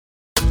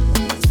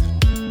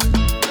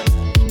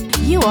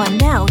are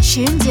now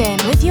tuned in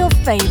with your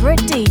favorite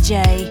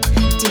DJ,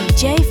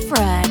 DJ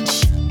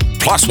Fretch.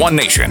 Plus One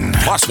Nation,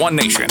 Plus One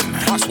Nation,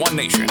 Plus One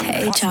Nation.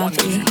 Hey,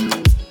 Choppy.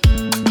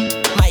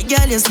 My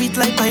girl, you're sweet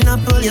like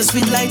pineapple, you're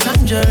sweet like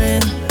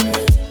tangerine.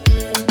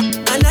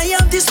 And I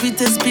have the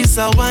sweetest piece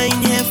of wine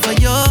here for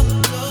you.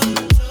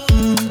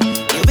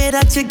 The way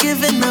that you're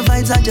giving the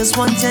vibes, I just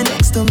want you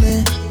next to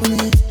me.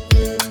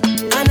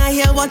 And I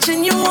hear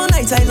watching you all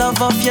night, I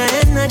love off your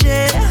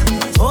energy.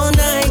 All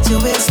night,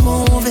 your waist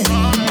moving.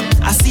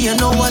 I see you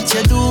know what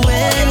you're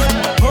doing.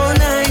 All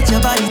night,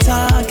 your body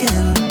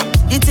talking.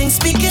 You think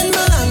speaking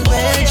my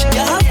language.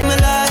 You have me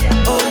like,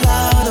 oh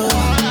Lord,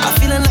 oh. I'm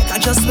feeling like I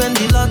just went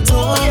the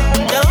lotto.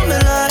 You have me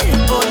like,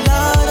 oh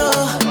Lord,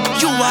 oh.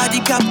 You are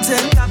the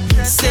captain.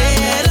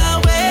 Sail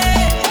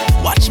away.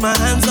 Watch my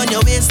hands on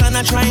your waist and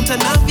I'm trying to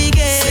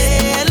navigate.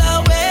 Sail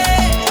away.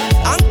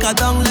 Anchor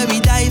down, let me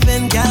dive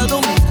in. Girl,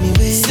 don't make me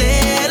wait.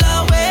 Sail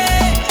away.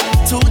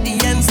 To the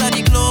ends of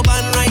the globe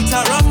and right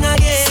or wrong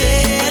again.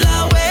 Sail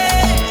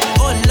away.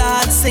 Oh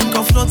Lord, sink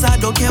or float, I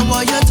don't care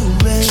what you're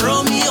doing.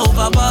 Throw me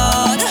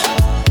overboard.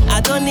 I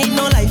don't need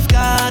no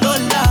lifeguard, oh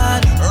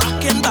Lord.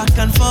 Rocking back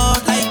and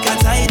forth like a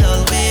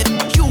tidal wave.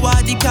 You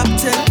are the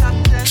captain.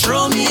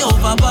 Throw me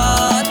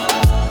overboard.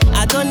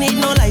 I don't need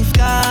no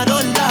lifeguard,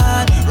 oh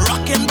Lord.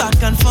 Rocking back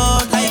and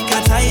forth like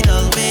a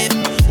tidal wave.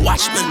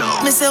 Watch me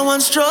now. Me say one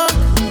stroke,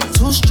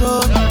 two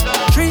stroke,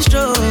 three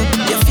stroke.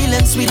 You're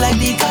feeling sweet like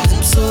the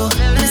calypso.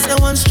 Me say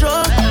one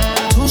stroke,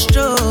 two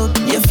stroke.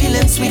 You're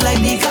feeling sweet like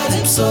the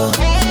calypso.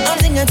 I'm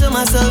thinking to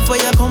myself where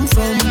you come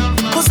from.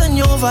 Who's send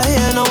you over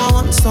here? Now I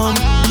want some.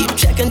 Keep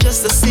checking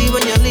just to see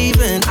when you're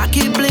leaving. I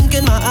keep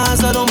blinking my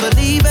eyes, I don't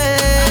believe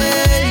it.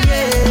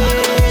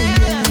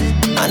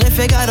 Yeah. And if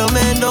you got a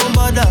man, don't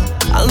bother.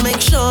 I'll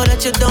make sure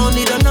that you don't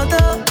need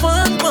another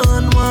one.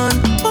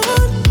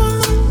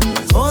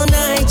 All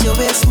night your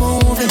waist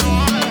moving.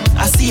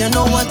 I see you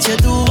know what you're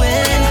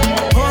doing.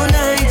 All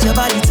night your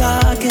body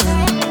talking.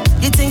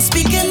 You think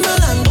speaking my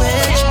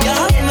language. You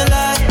have me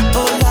like,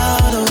 oh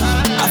Lord,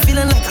 oh. I'm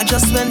feeling like I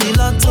just went the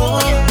lotto.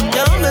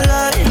 You have me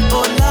like,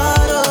 oh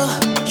Lord, oh.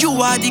 You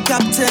are the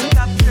captain.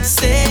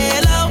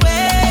 Sail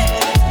away.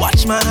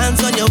 Watch my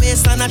hands on your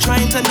waist and I'm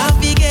trying to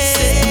navigate.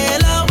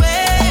 Sail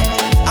away.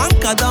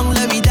 Anchor down,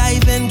 let me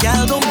dive in.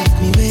 Girl, don't make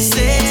me wait.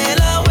 Sail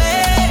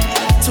away.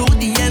 To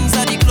the ends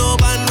of the globe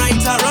and right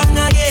or wrong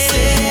again.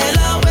 Sail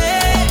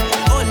away.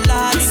 Oh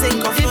Lord, sink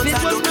or float. If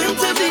it was meant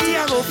to be,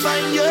 I go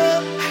find you.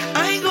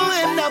 I ain't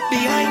gonna end up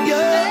behind you.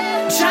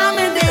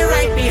 Charming, they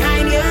right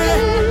behind you.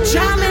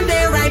 Charming,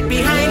 they right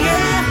behind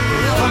you.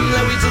 Come,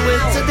 let me do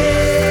it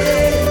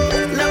today.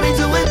 Let me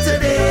do it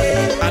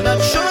today. And I'm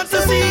sure to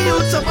see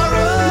you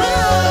tomorrow.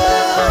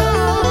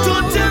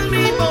 Don't tell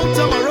me about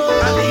tomorrow.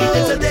 I need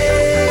it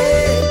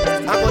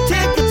today. I will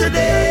take it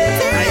today.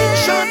 I ain't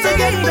sure to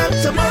get that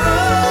tomorrow.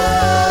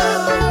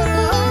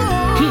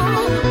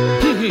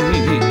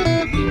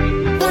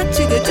 What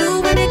you gonna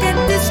do when you get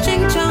this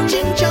ching chong?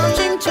 Ching chong,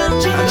 ching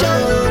chong, ching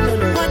chong.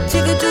 What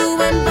you gonna do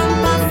when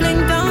bumper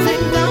fling down,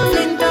 fling down,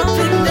 fling down,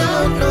 fling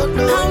down?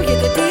 How you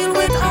gonna deal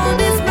with all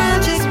this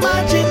magic,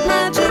 magic,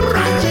 magic,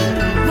 magic?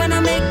 When I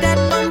make that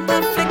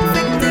bumper flick,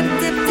 flick, dip,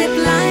 dip, dip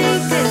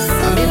like this.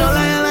 I mean, no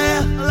liar,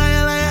 liar,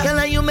 liar, liar.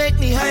 Girl, you make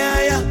me higher,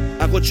 higher.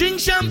 I go drink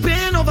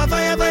champagne over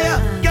fire, fire.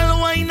 Girl,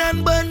 wine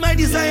and burn my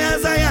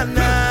desires, I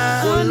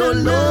nah. Oh, no,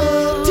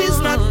 no. Tis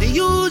not the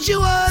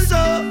usual,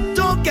 so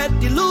don't get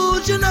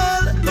delusional.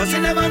 Cause you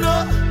never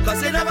know,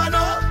 cause you never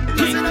know,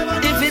 cause you never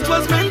know. If it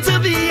was meant to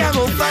be, I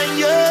gon' find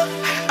you.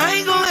 I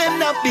ain't gon'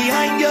 end up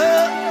behind you.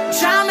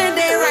 Charming,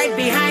 they right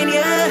behind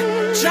you.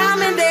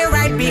 Charming, they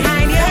right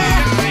behind you.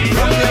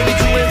 Come, let me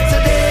do it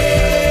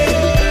today.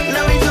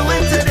 Let me do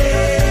it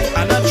today.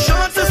 And I'm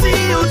sure to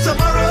see you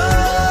tomorrow.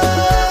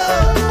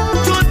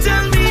 Don't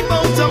tell me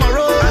about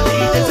tomorrow. I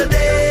need it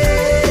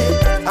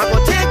today. I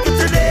will take it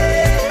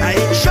today. I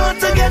ain't sure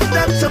to get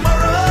that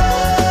tomorrow.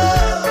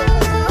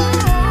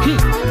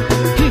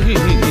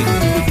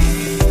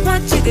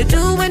 What you could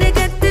do when you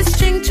get this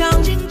ching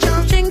chong, ching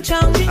chong, ching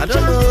chong? I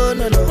don't know,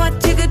 no, no.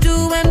 What you could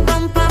do when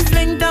bumper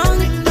fling down,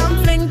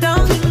 fling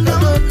down?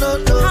 No, no,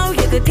 no. How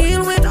you could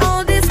deal with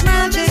all this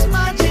magic,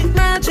 magic,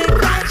 magic,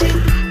 magic?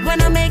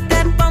 When I make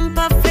that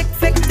bumper flick,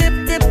 flick, dip,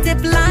 dip,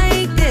 dip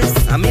like this.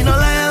 I mean, no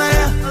liar,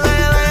 liar,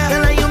 liar, liar.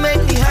 Girl, you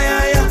make me higher,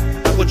 higher.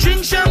 I go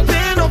drink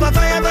champagne over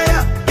fire,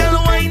 fire.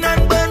 Girl, wine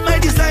and burn my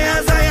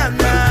desires, I am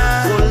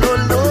now. Oh, no,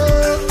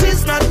 no.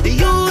 Tis not the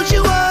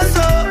usual,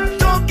 so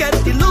don't get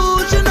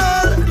delusional.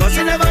 Cause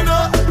you never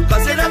know,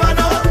 cause you never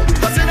know,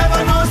 cause you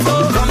never know. So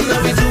come,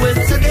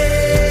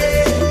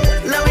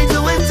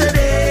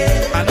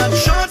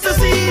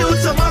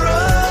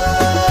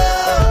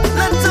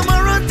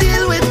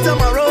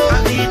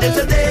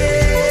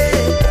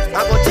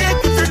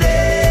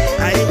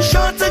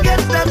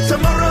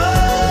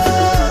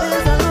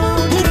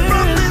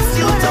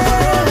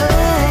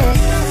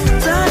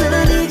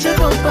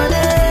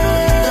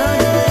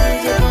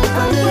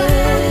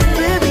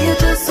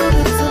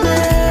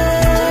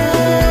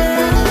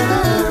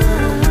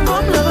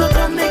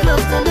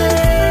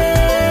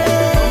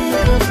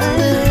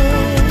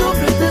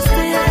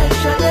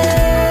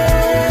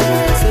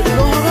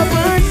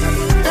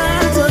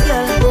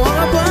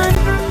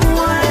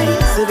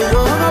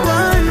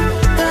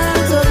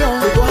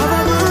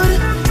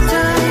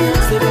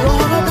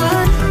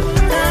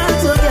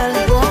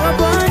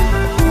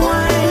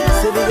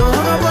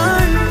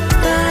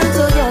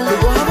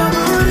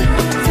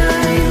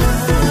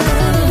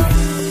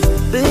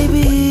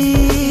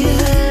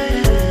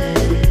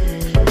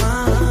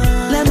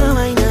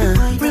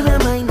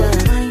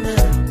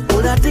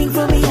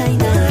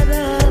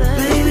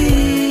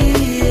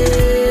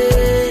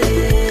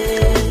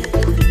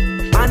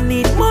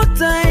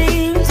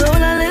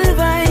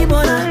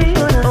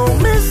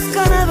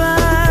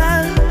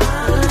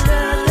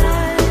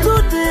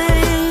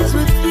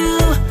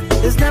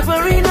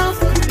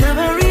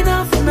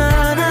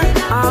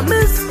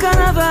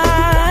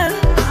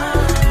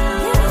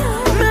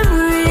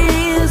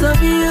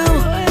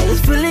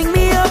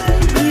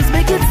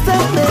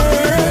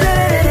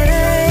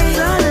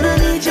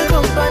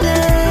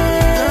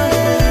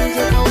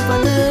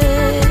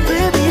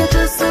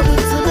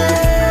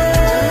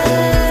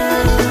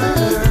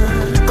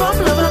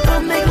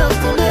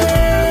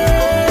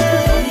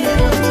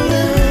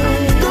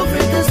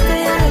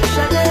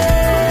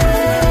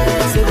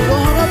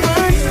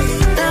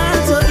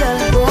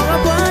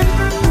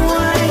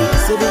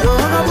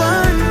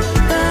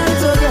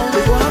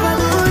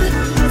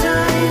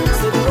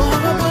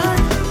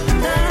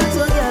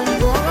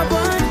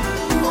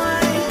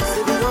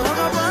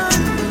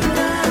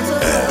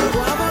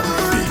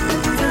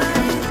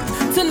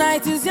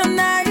 Tonight is your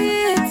night,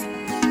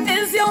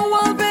 is your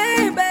world,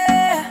 baby.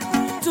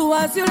 Do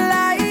as you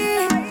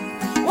like,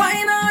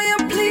 why now you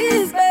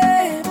please,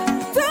 babe.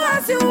 Do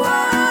as you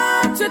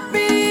want with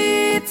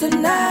me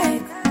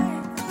tonight.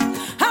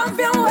 Have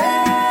your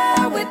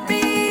way with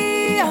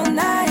me all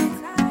night.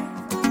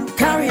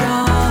 Carry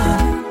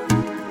on,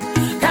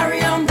 baby.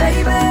 Carry on,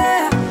 baby.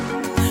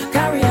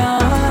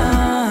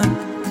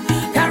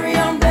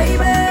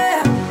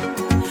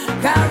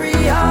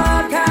 Carry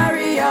on,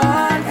 carry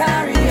on,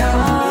 carry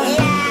on.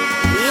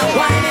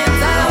 Wind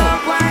it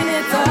up, wind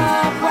it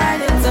up,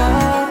 wind it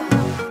up.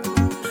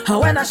 And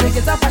when I shake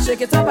it up, I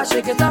shake it up, I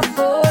shake it up.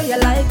 Oh, you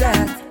like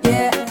that,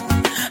 yeah.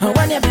 And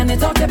when you bend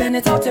it up, you bend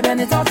it up, you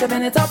bend it up, you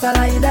bend it up, I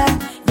like that,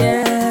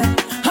 yeah.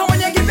 And when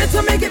you give it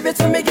to me, give it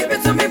to me, give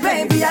it to me,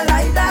 baby, I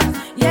like that,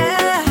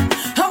 yeah.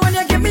 And when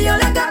you give me all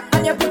of that,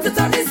 and you put it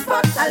on the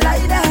spot, I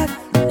like that.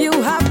 You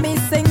have me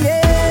singing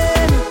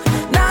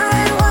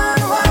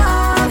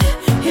 911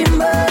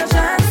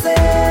 emergency,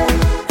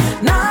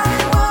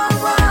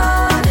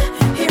 911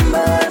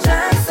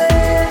 emergency.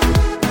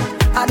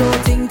 I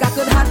don't think I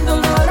could handle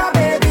all that,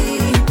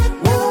 baby.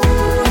 Whoa.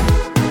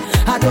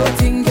 I don't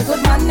think you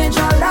could manage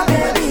all that,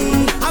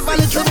 baby. I've a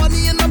little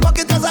money in my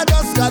pocket 'cause I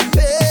just got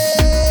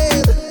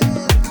paid.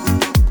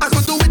 I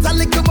could do it a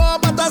little more,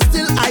 but I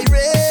still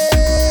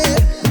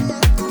irate.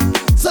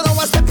 So now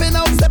I'm stepping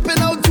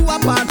out to a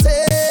party.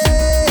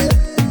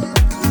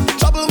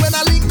 Trouble when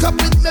I link up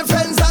with my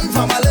friends and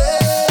family.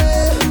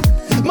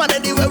 Man,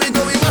 anywhere we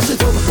go, we mash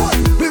it up.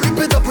 We rip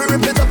it up, we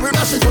rip it up, we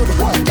mash it up.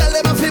 Girl,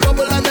 them a fi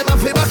bubble and them a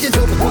fi back it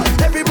up.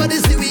 Everybody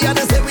see we and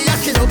they say we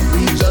acting up.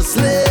 We just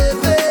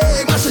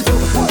living, mash it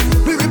up.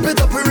 We rip it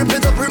up, we rip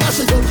it up, we mash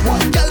it up.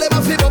 Girl, them a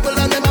fi bubble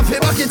and them a fi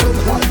back it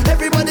up.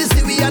 Everybody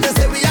see we and they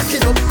say we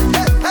acting up.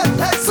 Hey, hey,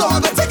 hey. So I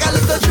go take a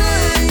little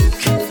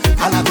drink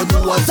and I go do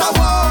what I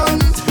want.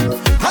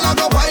 And I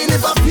go wine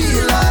if I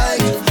feel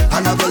like,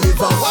 and I go live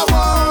how I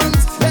want.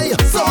 Hey,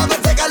 so I go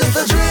take a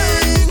little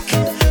drink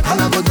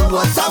and I go do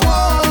what I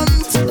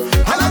want.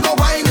 And I go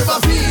wine if I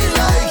feel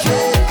like,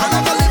 yeah. And I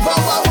go live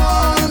how I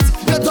want.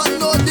 You don't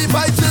know the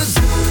vices.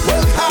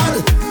 Work hard,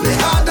 play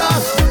harder.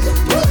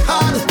 Work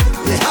hard,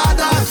 play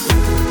harder.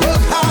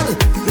 Work hard,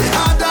 play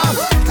harder.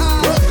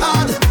 Work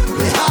hard,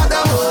 play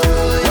harder.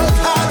 Work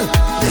hard,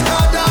 play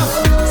harder.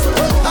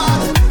 Work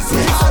hard,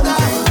 play harder.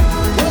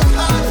 Work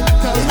hard,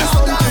 play harder.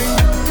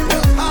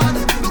 Work hard.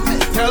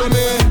 Tell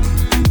me,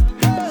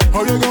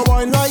 how you go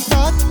wine like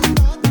that?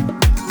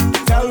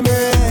 Tell me,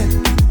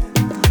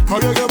 how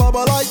you go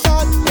bubble like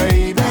that,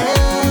 baby?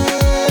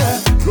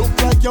 Look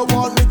like you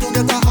want me to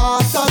get a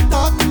heart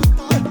attack.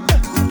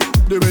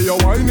 The way you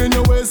wine in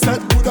your waist,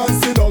 set good and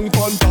sit down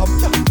on top.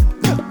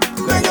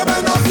 Then you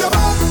bend up your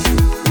back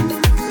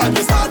and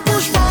you start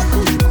push back.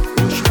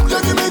 You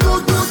give me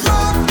good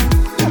love.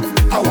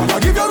 I wanna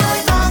give you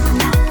right back.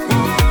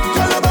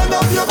 Girl, you bend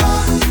up your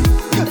back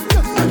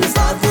and you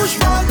start push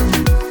back.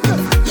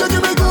 You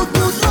give me good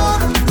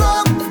love.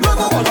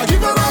 I wanna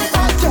give you right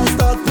back. Can't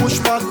start push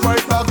back,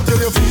 right back till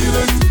you feel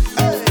it.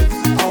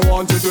 I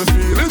want you to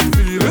feel it,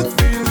 feel it,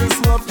 feel this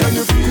love. Can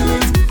you feel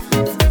it?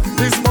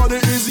 This body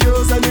is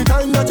yours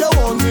anytime that you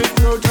want it,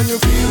 girl. Can you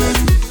feel it?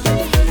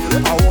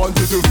 I want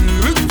you to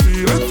feel it,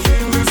 feel it,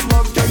 feel this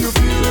love. Can you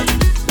feel it?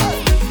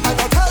 I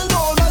don't tell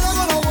no lie, I'm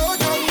gonna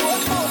work on you.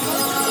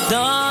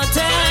 Don't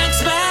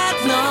expect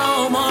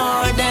no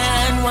more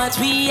than what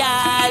we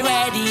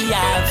already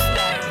have.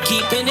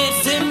 Keeping it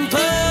simple.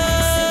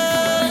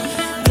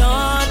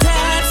 Don't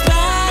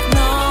expect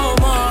no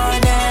more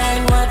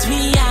than what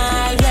we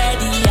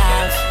already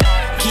have.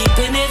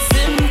 Keeping it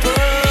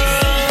simple.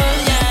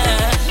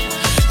 Yeah.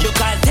 You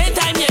call 10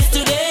 times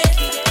yesterday,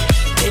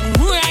 10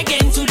 more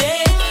again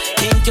today.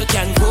 Think you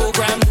can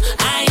program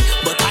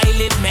but I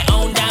live my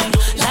own damn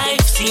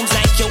life. Seems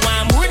like you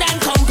want more than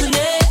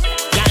company.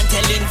 Can't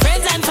telling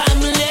friends and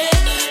family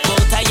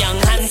about a young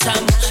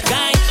handsome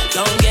guy.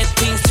 Don't get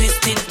things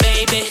twisted,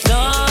 baby.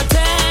 Don't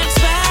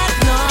expect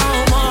no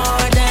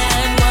more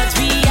than what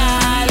we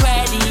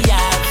already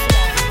have.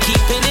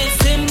 Keeping it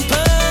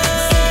simple.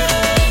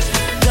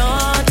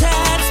 Don't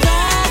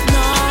expect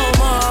no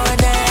more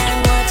than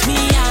what we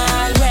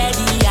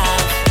already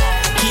have.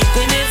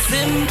 Keeping it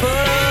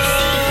simple.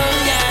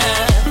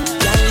 Yeah.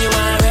 Girl, you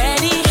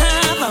already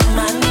have a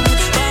man,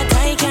 but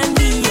I can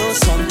be your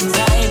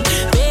sometime.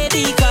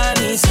 Baby, call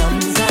me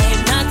sometime.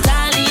 Not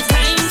all the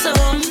time, so.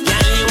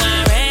 Girl, you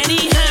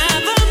already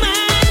have a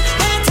man,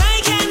 but I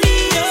can be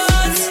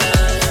yours.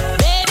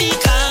 Baby,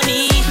 call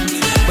me,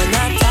 but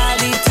not all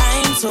the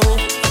time, so.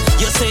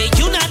 You say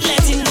you not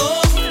letting go.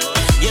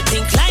 You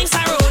think life's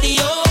a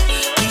rodeo.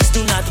 Please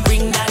do not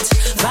bring that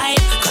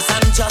vibe, 'cause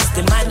I'm just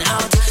the man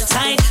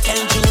outside.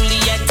 Tell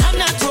Juliet I'm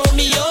not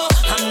Romeo.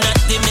 I'm not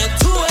the milk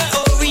to a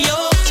Oreo.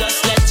 Just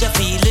let your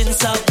feelings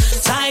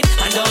subside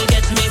and don't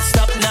get mixed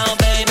up now,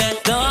 baby.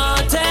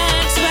 Don't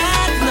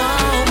expect no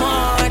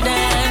more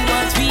than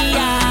what we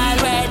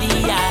already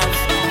have.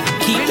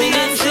 Keeping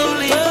it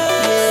simple.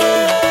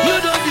 You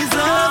don't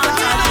deserve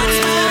a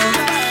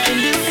in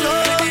this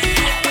love.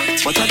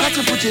 But I got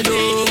to put you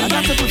low. I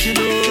got to put you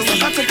low. I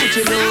got to put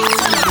you low.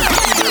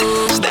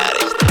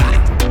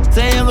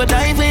 go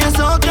die for your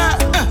soca,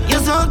 your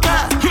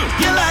soca.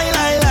 You lie,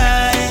 lie,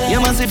 lie. You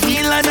must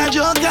feel like a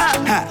joker,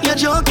 your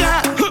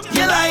joker.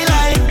 You lie,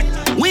 lie.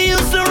 We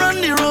used to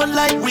run the road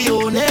like we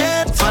own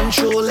it,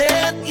 control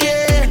it,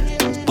 yeah.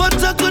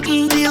 But I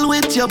couldn't deal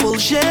with your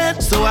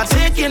bullshit, so I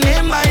take your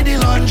name by the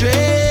laundry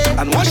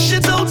and wash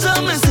it out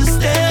of my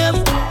system.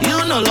 You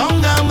no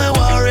longer my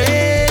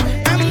worry,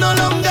 I'm no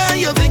longer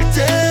your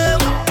victim.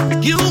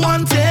 You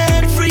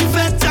wanted free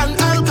fat and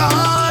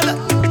alcohol,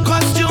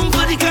 costume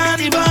for the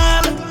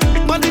carnival,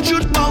 but the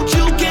truth about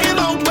you came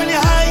out when you're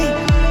high.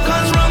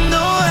 Cause rum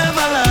don't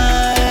ever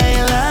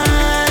lie,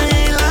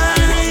 lie,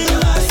 lie.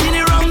 See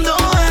the rum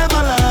don't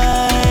ever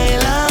lie,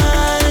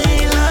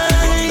 lie,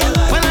 lie.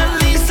 Well, at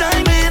least I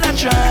made a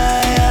try,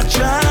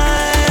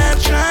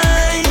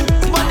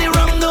 but the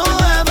rum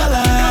don't ever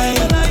lie,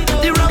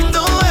 the rum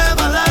don't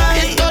ever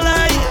lie, it don't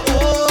lie.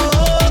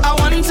 Oh, I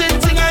want it,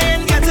 thing I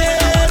ain't get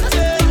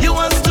it. You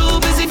was too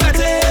busy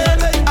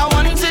fretting. I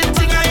want it,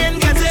 thing I ain't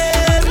get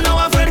it. Now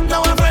I fret,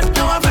 now I fret,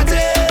 now I fret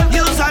it.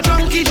 You's a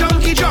junkie,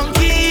 junkie,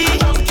 junkie.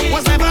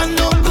 Was never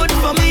no good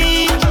for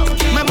me.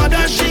 My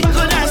mother, she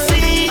could have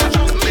seen.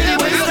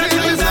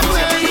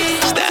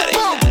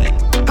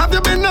 Have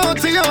you been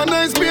naughty or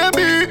nice,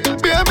 baby?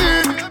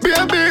 Baby,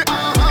 baby.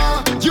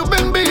 You've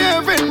been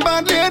behaving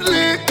bad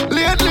lately.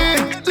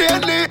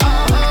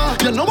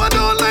 You know I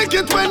don't like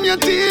it when you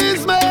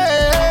tease me.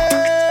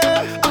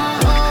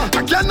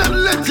 I cannot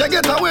let you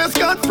get away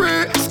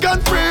scot-free.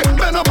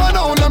 Bend over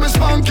now, let me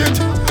spank it.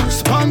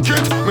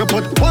 Me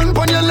put one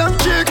on your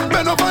left cheek.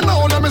 Bend over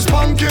now, let me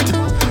spank it.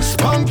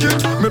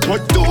 Me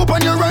put two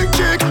on your right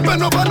cheek.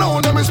 Bend over now,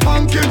 let me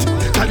spank it.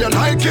 Cause you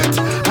like it,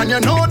 and you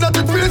know that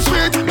it feels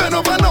sweet. Bend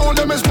over now,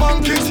 let me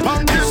spank it.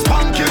 Spank it.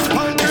 Always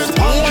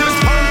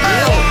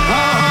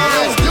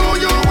do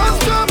you was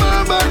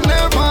trouble, but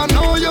never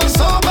know you're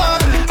so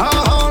bad. I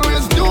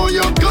always do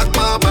you good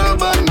bubble,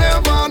 but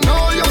never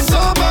know you're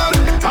so bad.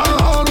 I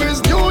always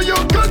do you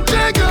good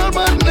jiggle,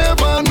 but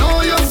never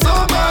know you're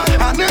so bad.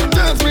 And it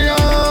turns me on,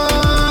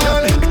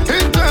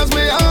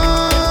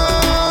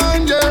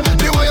 yeah.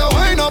 The way you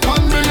wind up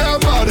on me, yeah,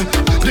 bad.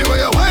 The way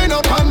you wind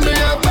up on me,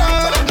 yeah,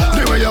 bad.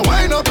 The way you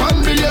wind up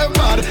on me, yeah,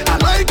 bad. I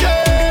like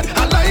it.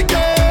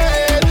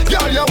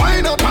 Girl, you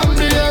wind up on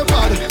me, yeah,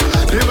 bad.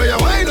 The way you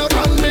wind up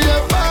on me,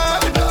 yeah,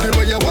 bad. The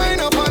way you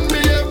wind up on me,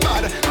 yeah,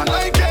 bad. I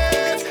like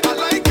it.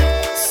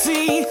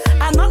 See,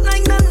 I'm not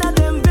like none of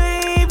them,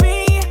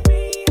 baby.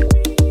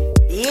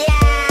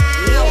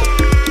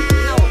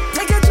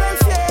 Take a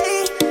chance,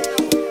 yeah.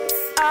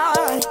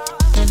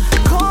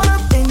 Caught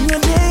up in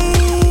your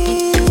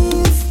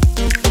days,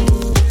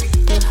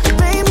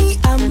 baby,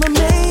 I'm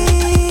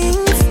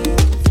amazed.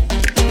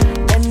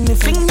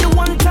 Anything you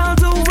want, I'll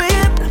do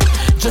it.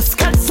 Just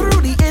cut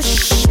through the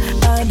ish.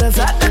 Others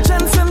had the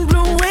chance and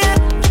blew it,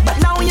 but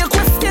now you're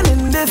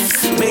questioning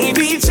this.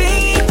 Maybe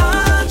take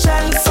a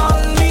chance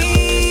on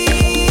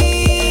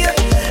me,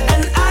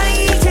 and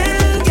I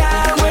can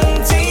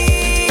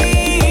guarantee.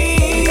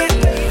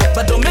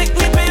 But don't make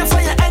me pay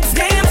for your ex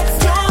games.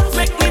 Don't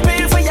make me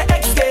pay for your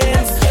ex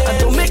games. And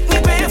don't make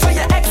me pay for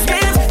your ex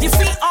games. You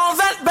see all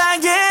that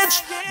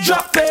baggage?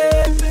 Drop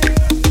it.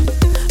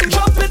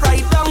 Drop it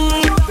right down.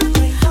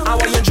 I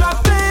want you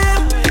drop it.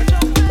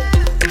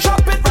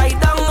 Drop it right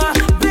down.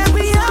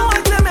 Baby, I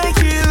want to make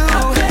you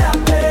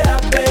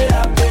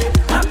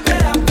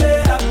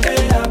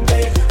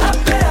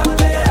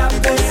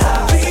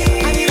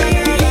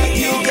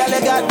You gotta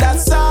got that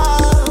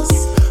sauce.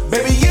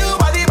 Baby, you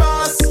are the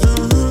boss.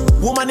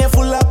 Woman, you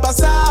full up of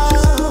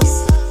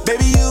sauce.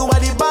 Baby, you are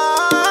the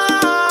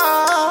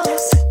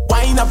boss.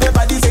 Wind up your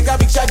body, take a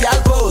picture,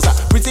 girl, pose.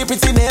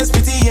 Pretty nails,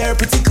 pretty hair,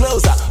 pretty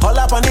clothes. All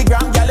up on the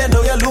ground, girl, you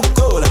know you look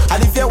cool.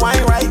 And if you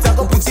wine right, I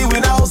go put you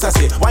in a house. I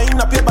say, wind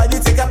up your body,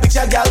 take a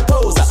picture, girl,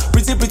 pose.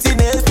 Pretty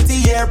nails,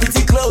 pretty hair,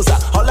 pretty clothes.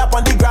 All up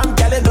on the ground,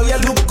 girl, you know you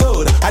look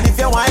good. And if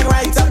you wine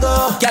right, I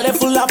go, girl, you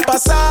full up of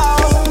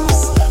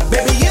sauce.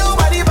 Baby, you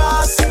are the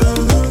boss.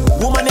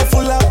 Woman, you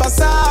full up of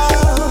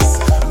sauce.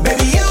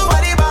 Baby, you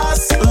are the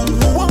boss.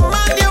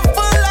 Woman, you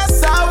full of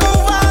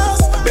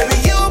sauce.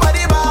 Baby, you are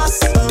the boss.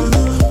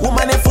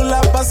 Woman, you full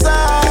up of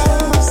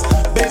sauce.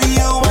 Baby,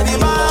 you are the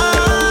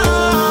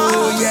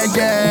boss.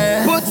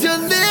 Yeah. Put your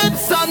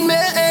lips on me,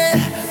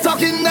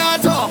 talking that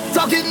talk.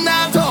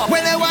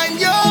 When I wind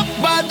your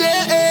body,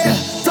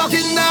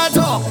 talking that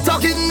talk.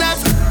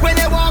 When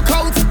I walk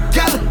out,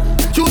 girl,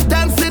 you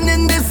dancing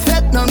in this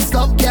set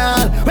non-stop,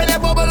 girl. When I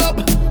bubble up,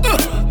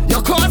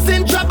 you're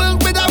causing trouble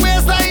with a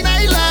waistline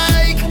I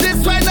like.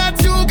 This one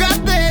that you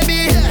got,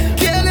 baby,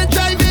 girl, it's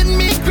driving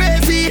me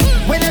crazy.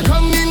 When I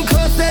come in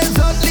close, there's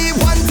only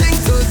one thing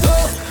to do.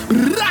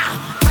 Rah!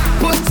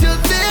 Put your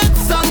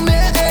lips on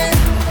me,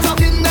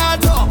 talking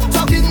that talk.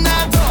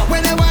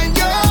 When I wind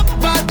your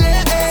body,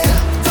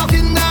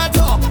 talking that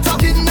talk.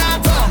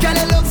 Girl,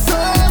 you look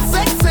so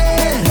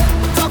sexy.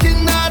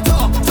 Talking that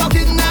talk.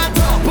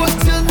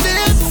 Put your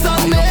lips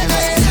on me,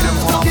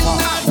 talking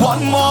that talk.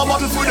 One more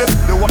bottle for them.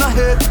 They wanna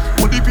hate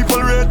what the people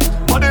rate,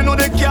 but they know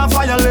they can't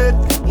violate.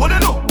 What they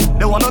know?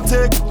 They wanna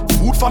take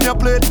food from your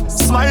plate.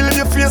 Smile in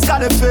your face,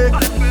 got it fake.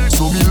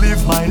 So me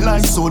live my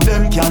life so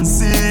them can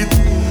see it.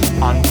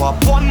 And pop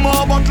one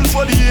more bottle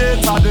for the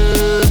hater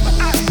them.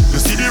 You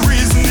see the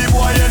reason the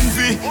boy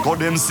envy, cause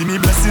them see me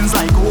blessings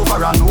like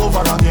over and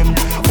over again.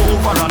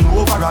 Over and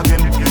over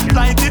again.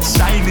 Like it's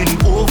shining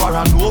over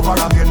and over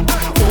again.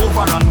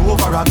 Over and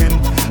over again.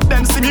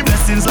 Them see me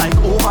blessings like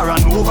over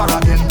and over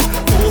again.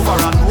 Over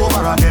and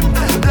over again.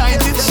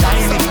 Like it's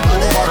shining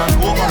over and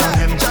over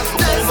again. Just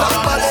tell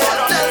somebody,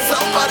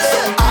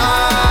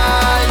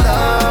 I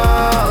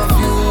love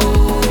you.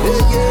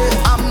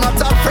 I'm not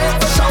afraid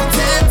to shout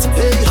it.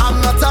 I'm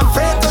not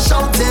afraid to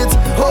shout it.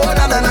 Oh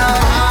na na na.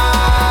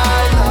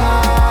 I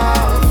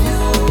love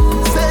you.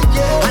 Say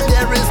yeah. And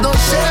there is no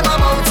shame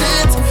about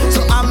it.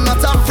 So I'm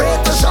not afraid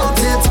to shout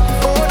it.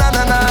 Oh na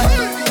na na.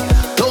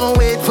 Don't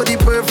wait for the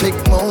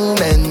perfect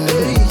moment.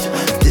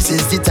 This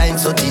is the time,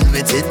 so deal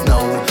with it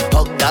now.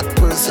 Hug that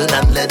person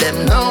and let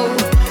them know.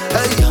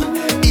 Hey,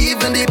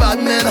 even the bad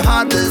man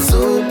heart is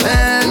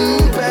open.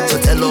 So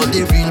tell all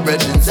the real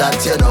brethren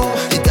that you know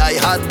the die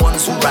hard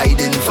ones who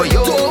riding for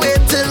you. Don't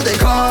wait till they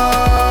come.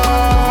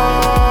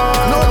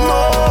 No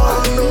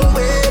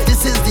way.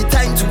 This is the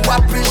time to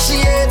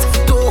appreciate.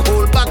 Don't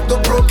hold back,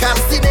 don't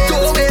procrastinate.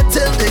 Don't wait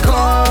till they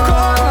come.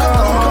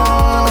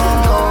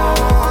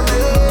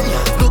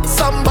 Look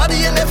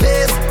somebody in the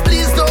face.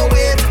 Please don't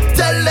wait.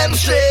 Tell them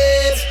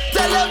straight.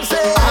 Tell them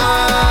say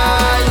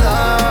I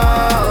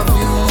love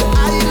you.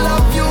 I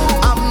love you.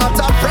 I'm not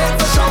afraid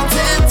to shout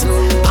it.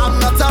 I'm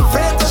not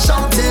afraid to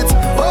shout it.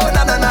 Oh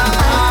na na na.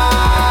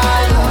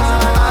 I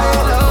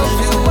love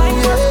you.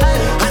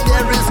 Yeah. And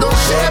there is no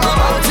shame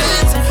about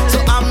it. So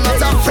I'm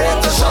not afraid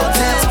to shout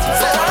it.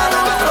 Say na na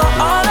na.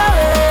 All the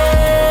way,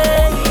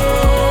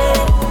 yeah.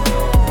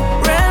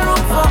 Red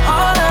room for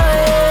all the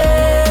way,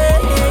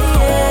 yeah.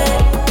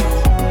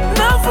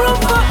 Enough room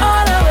for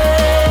all the way,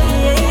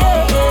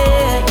 yeah.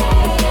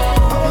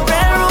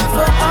 Red room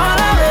for all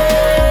the way,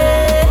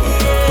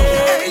 yeah.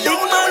 Hey, yo,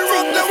 now we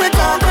rock, now we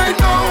go right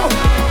now.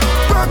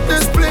 Rock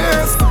this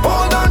place.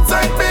 Hold on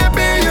tight,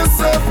 baby, you're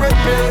separate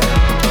me.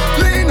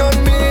 Lean on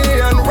me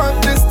and rock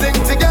this thing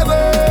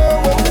together.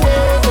 Whoa,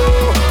 whoa,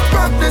 whoa.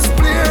 Rock this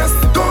place.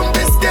 Don't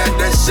be scared,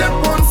 the ship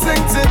won't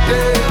sink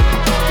today.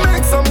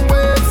 Make some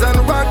waves and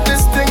rock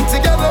this thing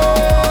together.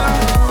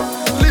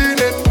 Lean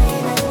in,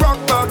 rock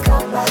back,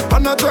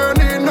 and a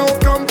journey no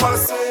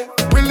compass.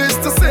 We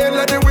list to say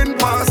let the wind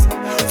pass.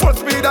 Full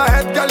speed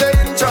ahead, girl, you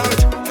in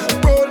charge.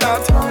 Roll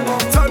that,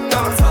 turn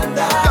that,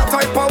 that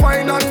type of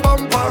wine and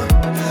bumper.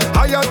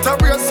 I had to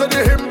brace to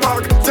the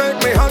impact. Take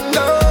me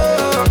under,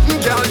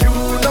 girl, you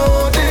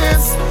know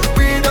this.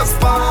 We just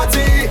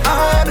party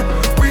hard,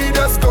 we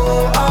just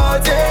go all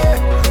day.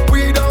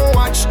 We don't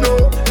watch no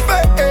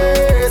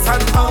face,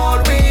 and all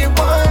we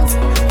want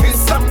is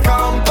some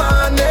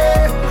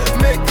company.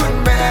 Make good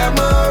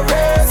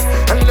memories,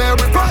 and let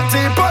we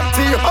party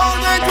all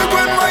night. We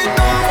going right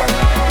now.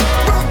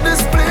 Rock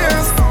this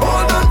place,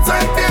 hold on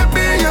tight,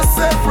 baby, you're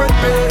separate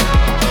me.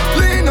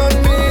 Lean on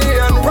me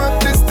and rock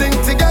this thing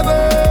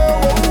together.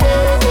 Whoa,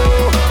 whoa,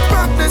 whoa.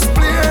 Rock this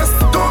place,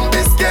 don't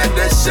be scared,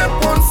 the ship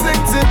won't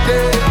sink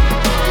today.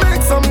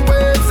 Make some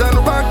waves and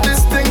rock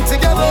this thing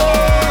together.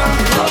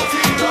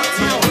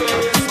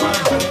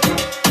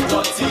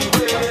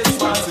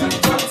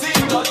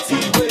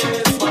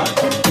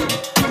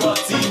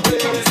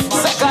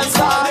 Second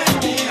star.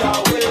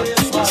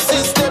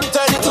 System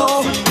 32.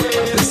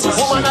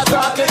 Woman a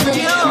talking to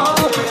you.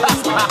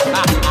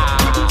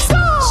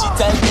 She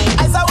tell me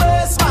as a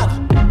waste man.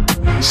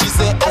 She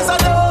say as a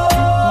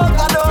dog.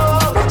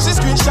 She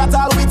screenshot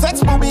all we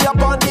text, put me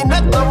up on the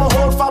net. Now my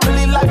whole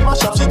family life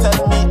mash up. She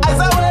tell me as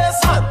a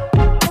waste man.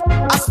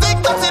 I stick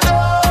to the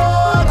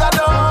dog.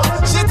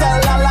 She tell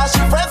Lala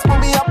she friends, put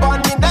me up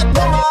on the net.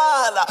 No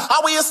man, I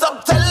will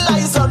stop tell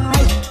lies on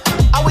me.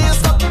 I will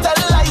stop tell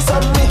lies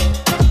on me.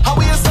 I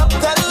will stop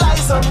tell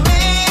lies on me.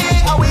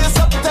 I will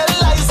stop tell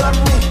lies on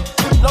me.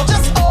 Now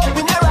just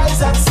open your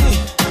eyes and see.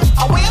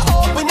 I will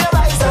open your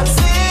eyes and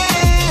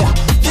see.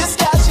 This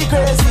girl she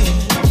crazy,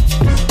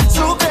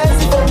 too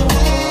crazy for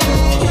me.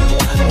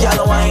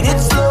 Y'all wine it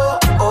slow.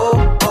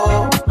 Oh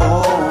oh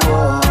oh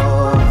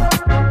oh.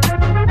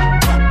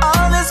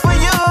 All this for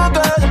you,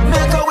 girl.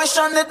 Make a wish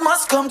and it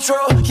must come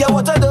true. Yeah,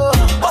 what I do?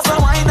 What's a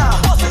wine now?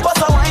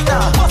 What's a wine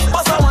now?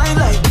 What's a wine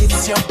like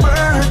it's your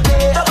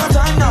birthday? Double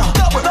time now.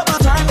 Double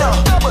time now.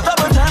 Double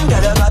time.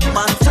 Girl, you got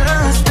man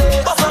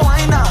Thursday. What's a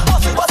wine now?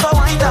 What's a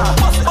wine now?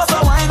 What's a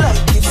wine like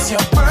it's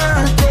your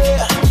birthday?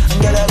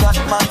 Girl, you got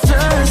man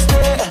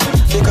Thursday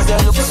because you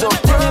look so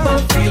Terrible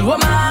real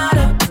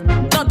woman.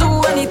 Don't do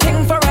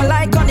anything for a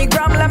like on the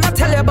gram. Let me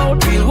tell you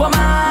about real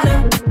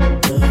woman.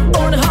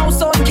 Own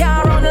house, own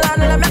car, own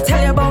land. Let me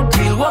tell you about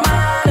real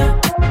woman.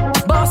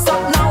 Boss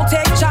up now,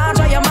 take charge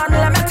of your man.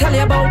 Let me tell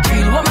you about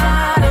real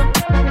woman.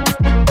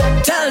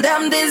 Tell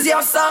them this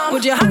your song.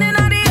 Would you hand in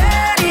the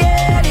air, the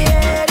air, the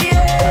air, the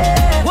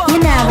air.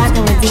 You're now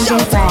rocking with DJ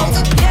Fresh.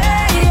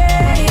 Yeah,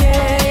 yeah,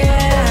 yeah,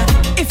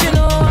 yeah. If you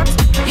know what,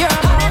 you're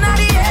hand in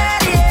the air,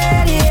 the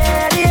air, the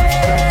air, the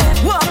air.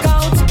 Walk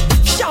out,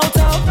 shout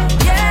out.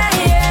 Yeah,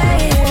 yeah,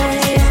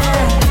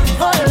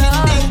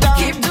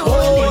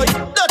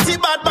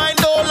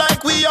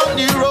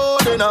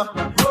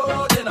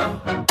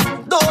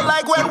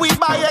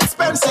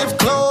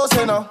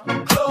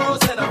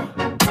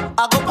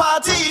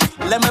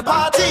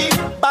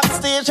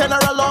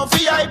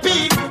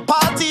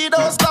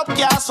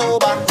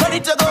 sober. Ready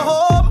to go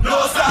home? No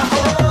stop.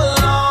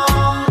 Hold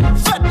on.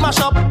 Fed mash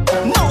up.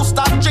 No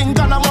stop drink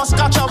and I must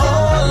catch up.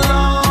 Hold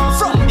on.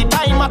 From the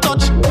time I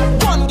touch,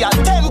 1 gal,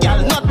 10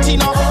 gal, not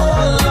enough.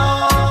 Hold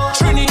on.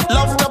 Trini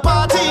love the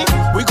party.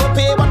 We go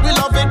pay but we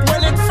love it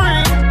when it's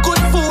free.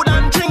 Good food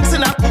and drinks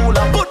in a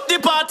cooler. Put the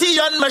party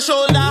on my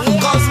shoulder.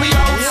 Cause we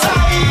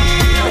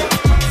outside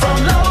from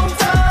long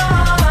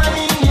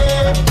time,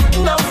 yeah.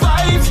 No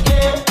vibes,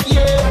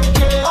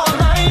 yeah. All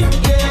night,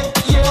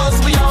 yeah. Cause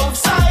we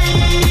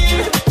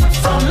outside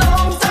from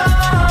long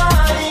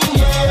time,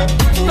 yeah.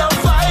 No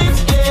vibes,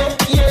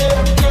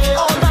 yeah.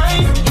 All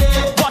night,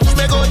 yeah. Watch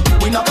me good.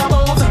 We knock a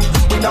bottle,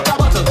 we knock a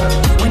bottle,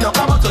 we knock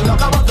a bottle,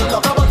 knock a bottle,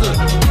 knock a bottle.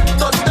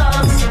 Touch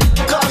dance,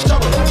 cause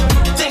trouble.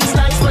 Things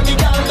nice when the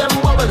girl them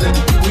bubbling.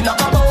 We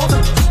knock a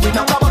bottle, we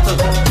knock a bottle,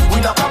 we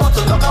knock a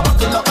bottle, knock a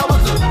bottle, knock a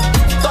bottle.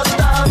 Touch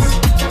dance,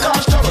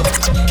 cause trouble.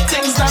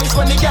 Things nice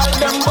when the girl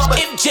them bubbling.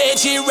 If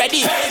JG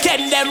ready,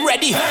 Ken them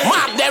ready,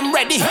 Mark them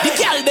ready, the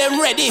girl them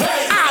ready,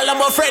 all of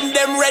my friends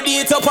them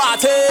ready to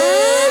party.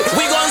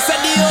 We gon' set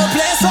the whole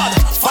place on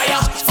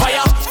fire,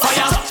 fire,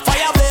 fire,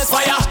 fire blaze,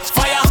 fire,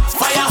 fire,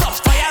 fire,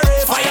 fire,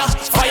 fire,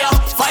 fire,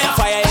 fire,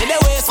 fire in the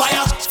waist,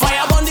 fire,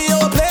 fire on the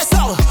whole place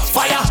on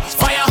fire,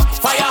 fire,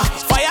 fire,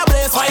 fire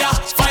blaze, fire,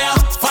 fire,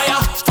 fire,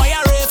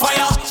 fire,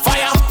 fire,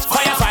 fire,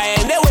 fire, fire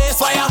in the waist,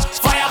 fire,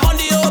 fire on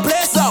the whole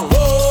place on.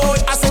 Boy,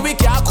 I say we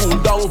can't cool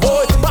down,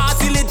 boy.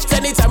 Party lit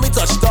anytime we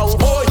touch down,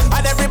 boy.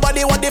 And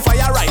everybody want the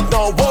fire right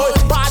now, boy.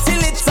 Party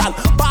lit and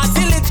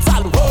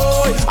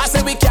boy. I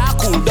say we can't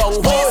cool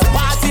down, boy.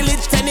 Party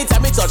lit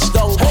anytime we touch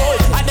down, boy.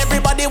 And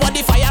everybody want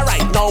the fire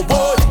right now,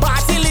 boy.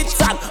 Party lit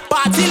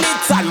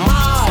and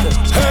mad.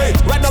 Hey,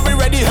 right now we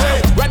ready,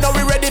 hey. Right now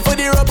we ready for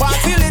the real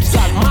party lit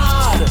and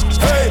mad.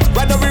 Hey,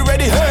 right now we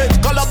ready, hey.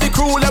 Call up the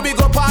crew, let me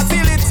go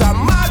party lit and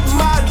mad,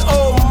 mad.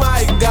 Oh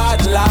my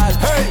God, lad.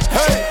 Hey,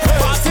 hey, hey.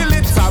 Party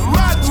lit and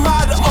mad,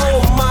 mad.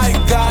 Oh my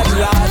God,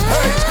 lad.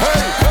 Hey,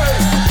 hey,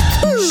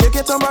 hey. Shake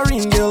it,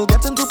 tambourine girl,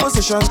 get into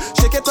position.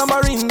 Shake it,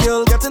 tambourine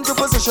girl, get into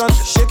position.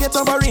 Shake it,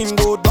 tambourine,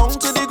 go down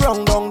to the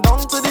ground, down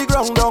to the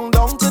ground,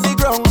 down to the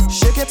ground.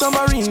 Shake it,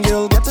 tambourine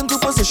girl, get into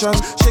position.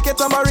 Shake it,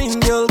 tambourine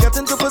girl, get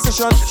into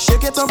position.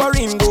 Shake it,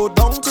 tambourine, go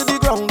down to the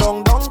ground,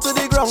 down to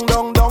the ground,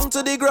 down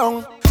to the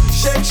ground.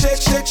 Shake,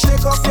 shake, shake,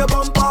 shake off your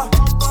bumper.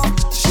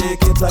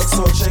 Shake it like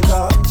salt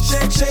shaker.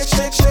 Shake, shake,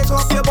 shake, shake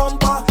off your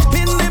bumper.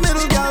 In the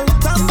middle, girl,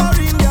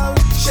 tambourine girl.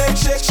 Shake,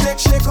 shake, shake,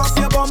 shake off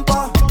your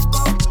bumper.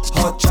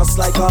 Hot just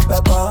like a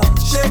pepper.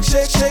 Shake,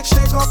 shake, shake,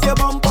 shake off your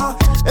bumper.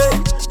 Hey,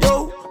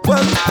 yo,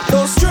 well,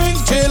 don't drink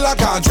till I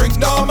can't drink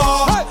no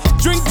more. Hey.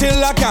 Drink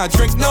till I can't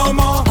drink no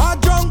more. I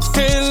drunk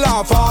till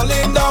I'm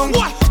falling down.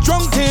 What?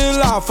 Drunk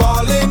till I'm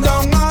falling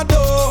down. I do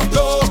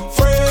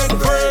afraid.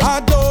 I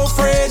do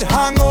afraid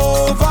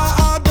hangover.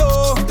 I do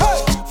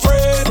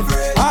afraid.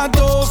 I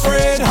do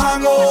afraid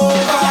hangover.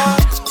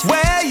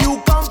 Where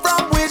you come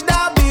from with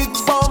that big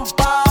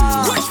bumper?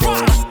 Which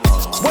one?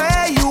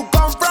 Where you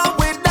come from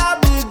with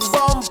that big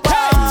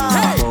bumper?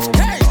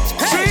 Hey.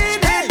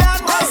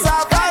 Trinidad must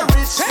have a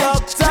rich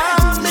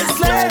doctor, Miss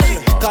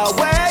Lady. 'Cause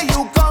where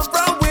you come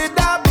from with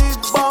that big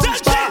bumper?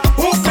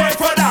 Who pay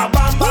for that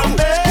bam bam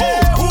day?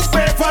 Who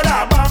pay for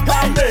that bam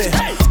bam day?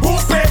 Who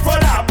pay for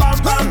that bam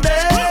bam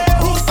day?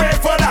 Who pay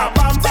for that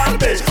bam bam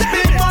day?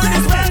 Big money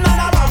spent on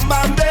a bam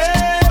bam day.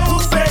 Who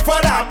pay for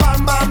that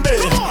bam bam day?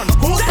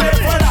 Who pay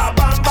for that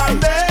bam bam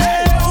day?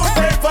 Who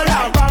pay for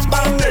that bam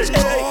bam day?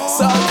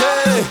 So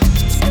hey,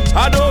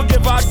 I don't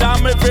give a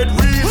damn if it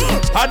real.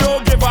 I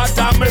don't give a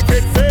damn if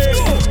it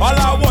fake. All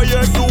I want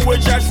you do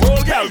is just roll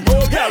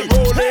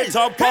it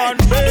up on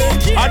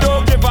me. I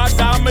don't give a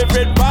damn if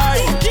it buy.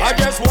 I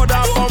just want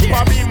that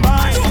bumper be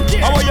mine.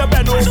 I want you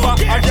bend over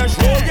and just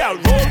roll, girl.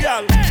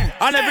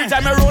 And every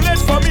time you roll it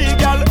for me,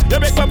 girl, you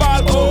make my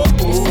ball, oh.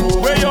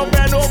 Where you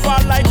bend over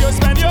like you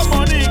spend your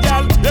money,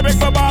 girl, you make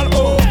my ball,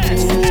 oh.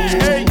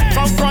 Hey,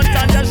 come front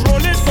and just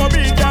roll it for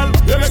me, girl,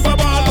 you make my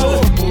ball,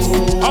 oh.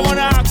 I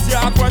wanna ask you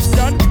a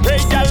question, hey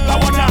girl, I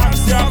wanna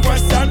ask you a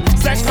question.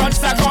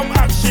 Second, come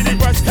ask you the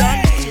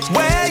question.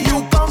 where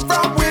you come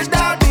from with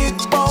that big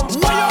bumper?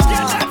 Where you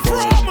get that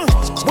from?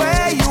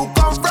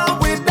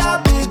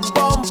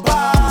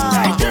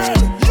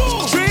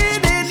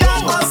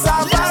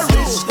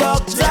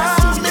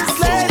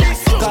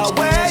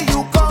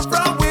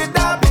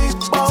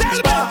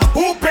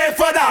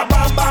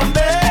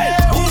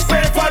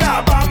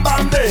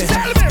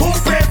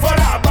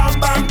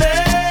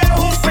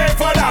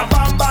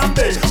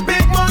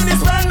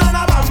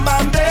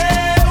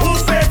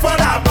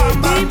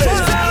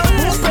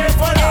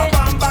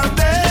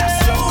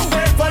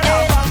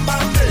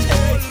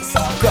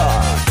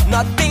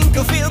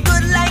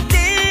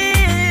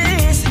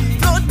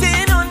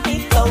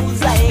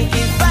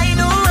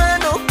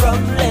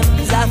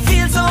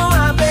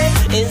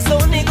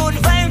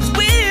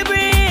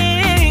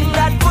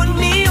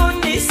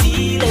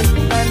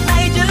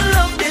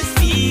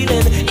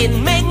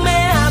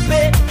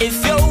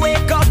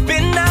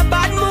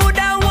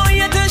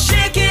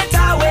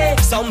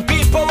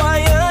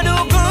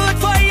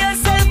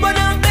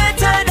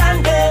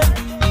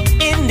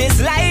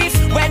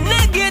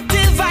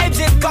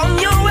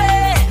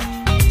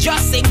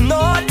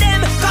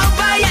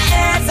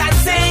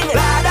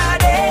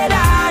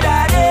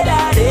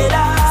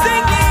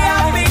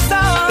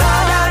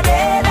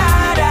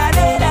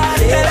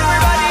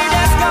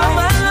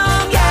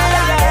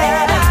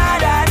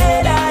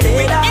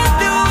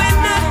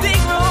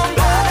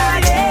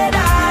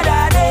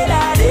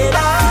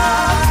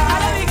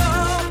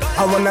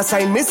 wanna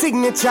sign me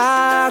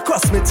signature,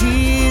 cross me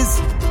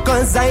T's,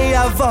 cause I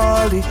have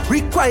all the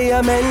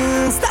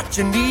requirements that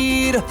you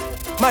need.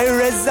 My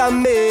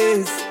resume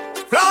is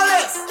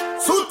flawless,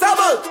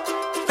 suitable,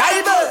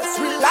 diverse,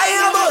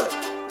 reliable.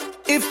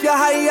 If you're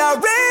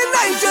hiring,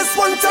 I just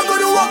want to go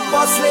to work,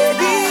 boss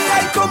lady.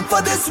 I come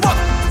for this work.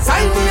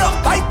 Sign me up,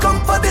 I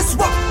come for this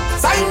work.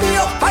 Sign me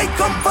up, I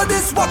come for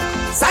this work.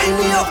 Sign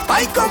me up,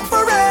 I come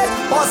for it.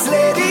 Boss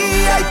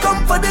lady, I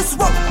come for this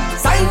work.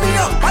 Sign me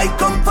up, I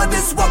come for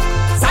this work.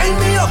 Sign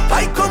me up,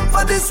 I come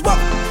for this work.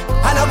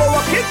 And I'm gonna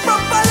work it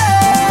properly.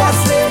 Boss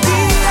lady,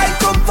 I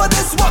come for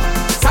this work.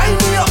 Sign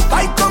me up,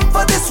 I come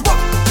for this work.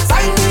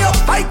 Sign me up,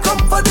 I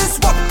come for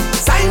this work.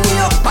 Sign me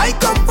up, I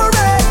come for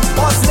it.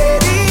 Boss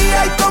lady,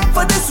 I come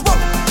for this work.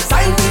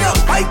 Sign me up,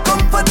 I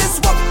come for this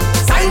work.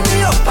 Sign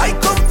me up, I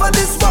come for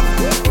this work.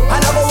 And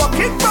I'm gonna work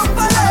it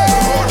properly.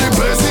 Oh, the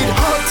place is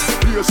hot.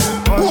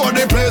 Oh,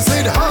 the place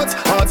is hot,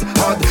 hot,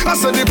 hot. I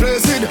said the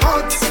place is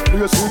hot.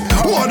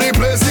 Oh, the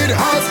place is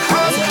hot,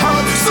 hot,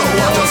 hot. So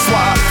I just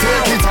want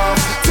take it off,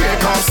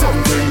 take off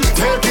something,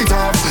 take it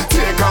off,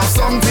 take off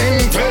something,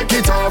 take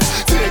it off,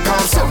 take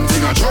off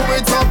something. I throw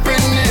it up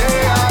in the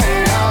air.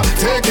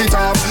 Take it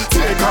off,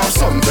 take off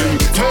something,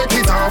 take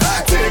it off,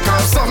 take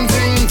off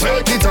something,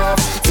 take it off,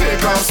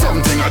 take off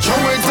something. I throw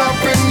it up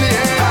in the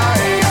air.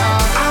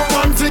 I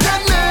want to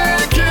get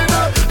naked,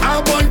 I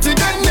want to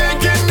get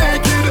naked,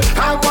 naked.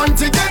 I want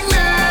to get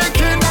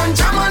naked and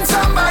jam on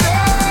somebody.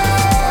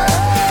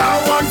 I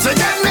want to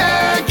get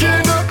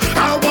naked,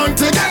 I want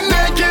to get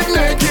naked,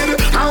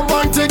 naked. I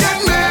want to get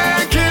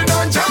naked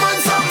and jam on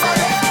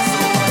somebody.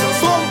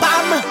 Boom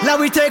bam, now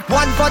we take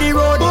one for the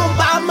road. Boom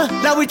bam,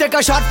 now we take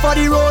a shot for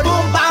the road.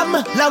 Boom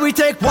bam, now we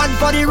take one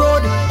for the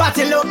road.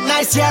 Party look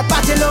nice, yeah,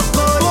 party look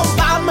good. Boom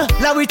bam,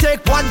 now we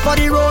take one for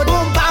the road.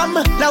 Boom bam,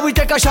 now we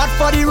take a shot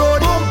for the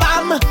road. Boom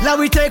bam, now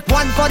we take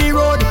one for the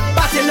road.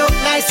 Party look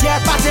nice, yeah,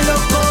 party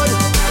look good.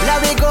 Now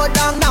we go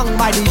down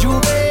by the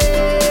Juve.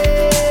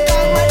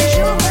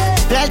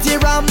 Plenty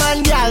rum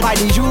and gal by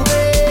the Juve.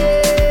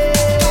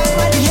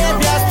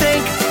 Behavior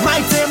stink,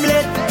 my team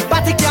lit.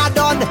 Party car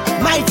done,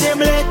 my team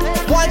lit.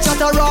 One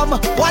shot of rum,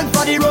 one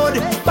for the road.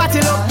 Party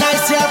look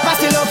nice, yeah,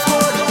 party look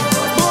good.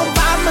 Boom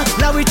bam,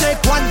 now we take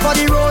one for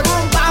the road.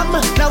 Boom bam,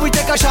 now we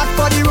take a shot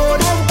for the road.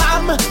 Boom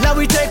bam, now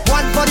we take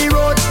one for the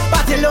road.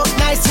 Party look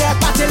nice, yeah,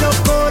 party look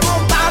good.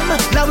 Boom bam,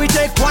 now we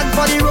take one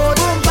for the road.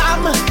 Boom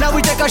bam, now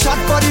we take a shot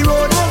for the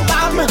road. Boom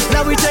bam,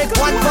 now we take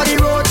one for the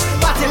road.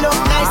 Party look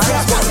nice,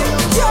 yeah, party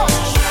look good.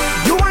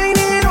 You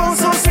whining oh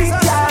so sweet,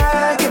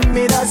 yeah. Give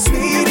me that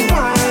sweet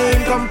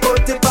wine, come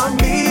put it on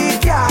me,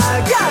 yeah.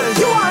 Girl,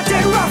 you want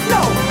it rough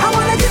now? I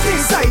wanna get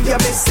inside your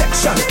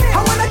midsection.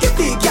 I wanna give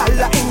the gal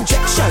a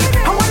injection.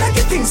 I wanna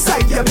get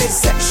inside your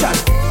midsection.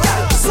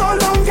 Girl, so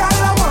long, gal,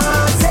 I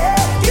want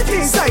it. Get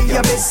inside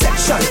your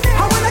midsection.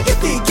 I wanna give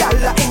the gal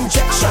a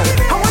injection.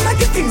 I wanna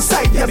get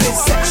inside your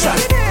midsection.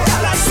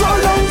 Girl, so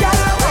long, gal,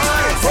 I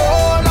want it.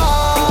 Oh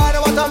Lord,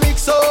 what a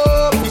mix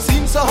up. It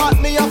seems so hot,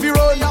 me have to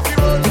run.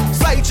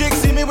 Slight chick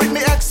see me with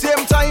me ex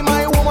same time.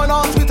 My woman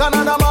out with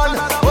another man.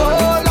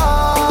 Oh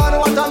Lord,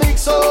 what a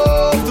mix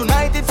up.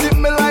 Tonight it's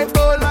in me life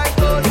good.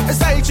 A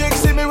slight chick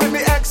see me with me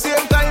ex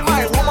same time.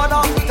 My woman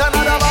out with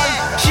another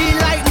man. She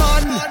like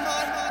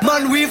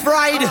man we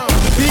ride.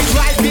 Big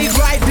ride, big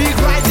ride, big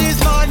ride is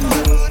man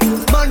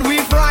we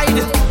ride.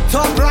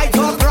 Top right,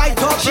 top right,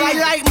 top right. She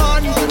like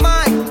man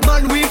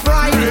we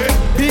ride.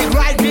 Big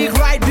ride, big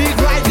ride, big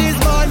ride is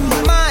man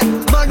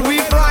we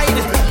ride.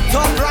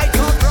 Top right,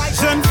 top right.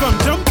 Shen from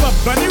jump up,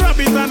 bunny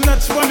rabbit and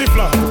touch bunny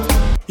floor.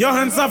 Your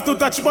hands have to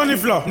touch bunny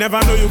floor. Never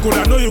know you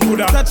coulda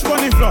touch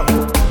bunny floor.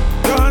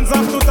 Your hands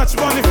have to touch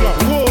bunny floor.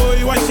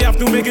 Whoa, why she have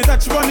to make it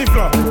touch bunny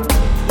floor?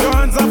 Your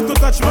hands have to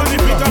touch bunny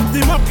floor. Pick up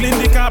the mop, clean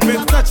the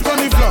carpet, touch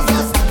bunny floor.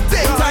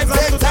 Take time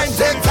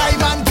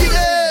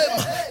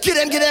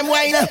and get them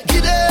wine,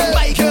 get them.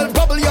 Michael,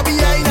 bubble your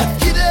behind,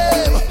 get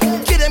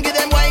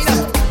them wine.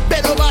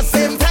 Bend over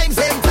same time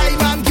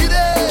and get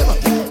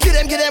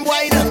them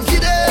wine,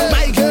 get them.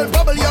 Michael,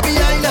 bubble your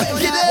behind,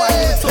 get them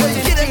wine.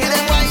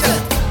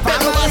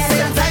 Bend over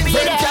same time.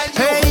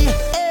 Hey,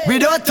 we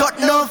don't talk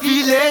no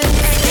feelings.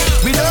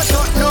 We don't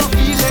talk no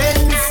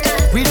feelings.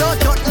 We don't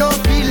talk no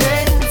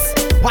feelings.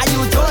 Why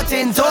you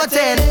totin'?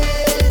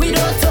 We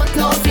don't talk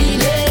no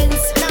feelings.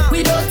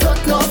 We don't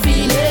talk no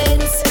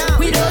feelings.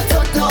 We don't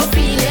talk no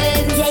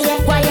feelings. Yeah,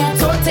 why you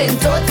totin'?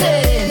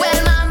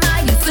 Well,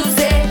 mama used to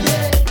say,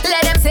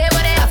 let them say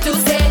what they have to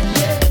say.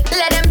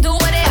 Let them do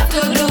what they have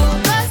to do.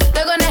 'Cause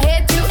they're gonna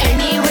hate you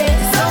anyway.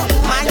 So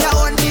mind your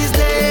own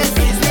business.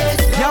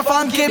 Your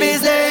funky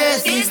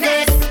business.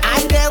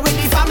 I'm there with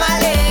the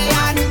family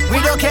and we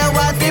don't care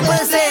what people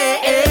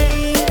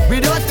say. We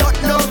don't talk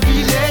no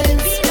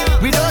feelings.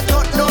 We don't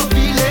talk no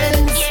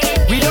feelings.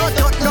 We don't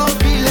talk no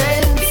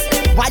feelings.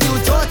 Why you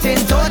totin'?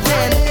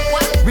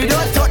 We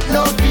don't talk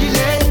no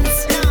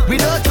feelings. We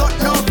don't talk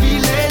no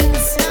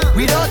feelings.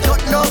 We don't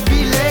talk no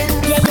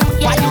feelings.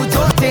 Why you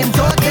totin'?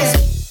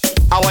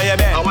 How are you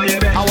been? How are you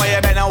been? How are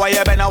you been? How are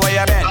you been? How are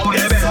you been? How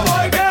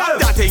are you been?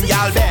 That thing,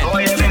 y'all been. How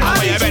are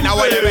you been? How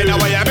are you been? How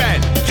are you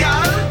been?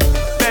 Y'all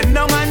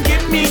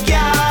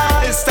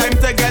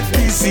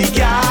sexy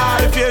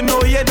girl. If you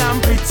know you're damn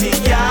pretty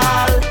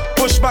girl,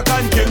 push back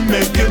and give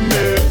me.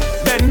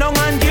 Bend down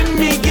and give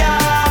me,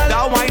 girl.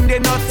 That wine they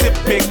not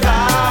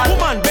typical.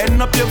 Woman,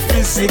 bend up your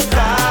physical.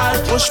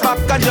 Push back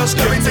and just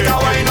give me. Take a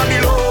wine on the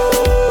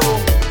low.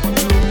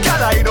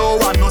 Girl, I don't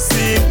want no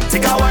scene.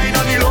 Take a wine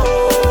on the low.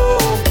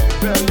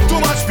 Too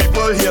much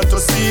people here to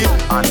see,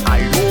 and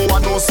I don't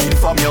want no scene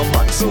from your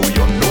man. So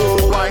you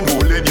know I'm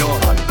holding your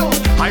hand.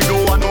 I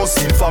don't want no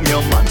scene from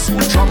your man. So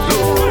drop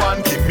low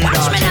and give me that.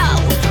 Watch me now.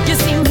 You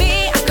see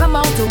me, I come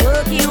out to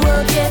work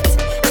it.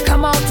 I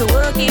come out to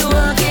work it.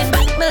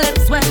 Bite my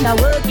lips when I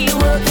work it.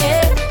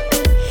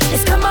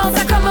 It's come out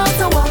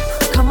to walk.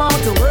 Come out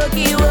to work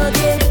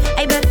it.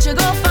 I bet you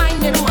go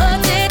find it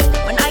worth it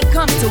when I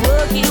come to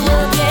work it.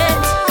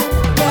 Yeah.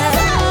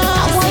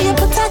 I want you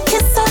to put a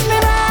kiss on me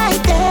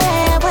right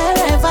there,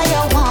 wherever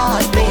you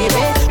want,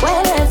 baby.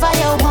 Wherever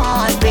you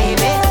want,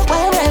 baby.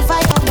 Wherever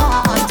you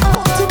want.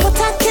 To put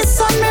a kiss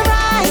on me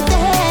right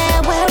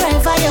there,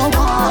 wherever you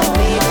want,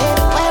 baby.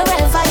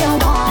 Wherever you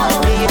want,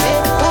 baby.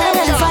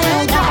 Wherever you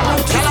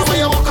want. Tell her where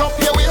you walk up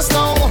your waist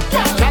now.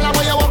 Tell her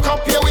where you walk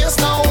up your waist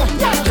now.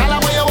 Tell her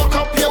where you walk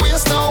up your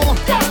waist now.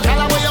 Tell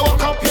her where you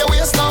walk up your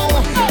waist now.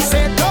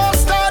 Say don't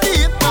start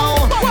it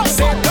now.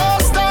 Say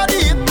don't start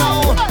it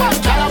now.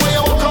 Tell her where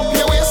you walk up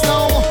your waist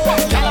now.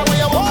 Tell her where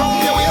you walk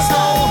up your waist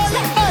now.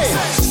 Hey,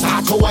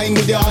 start to wine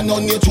with your hand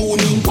on your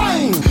tuning.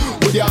 Wine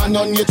with your hand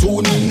on your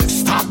tuning.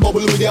 Start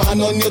bubble with your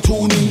hand on your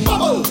tuning.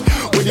 Bubble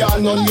with your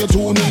hand on your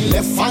tuning.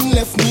 Left hand,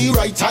 left knee,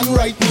 right hand,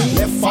 right knee.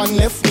 Left hand,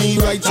 left knee,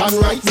 right hand,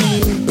 right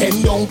knee.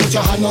 Bend down, put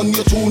your hand on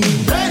your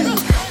tuning. Bend,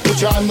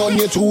 put your hand on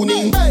your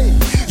tuning.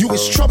 You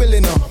is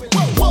troubling up,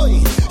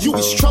 boy. You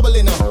is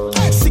troubling up.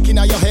 Sticking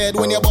out your head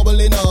when you're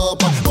bubbling up.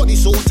 Body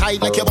so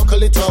tight like you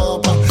buckle it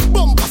up.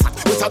 Bumper fat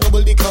with a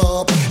double the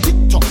cup. Tick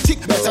tock,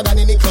 tick better than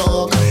any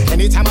cup.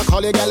 Anytime I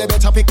call you, girl, you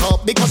better pick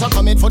up. Because I'm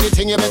coming for the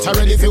thing, you better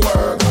ready for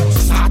work.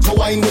 Start to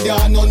wine with your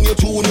hand on your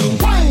tuning.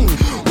 Wine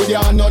with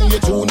your hand on your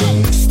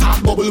tuning.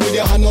 Start bubble with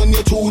your hand on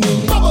your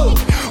tuning. Bubble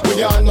with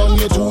your hand on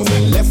your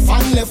tuning. Left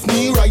hand, left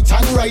knee, right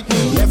hand, right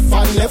knee. Left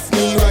hand, left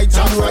knee, right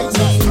hand, right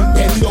knee.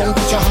 Bend down,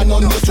 put your hand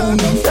on your tuning.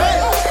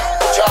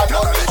 Put your hand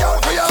on your tuning.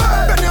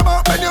 Bend your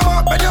back, bend your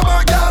back, bend your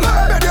back, girl.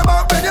 Bend your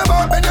back, bend your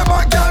back, bend your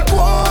back, girl.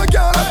 Whoa,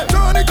 girl.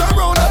 Turn it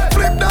around and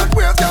flip that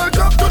waist, girl.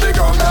 Drop to the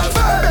ground, girl.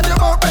 Bend your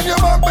back, bend your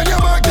back, bend your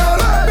back, girl.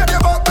 Bend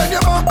your back, bend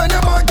your back, bend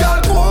your back, girl.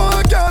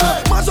 Whoa, girl.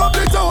 Mash up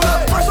the town,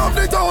 mash up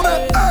the town.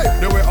 Hey,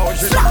 the way out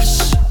she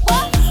flash.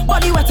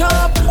 Body wet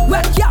up,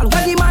 wet girl,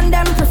 where the man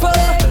them prefer.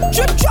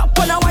 Drip drop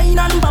on a wine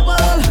and bubble.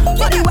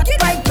 Body wet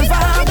like the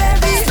fire,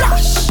 baby.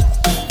 Flash.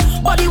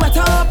 Body wet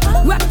up,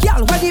 wet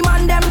girl, where the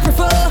man them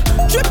prefer.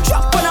 Drip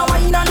drop on a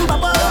wine and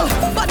bubble.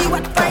 Body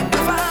wet like the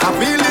fire. I'm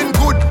feeling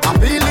good, I'm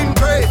feeling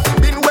great.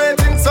 Been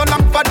waiting so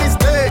long for this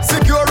day.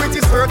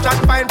 Security search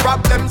and find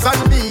problems on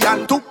me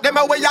and took them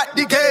away at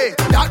the gate.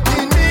 That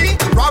mean me,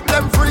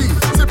 problem free.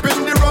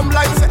 Sipping the rum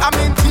like say I'm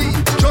in tea.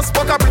 Just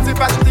put a pretty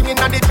fat thing in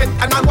the jet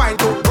and I wine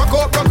to rock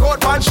out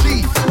one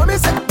sheet. Let me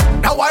say,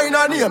 that wine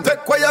on him,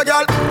 take away your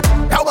girl.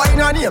 That wine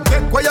on him,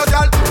 take away your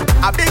girl.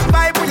 A big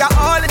vibe, we are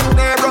all in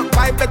there. Rock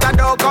vibe, better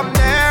don't come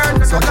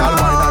there. So girl,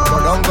 wine and go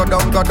down, go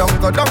down, go down,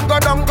 go down, go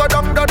down, go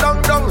down, go down,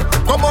 down.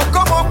 Come up,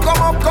 come up, come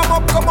up, come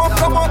up, come up,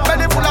 come up.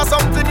 Belly full of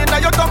something in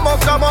your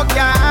stomach,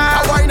 yeah.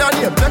 That wine on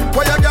him, take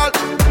away your girl.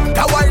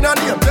 That wine on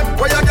him, take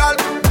away your girl.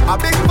 A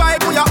big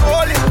vibe, we are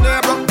all in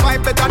there. Rock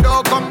vibe, better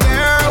don't come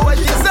there.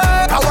 What she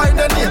say? That wine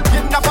on him,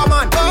 kidnap a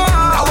man.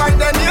 That wine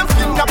on him,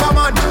 kidnap a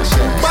man.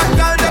 But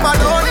girl, them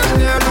alone in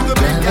there. Look a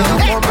big girl,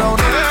 come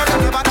round here.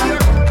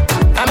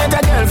 I met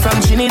a girl from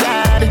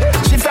Trinidad.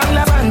 She from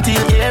Levante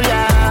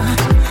area.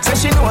 So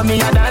she know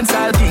me a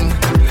dancehall king.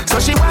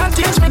 So she want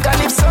teach me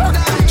calypso.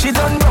 She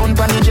turn round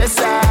pon the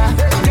dresser.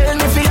 Tell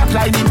me fi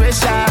apply the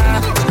pressure.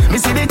 Me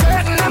see the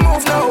curtain I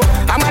move now.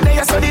 I'm a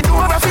there so the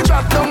door fi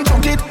drop down.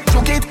 Juke it,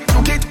 juke it,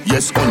 juke it.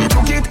 Yes, only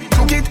juke it,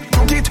 juke it,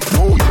 juke it.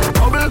 Whoa,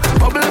 bubble,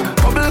 bubble,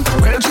 bubble.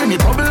 Well, Trini,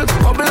 bubble,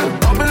 bubble,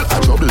 bubble, a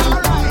trouble.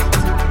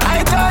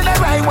 I told her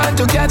I want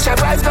to catch a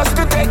prize just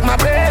to take my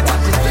breath.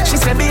 She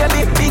said,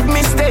 baby, big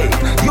mistake.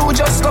 You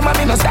just come and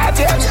me no start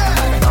yet.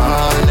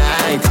 All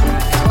night,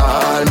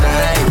 party,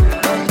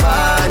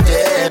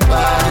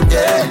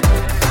 party,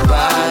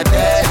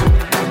 party.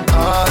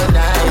 All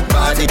night,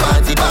 party,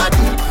 party,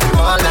 party.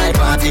 All night,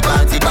 party,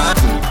 party,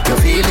 party. You're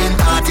feeling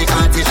party,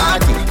 party,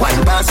 party.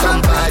 Wine past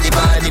some party,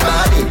 party,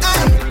 party.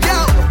 Hey, yo,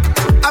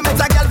 I met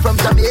a girl from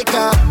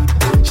Jamaica.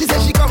 She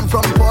said she come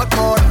from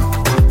Portmore.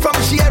 From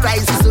she a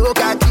rise, she's so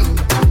cocky.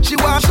 She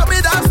want show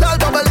me dance all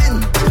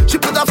bubbling. She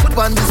put her foot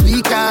on the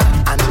speaker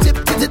and tip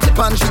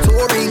and she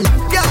touring.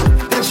 Yeah,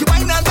 then she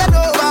whine and bend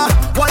over.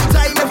 One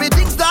time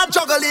everything start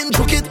juggling.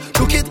 Juke it,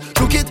 juke it,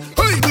 juke it.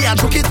 Hey, yeah,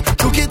 juke it,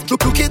 juke it,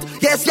 juke it.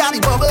 Yes, yeah, the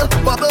bubble,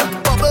 bubble,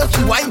 bubble.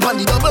 She whine on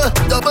the double,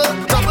 double,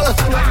 double,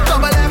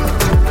 double M.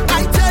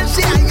 I tell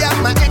she I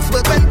am my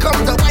expert when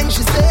come to wine.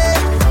 She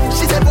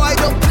said, boy,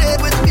 don't play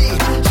with me.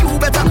 You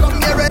better come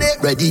here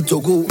ready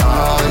to go.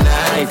 All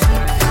night,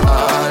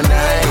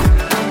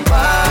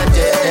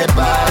 party,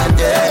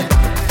 party,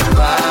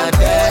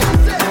 party.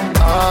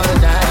 All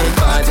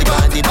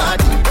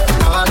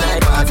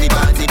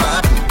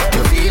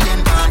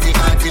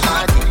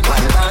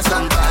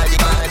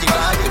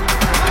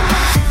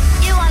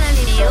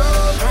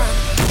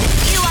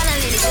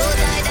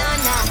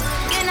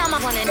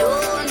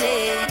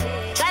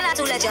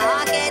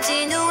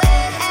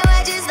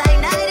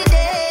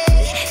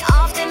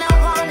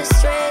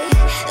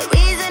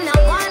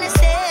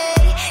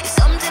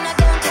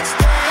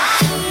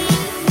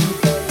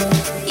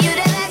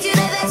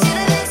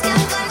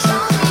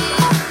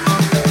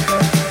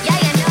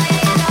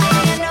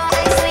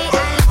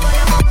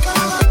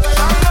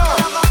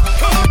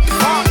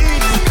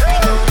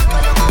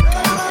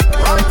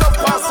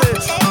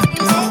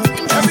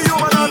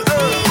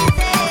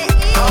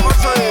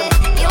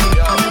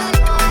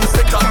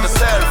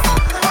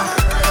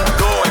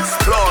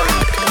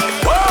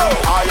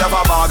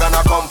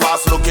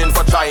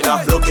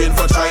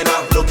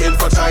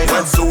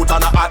red suit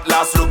and a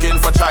atlas, looking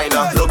for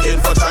China. Looking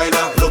for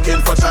China,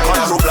 looking for China.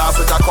 Control blast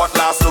with a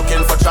cutlass,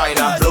 looking for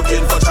China.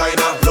 Looking for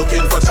China,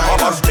 looking for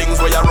China. How much things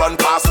where you run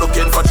past,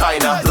 looking for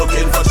China.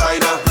 Looking for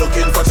China,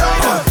 looking for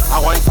China. I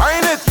go and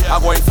find it, I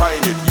go and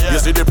find it. You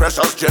see the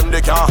precious gem,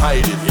 they can't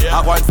hide it. I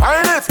go and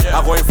find it,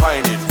 I go and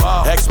find it.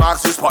 X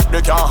marks the spot,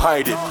 they can't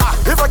hide it.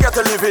 If I get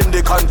to live in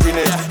the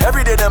continent,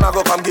 every day them I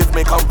go come give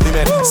me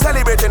compliment.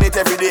 Celebrating it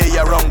every day,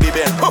 you wrong the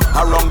bend.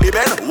 Around the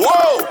bend,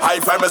 whoa! I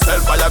find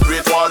myself by a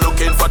great wall,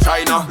 looking for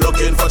China.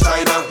 Looking for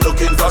China,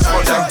 looking for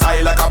China.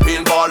 Projectile like a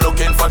pinball,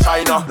 looking for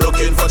China.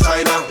 Looking for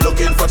China,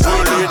 looking for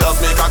China. Leaders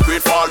make a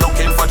great wall,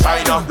 looking for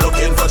China.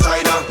 Looking for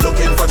China,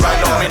 looking for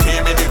China. Me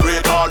name in the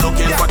great wall,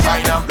 looking for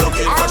China.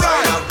 Looking for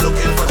China,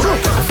 looking for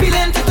China. I'm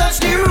feeling to touch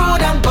the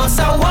road and bust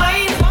a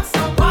wine.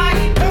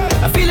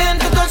 I'm feeling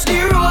to touch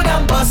the road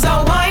and bust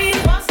a wine.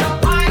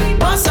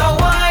 Bust a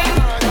wine,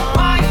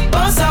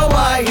 bust a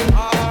wine.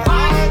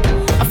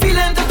 I'm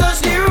feeling to touch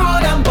the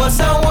road and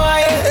bust a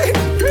wine.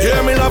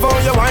 Yeah, me love how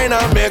you whine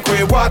and make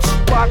we watch.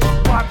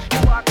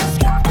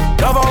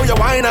 Love how you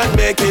whine and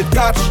make it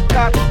catch.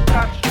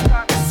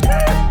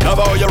 Love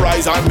how you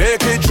rise and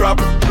make it drop.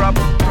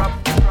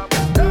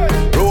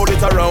 Roll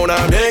it around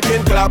and make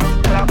it clap.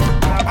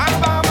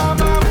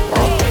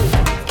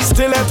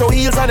 Stiletto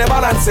heels and you're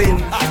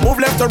balancing. Move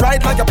left to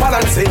right like you're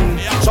balancing.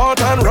 Short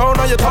and round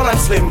or you're tall and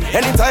slim.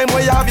 Anytime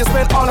where you have, you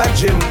spend all that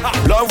gym.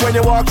 Love when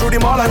you walk through the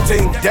mall and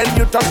ting. Then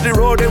you touch the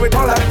road and with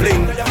all that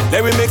bling.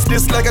 Then we mix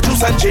this like a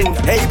juice and gin.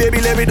 Hey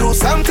baby, let me do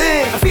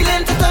something. I'm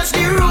feeling to touch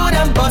the road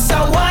and bust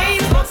a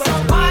wine.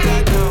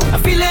 I'm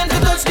feeling to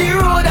touch the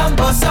road and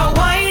bust a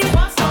wine.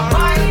 Bust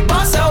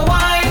a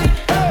wine,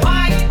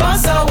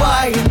 bust a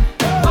wine.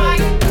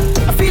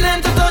 I'm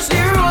feeling to touch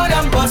the road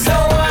and bust a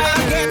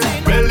wine.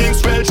 Well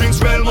links, well drinks,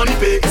 well money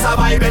pay. It's a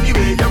vibe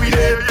anyway, yeah we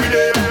there, we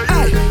there.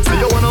 Hey, say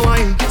you wanna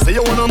wine, say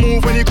you wanna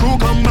move when the crew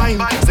combine.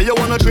 Say you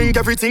wanna drink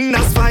everything,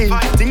 that's fine.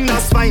 Thing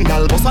that's fine,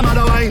 girl, bust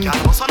another wine.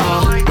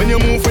 When you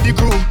move with the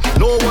crew,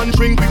 no one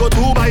drink, we go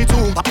 2 by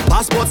 2.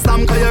 Passport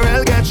stamp, cause you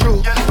real get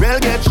through. Real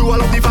get through,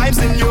 all of the vibes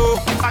in you.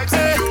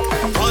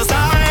 Hey, cause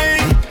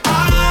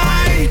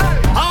I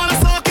wanna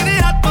soak in the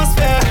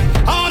atmosphere.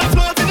 I wanna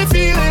float in the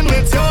feeling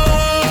with you.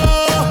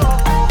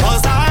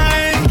 Cause I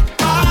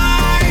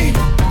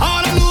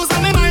wanna lose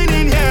my mind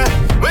in here.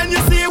 When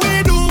you see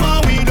we do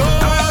what we do.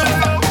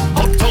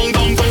 Uptown,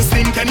 downtown,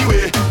 stink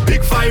anyway.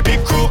 Big fight,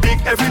 big crew, big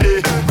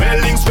everyday. Well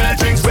links, well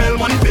drinks, well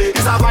money pay.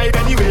 It's a vibe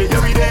anyway,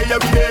 every day,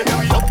 every day.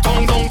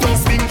 Uptown, downtown,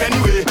 stink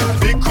anyway.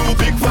 Big crew,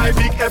 big fight,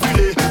 big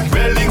everyday.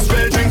 Well links,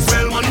 well drinks,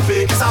 well money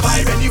pay. It's a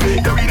vibe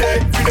anyway, every day,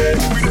 every day.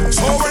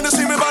 So when you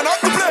see me burn up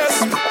the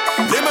place,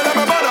 let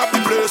me burn up the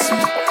place.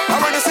 And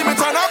when you see me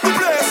turn up the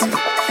place,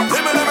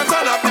 let me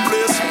turn up the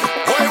place.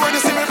 Boy, when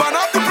you see me burn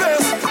up the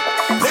place,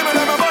 let me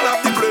burn up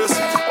the place.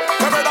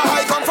 Come where the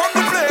high come from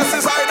the place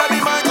is either the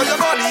mic or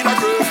you're gonna need a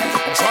groove.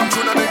 Drum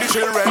tune and the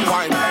children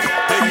wine,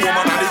 big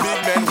woman and the big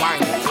men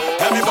wine.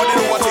 Everybody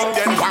know what thing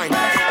them wine.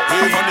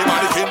 Even the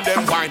mannequin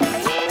them wine.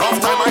 Rough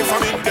time I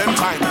from in them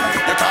time.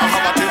 You can't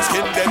have a thin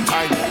skin them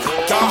time.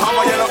 Can't have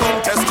a yellow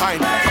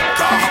intestine.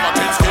 Can't have a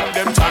thin skin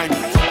them time.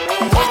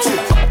 Watch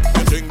it.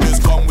 You think this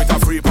come with a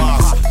free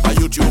pass? A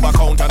YouTube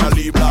account and a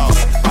leave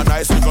blast. A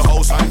nice little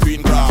house and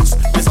green grass.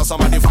 These are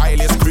some of the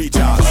vilest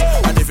creatures.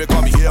 And if you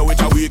come here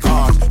with a weak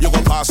heart, you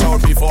go pass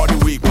out before the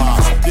week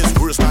pass. This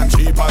worse than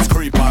cheap as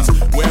creepers.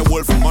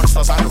 Werewolf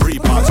monsters and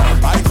reapers.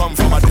 I come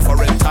from a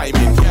different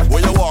timing.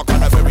 Where you walk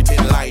and have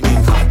everything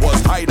lining.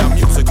 Was either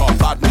music or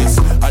badness.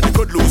 And you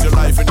could lose your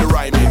life in the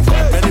rhyming.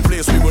 Many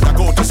places we would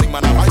go to sing,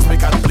 man, I might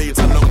speak and plates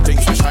and long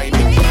things for shining.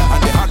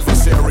 And the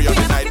adversary of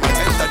the night might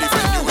enter the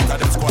venue with a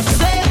them squad.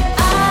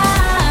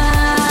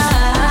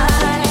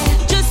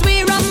 Just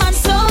we rum and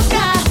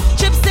soca,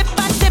 trip sip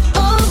and tip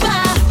over.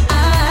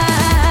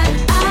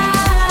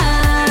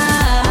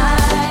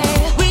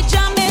 We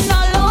jamming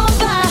all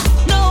over,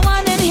 no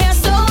one in here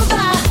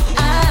sober.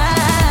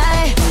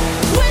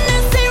 When I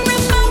say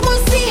rim, I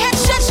will see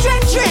headshot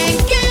straight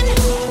drinking.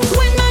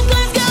 When my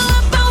glass go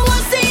up, I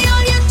will see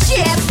all you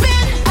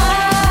chipping.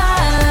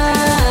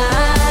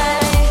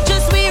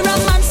 Just we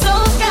rum and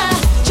soca,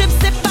 trip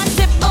sip and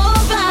tip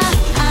over.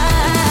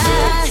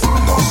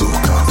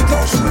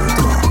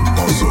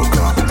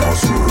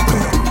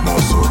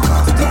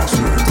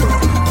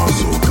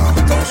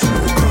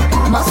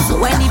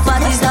 When the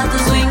party start to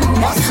swing,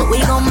 we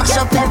gon' mash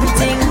up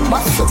everything.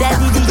 Tell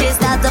the DJ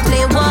start to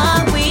play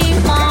what we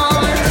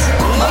want.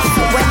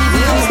 When the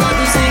beats start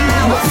to sing,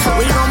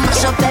 we gon'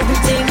 mash up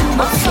everything.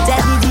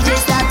 Tell the DJ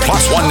start to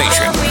Plus play One what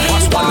Nation. we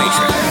Plus One want.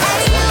 Nation.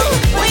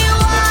 We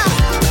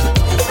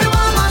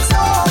want my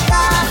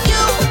soca.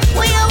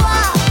 We want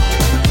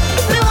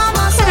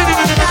my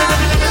soca.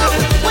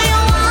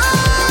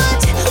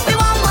 We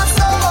want my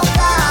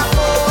soca.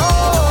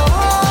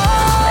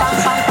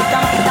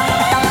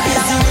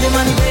 It's do the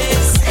money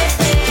bass.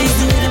 It's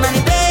do the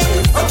money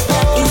bass.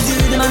 It's do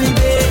the money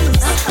bass.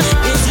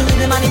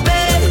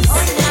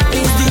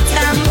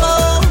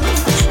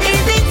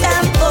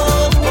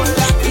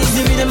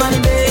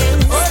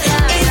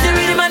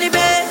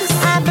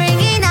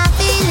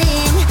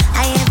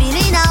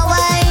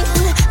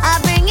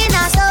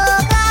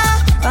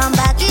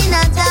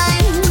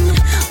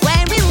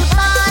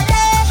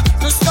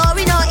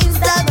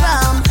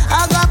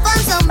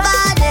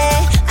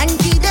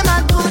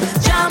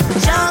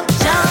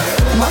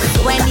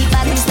 the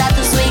party start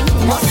to swing,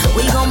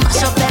 we gon'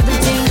 mash up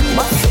everything.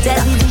 Tell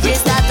the DJ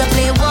start to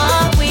play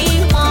what we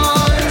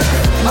want.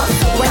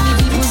 When the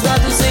people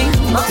start to sing,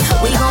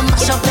 we gon'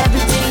 mash up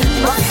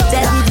everything.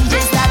 Tell the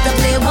DJ start to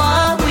play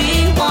what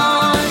we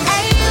want.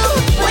 Hey you,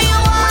 what you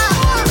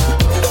want?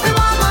 We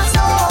want more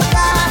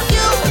soca.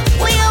 You,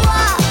 what you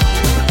want?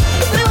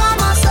 We want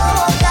more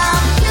soca.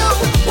 You,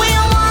 what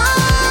you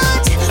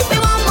want? We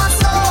want more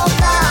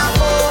soca.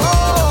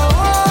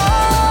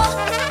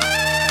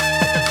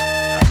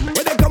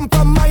 Where they come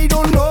from, I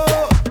don't know.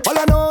 All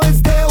I know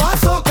is they want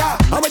soca.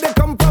 And where they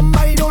come from,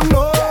 I don't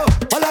know.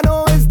 All I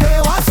know is they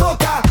want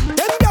soca.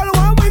 Them girl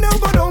want wine and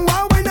go down,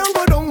 want wine and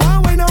go down,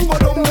 want wine and go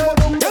down.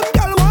 Them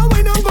girl want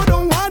wine and go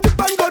down, want dip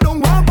and go down,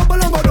 want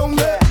bubble and go down.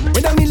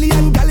 When a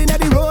million gal inna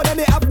the road and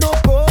they have no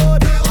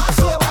code, they want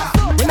soca.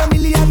 When a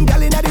million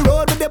gal inna the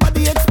road with their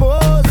body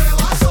exposed, they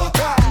want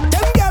soca.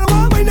 Them girl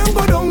want wine and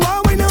go down,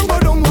 want wine and go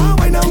down, want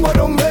wine and go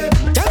down.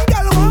 Them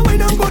girl want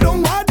wine and go down,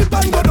 want dip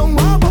and go down,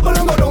 want bubble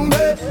and go down.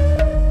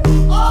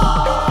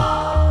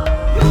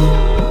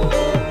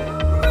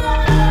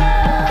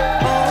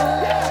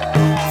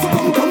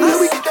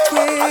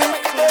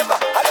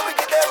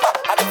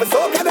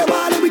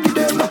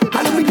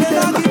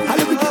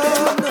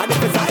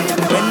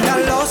 When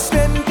I lost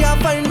and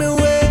can't find my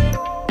way,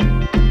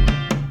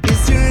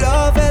 is your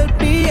love help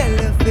me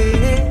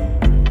elevate?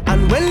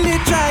 And when they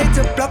try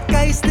to block,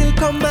 I still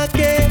come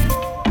again.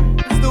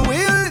 It's the way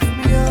you lift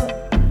me up,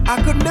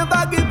 I could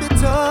never give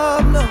it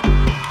up, no.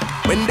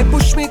 When they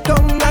push me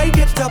down, I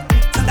get up.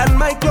 Stand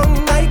my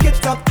ground, I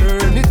get up.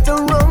 Turn it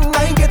around,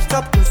 I get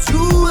up. 'Cause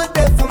you are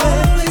there for me.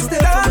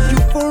 Thank you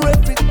for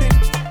everything.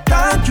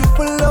 Thank you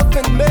for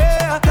loving me.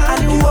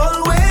 And you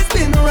always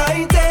been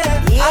right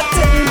there. I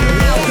tell you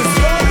now, 'cause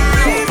you're the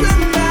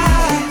reason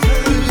I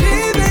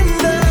believe in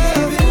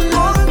love.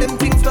 All them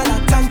things, but I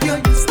thank you.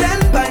 You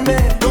stand by me.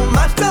 No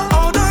matter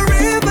how the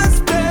rivers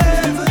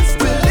bend,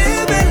 we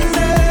live in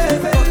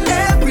love. For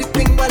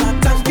everything, but I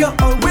thank you.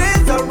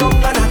 Always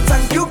around, and I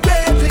thank you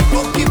greatly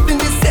for giving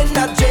this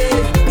energy.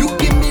 You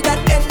give me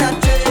that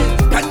energy.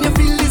 Can you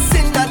feel this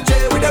energy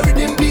with the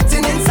rhythm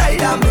beating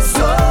inside of my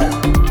soul?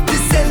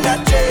 This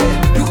energy,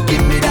 you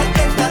give me that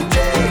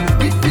energy.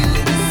 We feel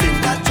this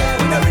energy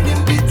with the rhythm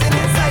beating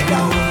inside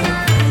of me.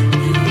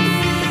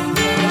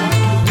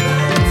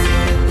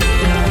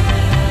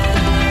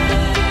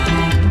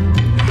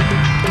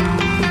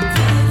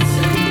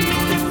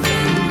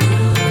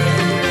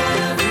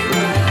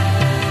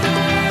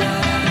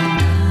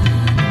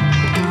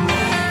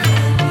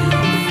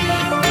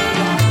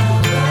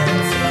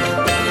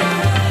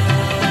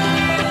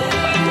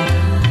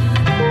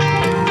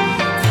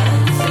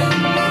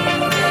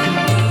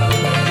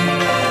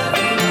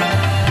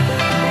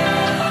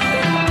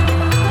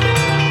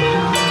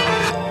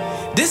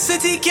 This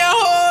city can't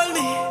hold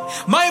me,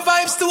 my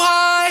vibe's too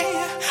high.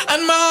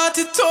 And my heart,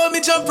 it told me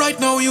jump right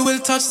now, you will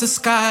touch the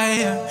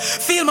sky.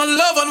 Feel my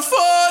love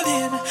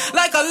unfolding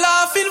like a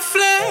laughing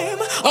flame.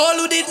 All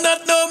who did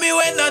not know me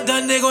when I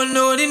done, they gon'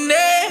 know the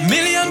name.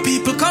 Million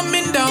people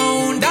coming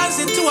down,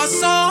 dancing to a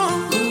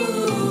song.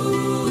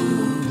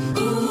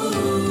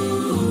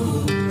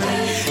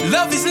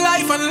 Love is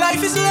life and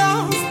life is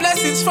love,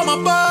 blessings from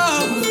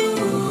above.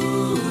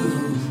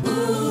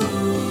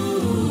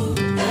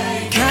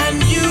 Can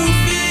you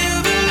feel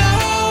the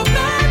love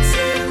that's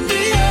in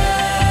the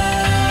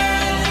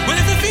air? Well,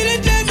 if you feel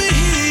it, let me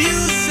hear you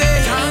say,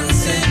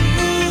 dancing,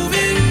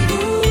 moving,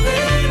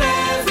 moving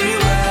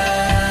everywhere.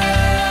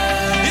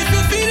 If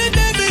you feel it,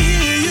 let me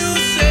hear you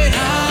say,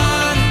 na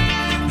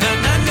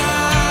na na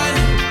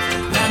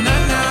na na na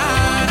na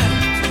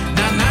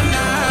na na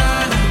na,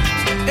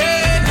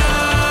 eh na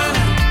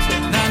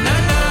na na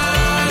na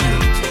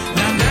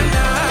na na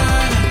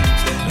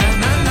na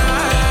na na.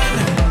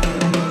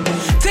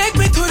 Take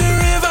me to the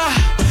river,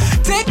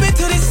 take me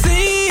to the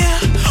sea.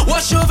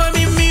 Wash over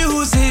me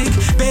music,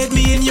 bathe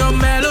me in your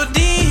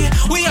melody.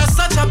 We are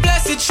such a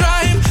blessed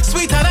tribe,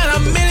 sweeter than a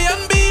million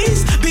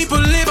bees. People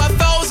live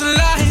 1,000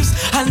 lives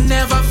and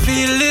never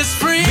feel this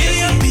free.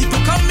 Million people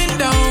coming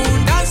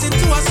down, dancing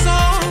to a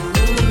song.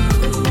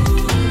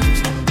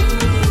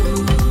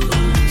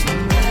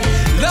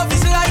 Love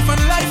is life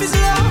and life is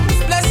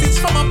love, blessings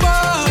from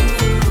above.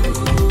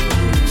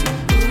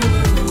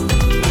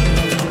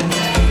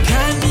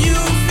 Can you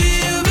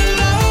feel the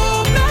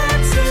love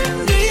that's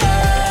in the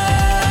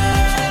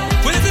air?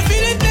 Well, if you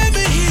feel it, let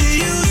me hear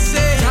you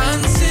say,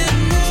 dancing,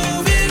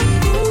 moving,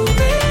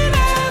 moving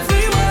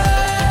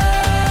everywhere.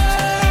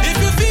 If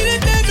you feel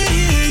it, let me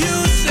hear you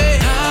say,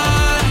 na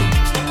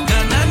na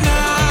na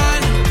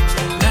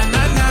na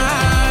na na na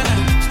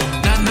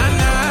na na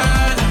na,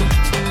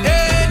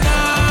 eh na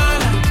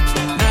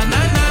na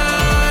na na na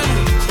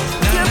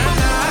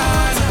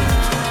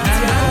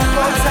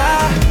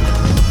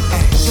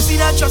You see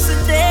that trust in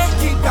there?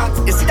 Keep that.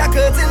 You see that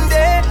curtain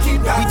there?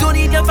 Keep that. We don't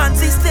need your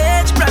fancy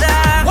stage, brother.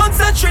 Once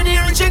a trinity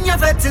reaching your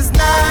vet is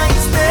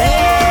nice,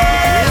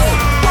 man.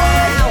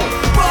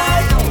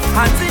 Boy,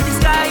 hands in the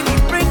sky, we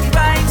bring the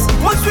vibes.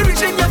 Once we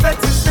reaching your vet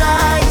is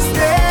nice,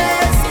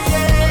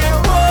 yeah.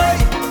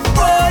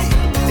 Boy,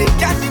 they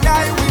got the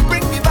sky, we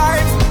bring the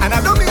vibes. And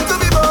I don't mean to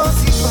be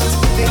bossy, but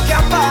they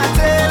can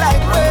party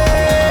like we.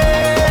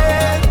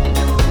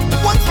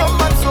 One from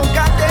man so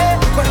got there,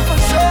 but for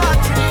sure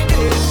 3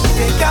 days.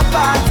 They can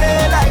party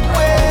like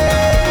we.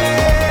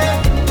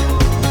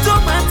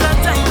 Don't matter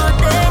time or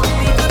day,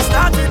 we can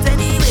start it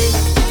anyway.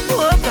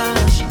 Oh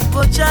gosh,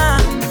 oh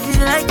child,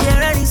 feel like you're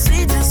ready,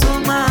 sweet as so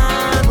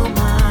man, oh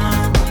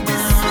man,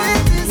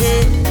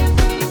 yeah.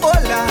 Oh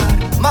Lord,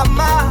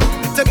 mama,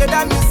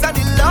 together me and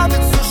the love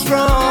is so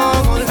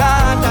strong, oh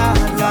Lord,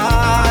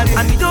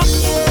 and we don't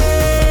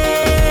care.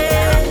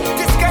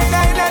 This kind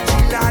of energy,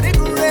 Lord, it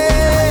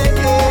great.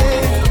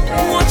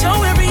 Watch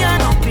how every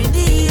hand up in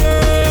the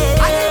air,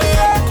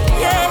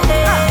 yeah.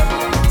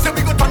 So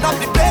we go turn up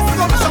the place, we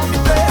go shop the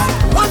place.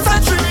 Once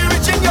and three, we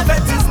reaching your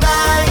bed is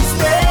nice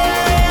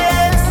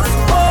days.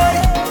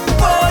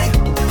 Boy,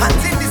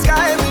 hands in the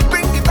sky, we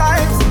bring the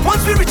vibes.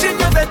 Once we reaching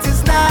your bed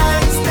is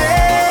nice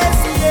days,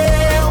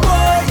 yeah.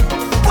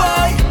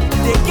 Boy,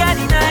 they can't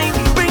deny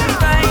we bring the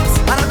vibes.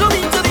 And I don't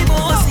mean to be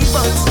bossy,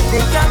 but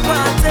they can't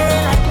party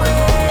like we.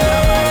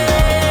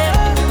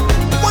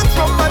 One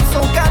from man so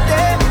got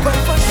there, but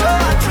for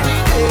sure 3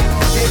 days.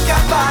 They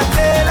can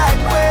party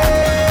like we.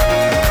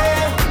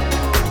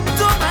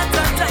 Don't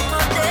matter time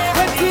or day.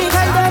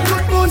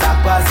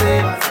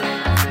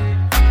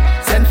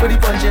 Send for the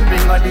punch and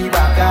bring on the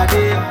back of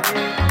it.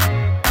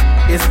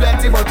 It's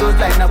plenty bottles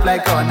line up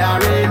like on a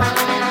range.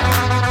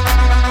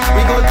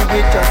 We go to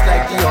it just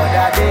like the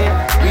other day.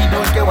 We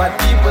don't care what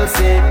people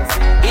say.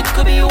 It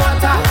could be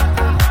water,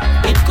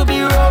 it could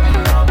be rum,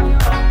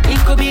 it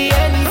could be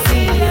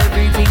anything,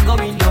 everything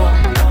going down.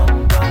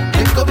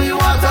 It could be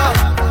water,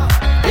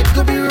 it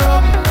could be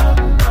rum,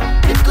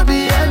 it could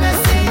be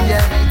anything,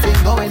 everything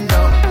going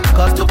down.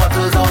 Cause 2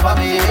 bottles over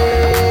me,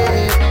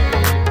 hey.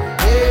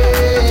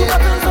 2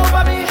 bottles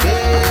over me,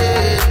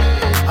 hey.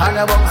 And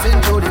I'm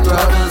bouncing through the crowd.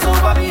 2 bottles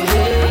over me,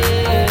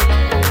 hey.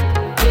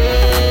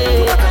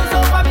 2 bottles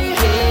over me,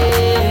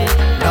 hey.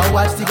 Now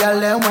watch the girl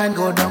them wine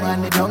go down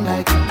and it down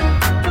like it.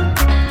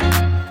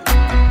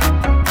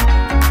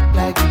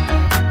 Like it.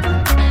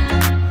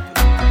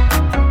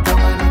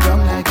 Down and it down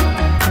like it.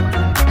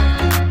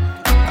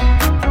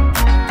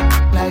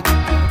 Like it.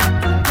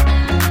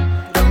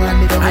 Down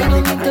and it down I like don't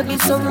it. mean to be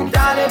so rude,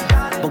 darling,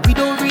 but we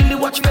don't really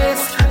watch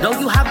face. Now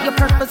you have your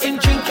purpose in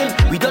drinking.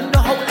 We don't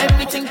know how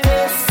everything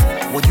tastes.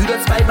 Well, you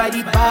don't spy by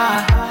the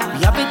bar,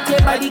 we have it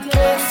here by the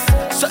case.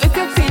 So if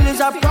your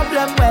feelings are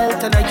problem, well,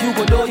 tonight you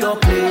go know your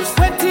place.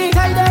 20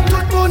 guy them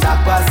tout moun a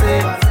passé.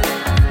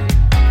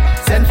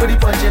 Send for the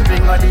punch and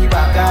bring on the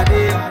back of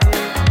it.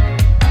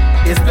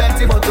 It's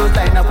plenty bottles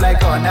line up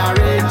like on a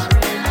range.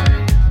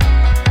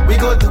 We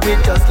go to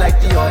it just like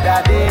the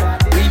other day.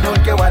 We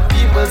don't care what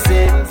people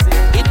say.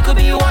 It could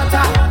be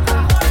water,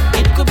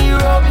 it could be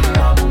rum,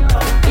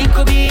 it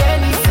could be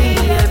anything,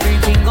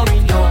 everything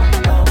going down.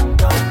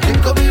 It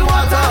could be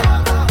water,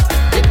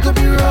 it could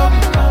be rum,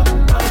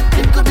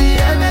 it could be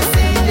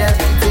anything,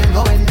 everything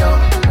going down.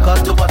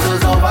 Cause 2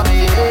 bottles over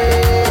me,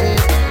 hey.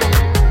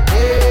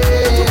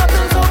 2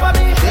 bottles over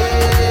me,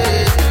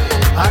 hey.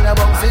 And I'm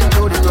bouncing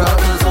through the crowd.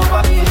 2 bottles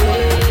over me,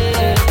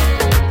 hey.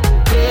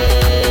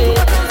 2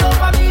 bottles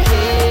over me,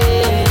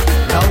 hey.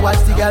 Now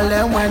watch the girl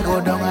them wine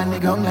go down and they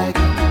go like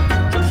it.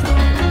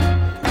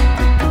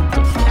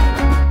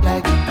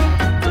 Like it.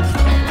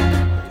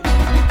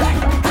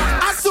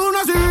 As soon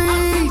as we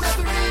reach,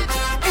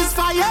 it's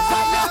fire.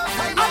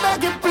 I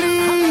beg you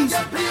please,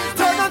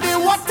 turn on the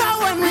water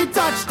when we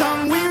touch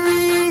down. We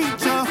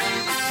reach,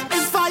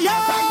 it's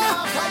fire.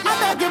 I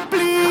beg you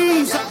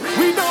please,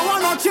 we don't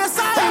want no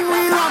chaser and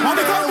we run. When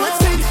we come with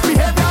stink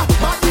behavior,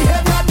 bad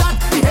behavior, that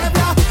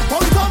behavior. When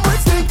we come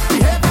with stink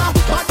behavior,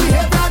 bad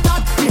behavior,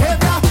 that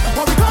behavior.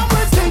 When we come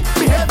with stink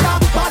behavior,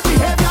 bad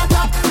behavior,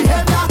 that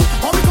behavior.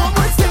 When we come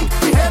with stink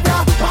behavior,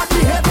 bad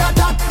behavior,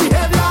 that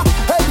behavior.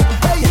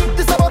 Hey,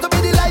 this about to be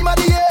the lime of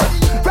the year.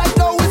 Right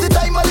now is the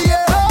time of the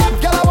year.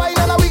 Girl a wine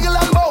and a wiggle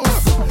and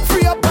bounce.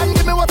 Free up and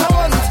give me what I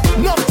want.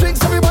 No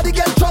drinks, everybody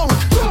get drunk.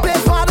 Play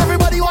smart,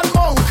 everybody want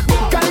monk.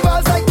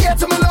 Carnival's like here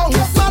to me long.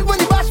 Mad when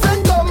the bash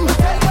friend come.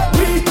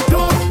 We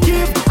don't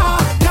give a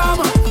damn.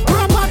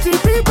 We're party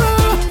people.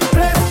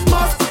 Place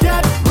must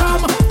get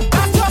ram.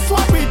 That's just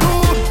what we do.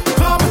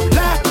 Come,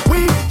 let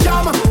we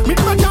jam.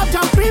 Meet my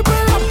jam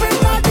people up in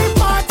the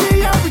party.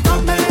 Yeah, we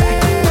come in.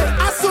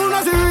 As soon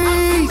as we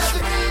reach,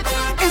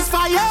 it's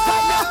fire.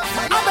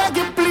 I beg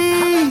you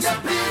please,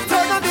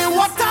 turn on the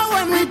water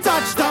when we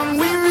touch down.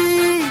 We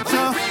reach,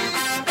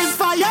 it's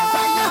fire.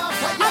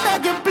 I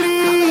beg you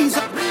please,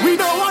 we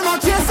don't want no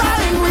chaser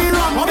and we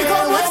run. When we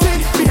come with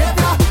stink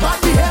behavior, bad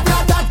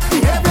behavior, that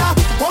behavior.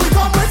 When we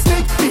come with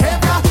stink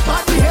behavior,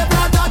 bad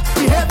behavior, that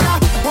behavior.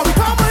 When we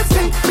come with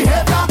stink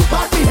behavior,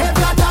 bad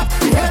behavior, that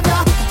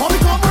behavior. When we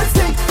come with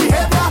stink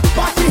behavior,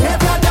 bad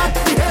behavior, that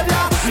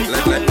behavior.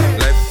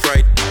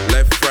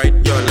 Left, right,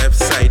 your left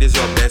side is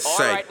your best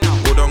side.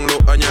 Go down low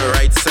on your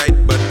right side,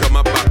 but come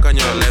up back on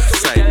your left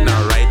side. Now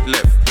right,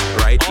 left.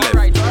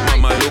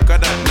 Mama, look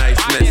at that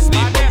niceness.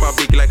 The bumper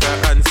big like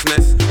a ant's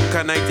nest.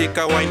 Can I take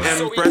a wine,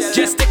 Empress?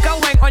 Just take a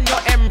wine on your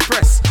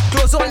Empress.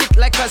 Clothes on it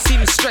like a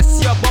seem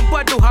stressed. Your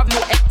bumper don't have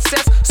no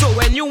excess, so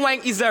when you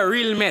whine is a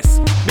real mess.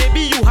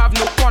 Maybe you have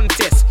no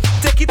contest.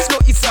 Take it slow,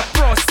 it's a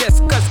process.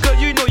 Cause girl,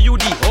 you know you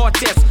the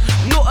hottest.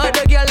 No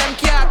other girl them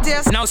can't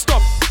test. Now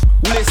stop.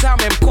 Ule Sam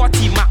M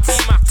Corty Max.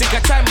 Take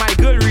a time, my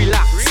girl,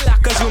 relax.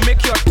 Cause you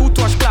make your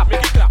two-touch clap.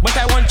 But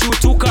I want you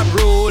to come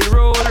roll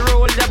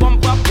the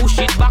bumper, push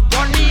it back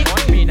on me.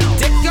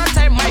 Take your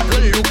time, my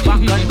girl, look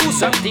back and do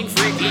something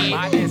freaky.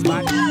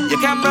 Your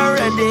camera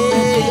ready,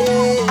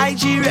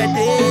 IG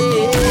ready,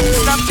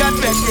 Snapchat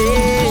ready.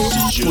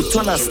 Put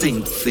on a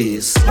stink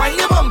face. Wind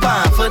your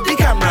bumper for the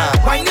camera.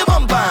 Wind your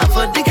bumper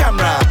for the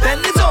camera.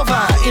 Bend it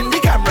over in the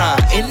camera,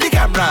 in the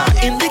camera,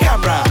 in the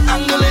camera.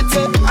 Angle it,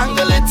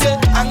 angle it,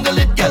 angle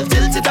it, girl,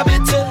 tilt it a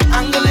bit.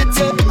 Angle it,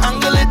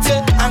 angle it,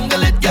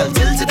 angle it, girl,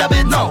 tilt it a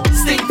bit. Now,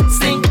 stink,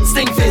 stink,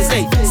 stink face,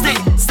 hey, stink,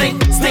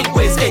 stink, stink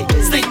waist, hey,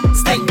 stink,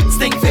 stink,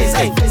 stink face,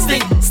 hey,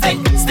 stink,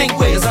 stink, stink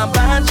waist. It's a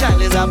bad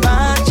child, it's a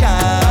bad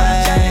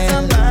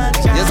child.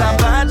 It's a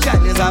bad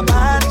child, it's a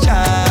bad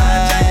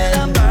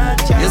child.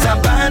 It's a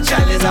bad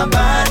child, it's a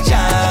bad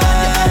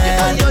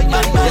child.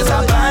 It's a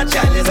bad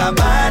child, it's a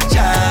bad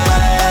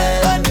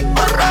child.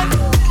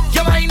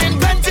 You're mine in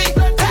plenty,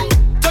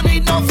 don't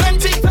need no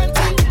plenty.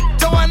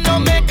 Don't want no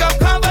makeup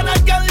cover,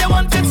 that girl you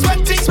want it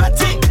sweaty,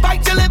 sweaty.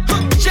 Bite your lip,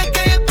 shake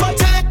your hip,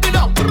 take me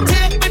down,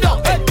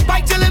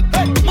 bite your lip,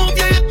 move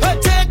your hip,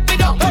 take me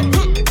down.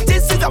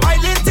 This is a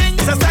violent thing,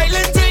 it's a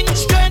silent thing.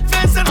 Straight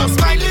face and a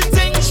smiling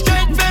thing,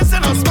 straight face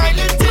and a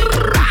smiling thing.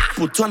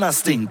 Put on a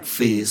stink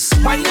face.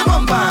 Wind your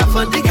bumper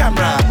for the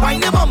camera,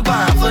 wind your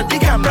bumper for the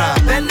camera.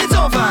 Bend it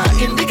over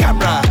in the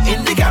camera,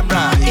 in the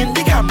camera, in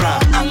the camera.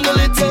 Angle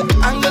it,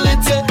 angle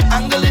it,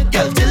 angle it,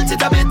 girl, tilt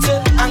it a bit.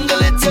 Angle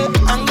it,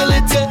 angle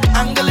it,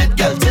 angle it,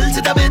 girl, tilt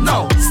it a bit.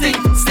 Now, stink,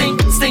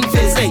 stink, stink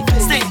face, hey,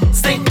 stink,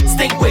 stink,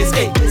 stink waist,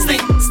 hey,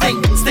 stink,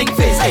 stink, stink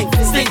face, hey,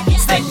 stink,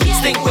 stink,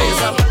 stink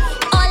waist.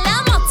 All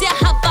I'm out here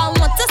have, I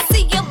want to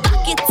see you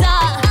back it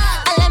up.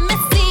 Let me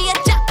see you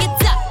jack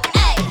it up.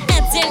 Hey,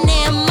 it's your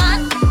name,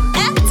 man.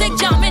 Take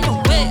jam in your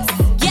waist.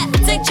 Yeah,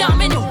 take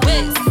jam in your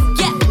waist.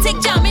 Yeah, take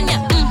jam in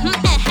your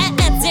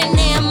it's your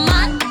name,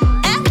 man.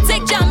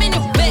 Take jam in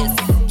your waist.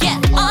 Yeah,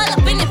 all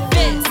up in your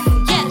face.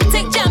 Yeah,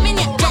 take jam in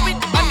your Drop it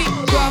on the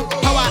ground,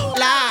 how I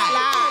lie.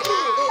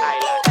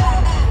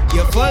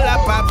 You're full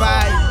of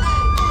Popeye.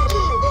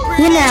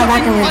 You're now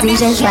rocking with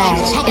DJ Flash.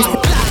 It's the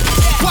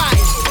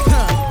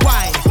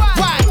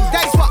Why?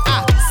 That's what I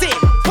say.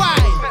 Why?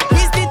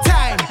 Waste the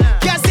time.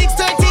 You're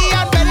 6:30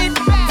 and bending.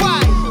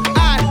 Why?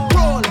 And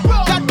roll.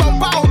 That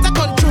bumper out of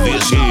control.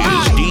 This is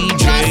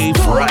DJ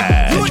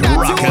Fresh,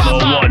 rocking the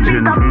one and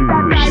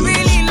two. I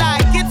really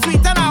like it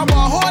sweet and I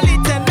will hold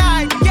it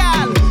tonight,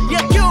 girl.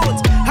 You're cute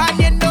and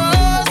you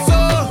know so.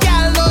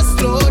 Girl, no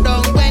slow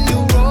down when you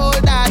roll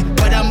that.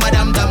 Badam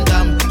badam dum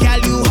dum. Girl,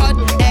 you hot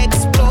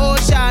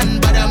explosion.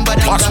 Badam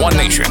badam. Plus dum, One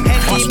dum. Nation. Any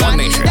Plus man One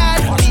Nation.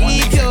 that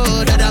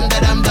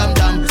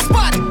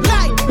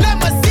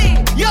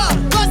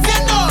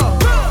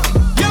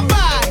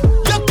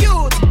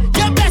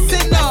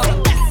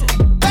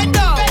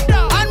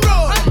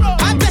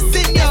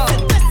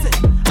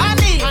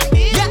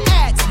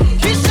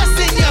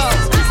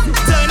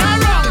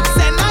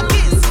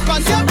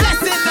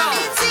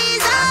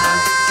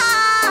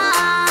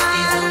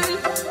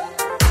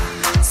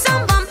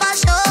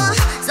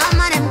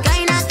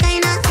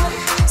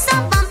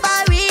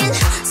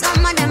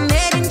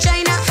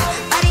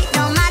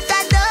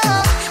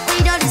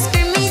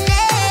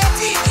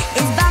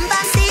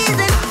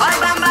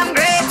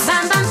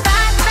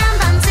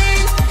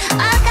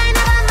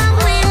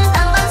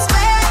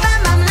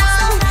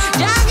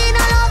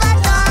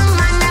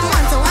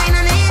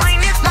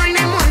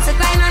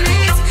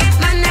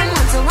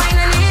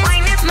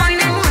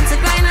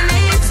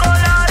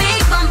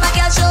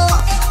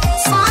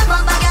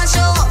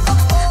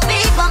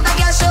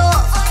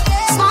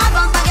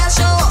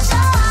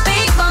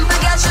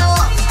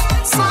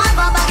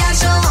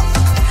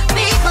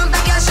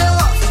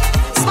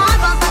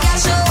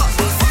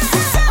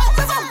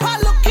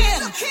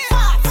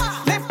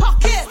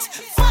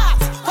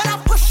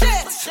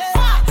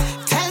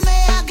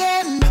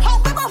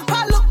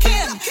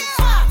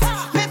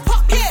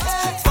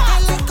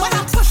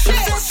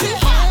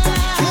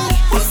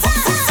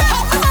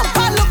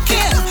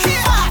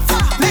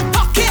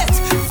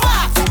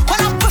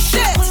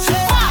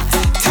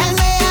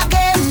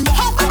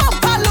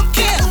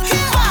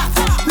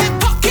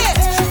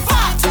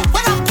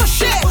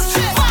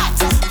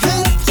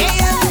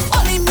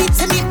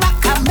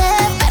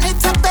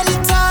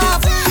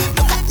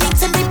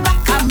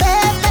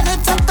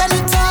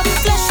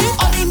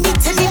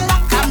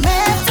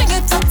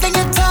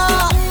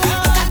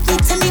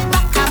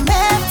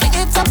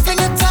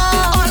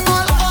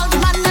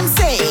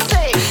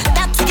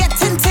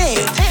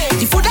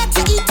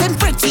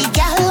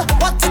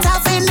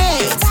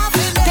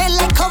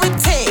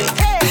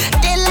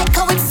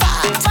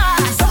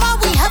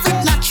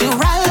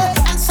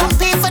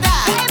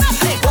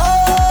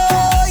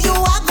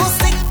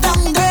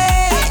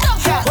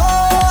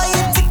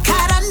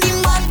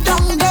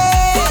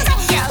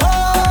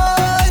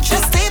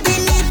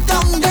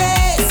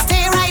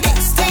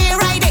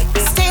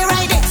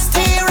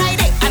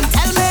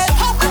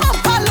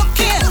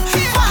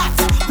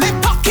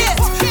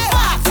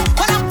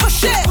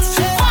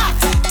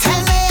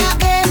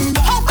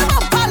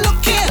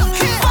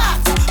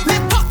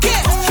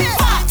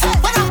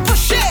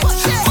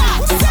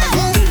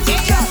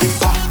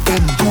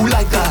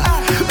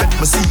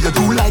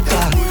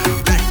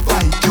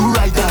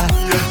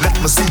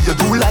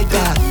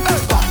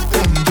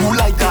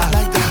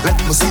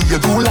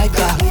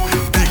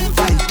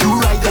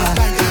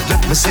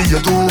me see you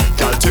do.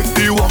 Girl, take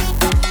the walk,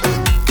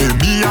 give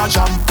me a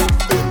jam.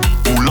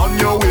 Pull on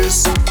your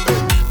waist,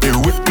 you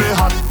with me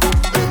hand.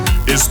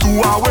 It's 2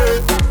 away,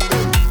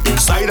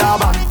 inside a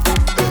van.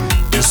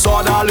 It's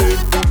orderly,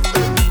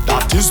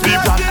 that is the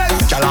plan.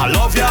 Girl, I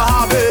love your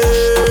habit,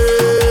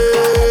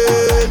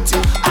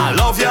 I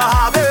love your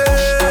habit.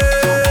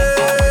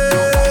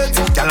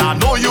 Girl, I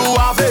know you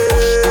have it,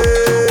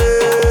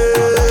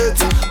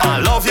 I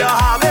love your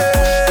habit.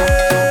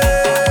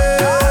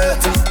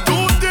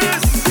 Do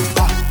this,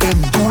 back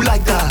then do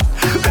like that.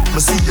 Let me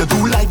see you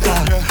do like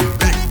that.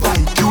 Big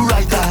bike, you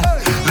like that.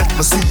 Let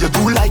me see you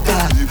do like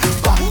that.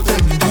 Back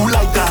then do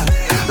like that.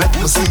 Let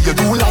me see you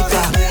do like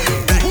that.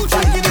 Big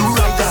bike, you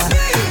like that.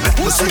 Let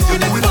me see you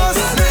do like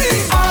that.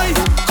 I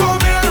come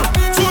here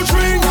to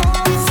drink.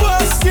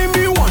 First, give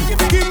me 1,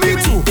 give me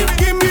 2,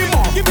 give me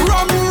more.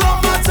 Rum, rum,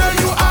 I tell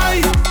you,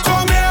 I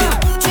come here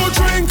to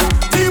drink.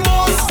 The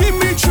most, give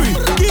me 3,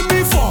 give me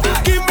 4,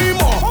 give me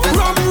more.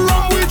 Rum,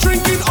 rum, we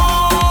drinking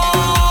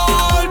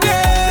all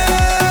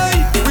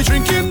day. We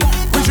drinking,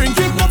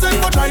 nothing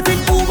but driving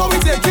Uber, we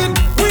taking.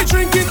 We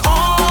drinking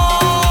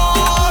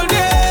all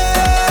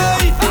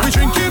day. We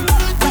drinking,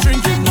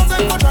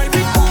 nothing but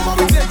driving Uber,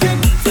 we taking.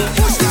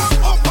 Push down,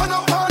 up and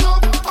up and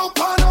up, up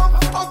and up,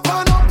 up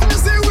and up. You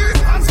see we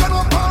hands gone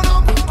up and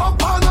up,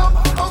 up and up,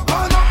 up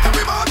and up.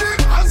 Everybody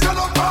hands gone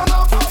up and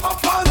up,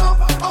 up and up,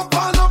 up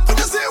and up.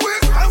 You see we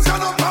hands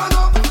gone up and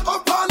up,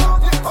 up and up,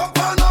 up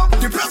and up.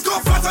 The place go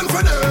flat and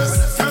for this.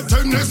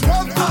 Fetting this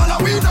one, all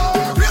we know.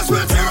 Place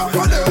will tear up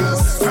for this.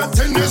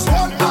 Fetting this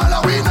one,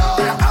 all we know.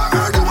 I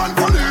heard you want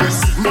police.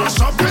 Mash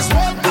up this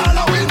one,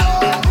 all we know.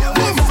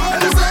 Move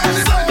anywhere,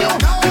 anywhere,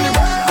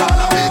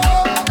 all we go.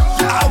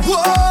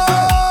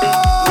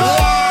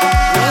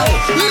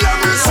 Let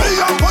me see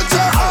you put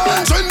your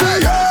hands in the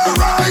air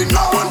right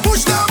now and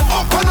push them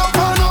up and up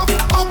and up,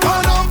 up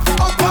and up,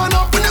 up and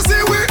up. When you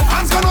see we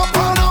hands gone up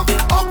and up,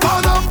 up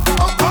and up,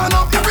 up and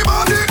up.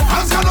 Everybody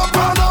hands gone up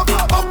and up,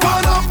 up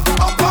and up,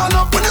 up and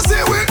up. When you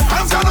see we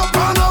hands gone up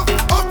and up,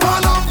 up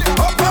and up,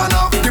 up and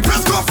up. The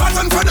place go flat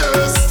and for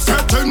this.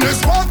 Fetting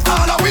this one,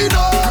 all we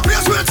know. The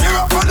place will tear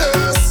up for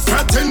this.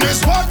 Fetting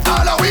this one,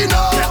 all we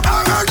know.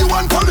 I heard you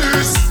want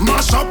police.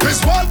 Mash up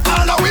this one,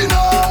 all we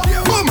know.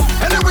 Boom,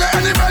 anywhere,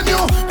 any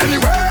venue,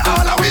 anywhere,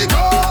 all we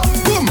go.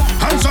 Boom,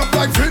 hands up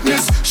like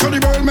fitness. Show the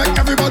world, make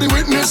everybody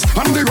witness.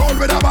 On the road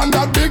with a band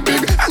that big,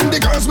 big. And the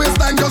girls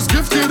waistline just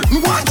gifted.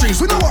 One things,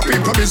 we know what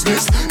people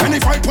business. And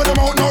if I put them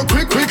out now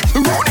quick, quick.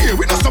 Around here,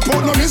 we don't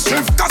support no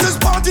mischief. Cause it's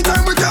party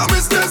time, we can't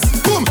miss this.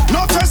 Boom,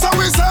 no stress how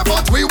we say,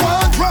 but we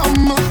want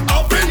rum.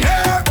 Up in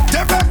here,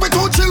 they back we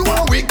too chill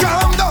while we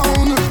calm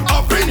down.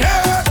 Up in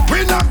here,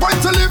 we not going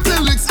to live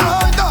till it's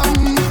all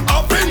done.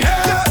 Up in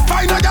here,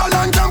 find a gal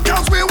and jump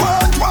cause we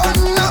want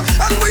one.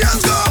 And we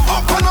hands go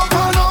up and up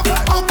and up,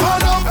 up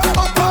and up,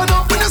 up and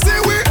up. When you see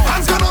we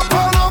hands gone up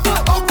and up,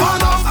 up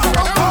and up,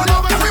 up and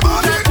up.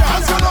 Everybody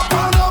hands gone up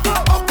and up,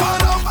 up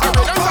and up, up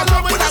and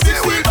up. When you see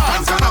we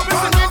hands gone up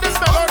and up,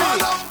 up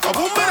and up. A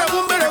boom, bada,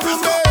 boom, bada, boom,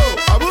 bada.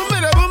 A boom,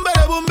 bada, boom,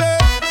 bada, boom, bada.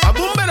 A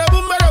boom, bada,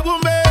 boom, bada,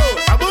 boom, bada.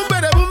 A boom,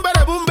 bada, boom,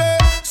 bada, boom, bada.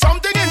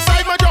 Something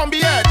inside my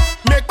zombie head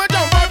make my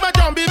jump out my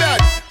zombie bed.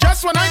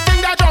 Just when I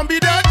think that zombie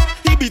dead,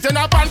 he beating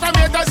up on from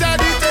A to Z.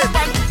 He take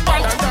pan,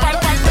 pan, pan,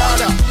 pan,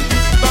 dada.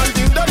 Dun,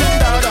 ding, dun, ding,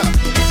 dada.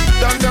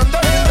 Dun, dun,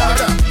 dun, ding,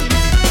 dada.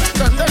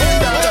 Dun, dun, ding,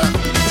 dada.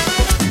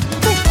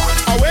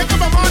 I wake up in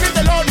the morning,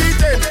 the Lord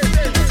beating.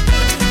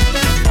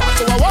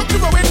 So I walk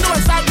through my window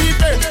and start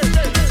beeping.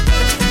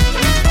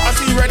 I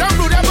see red and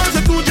blue, them girls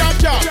with 2 jab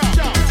jab.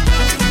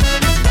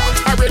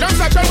 I read on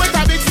section with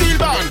a big steel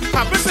band.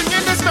 I'm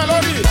singing this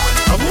melody.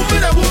 A boom,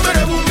 bada, boom,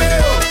 bada, boom, bada.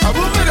 A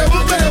boom, bada,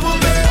 boom, bada, boom,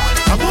 bada.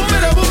 A boom,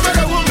 bada, boom,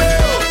 bada, boom, bada.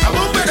 A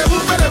boom, bada,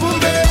 boom, bada, boom,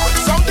 bada.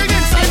 Something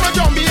inside my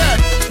zombie head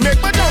make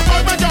my jump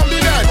out my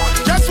zombie dead.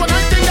 Just when I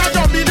think that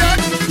zombie dead,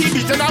 he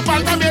beating up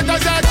on from A to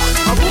Z.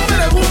 A boom,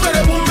 bada, boom,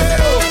 bada, boom,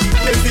 bada.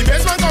 If the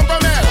bassman come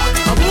from hell,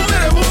 a boom,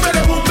 bada, boom,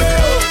 bada, boom, bada.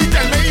 He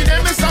tell me his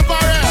name is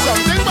Safarel.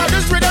 Something about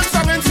this rhythm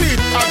song and sweet.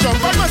 I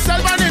jump on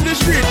myself and in the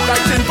street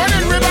like tin pan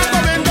and river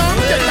coming down.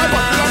 Take my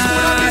bottle of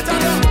spoon and beat it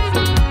down.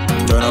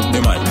 Turn up the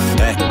mic,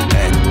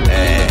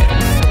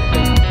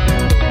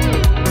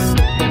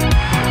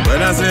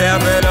 When I say I'm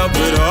fed up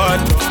with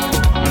heart,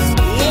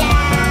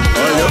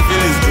 all your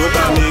feelings joke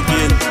I'm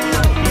making.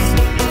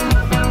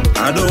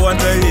 I don't want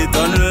to hate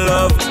on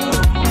love,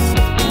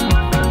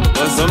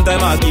 but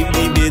sometimes I keep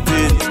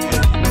debating.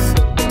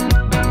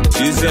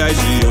 She say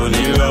she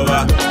only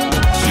lover,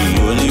 she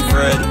only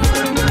friend.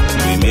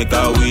 We make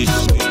a wish,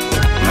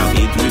 now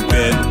eat with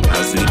pen.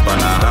 I sleep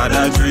and I had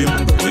a dream,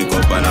 wake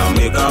up and I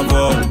make a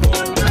vow.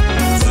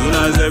 Soon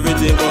as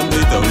everything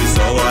complete, we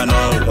saw one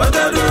all. What I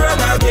do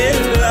wrong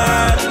again,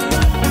 lad?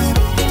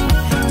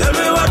 Tell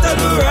me what I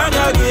do wrong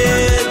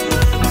again.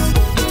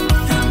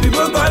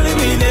 People calling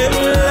me name,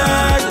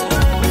 lad.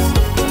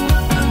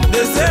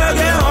 They say I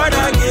get hard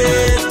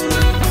again.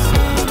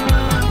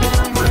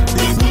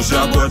 The bush a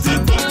cut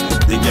it,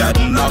 the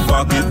garden a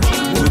fuck it,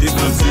 put the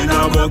clothes in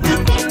a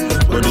bucket.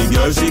 But the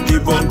girl she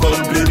keep on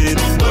complaining.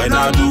 When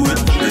I do it,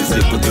 they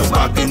say put your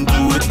back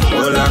into it.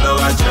 All I know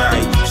I never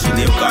try. She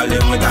name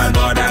calling with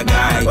another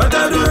guy. What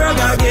I do wrong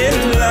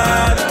again,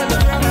 lad?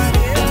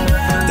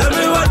 Tell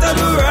me what I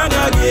do wrong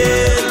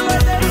again.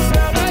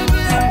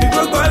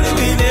 People calling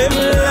me name,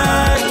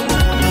 lad.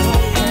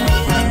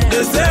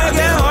 They say I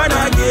get hard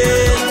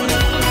again.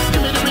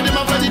 Give me the rhythm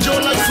of the Joe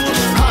like suit.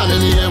 Hand in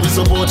the air, we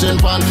supporting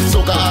pan.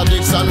 Soca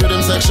addicts and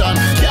rhythm section.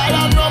 Girl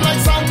and drum like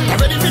song.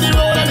 Ready for the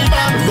road and the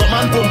band. Rum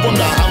and pump on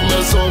the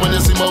hammer, so when you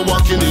see me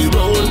walking the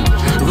road.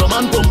 Rum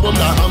and pump on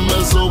the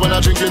hammer, so when I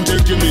drink and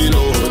taking me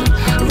load.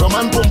 Rum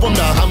and pump on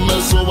the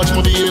hammer, so watch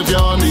my behavior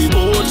on the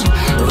boat.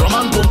 Rum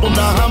and pump on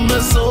the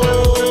hammer, so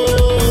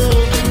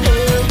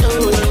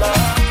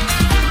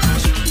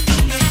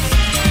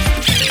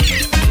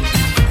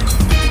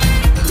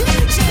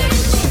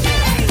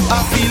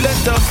I feel it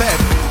the fed.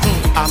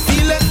 I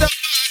feel it the.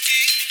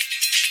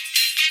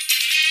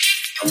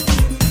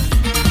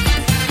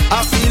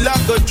 I feel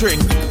like a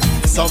drink.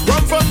 Some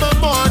rum from the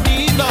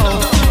morning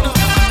now.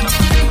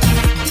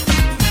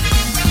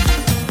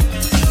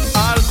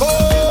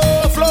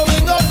 Alcohol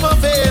flowing up my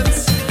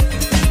veins.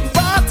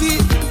 Party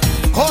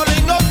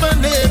calling up my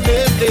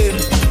name.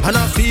 And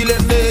I feel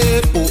it,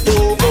 oh,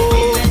 oh,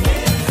 oh.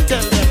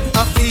 Tell them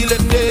I feel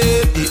it,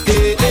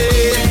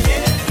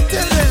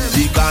 Tell them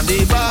the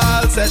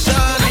carnival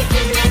session.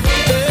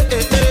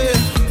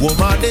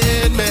 Woman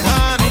in my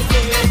hand.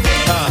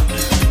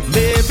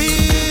 Baby,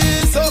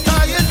 so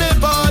in my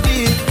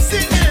body.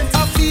 Sing it.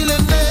 I'm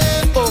feeling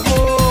it, oh,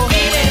 oh.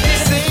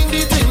 Sing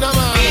the thing, man.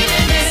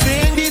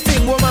 Sing the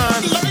thing,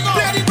 woman.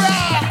 Ready,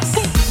 brass.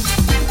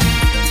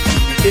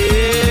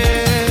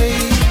 Hey,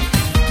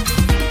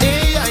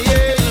 hey,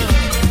 yeah.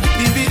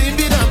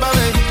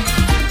 Bidi-bidi-bidi-bidi-bidi.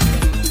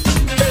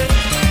 Hey,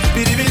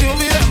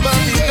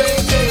 bidi-bidi-bidi-bidi-bidi.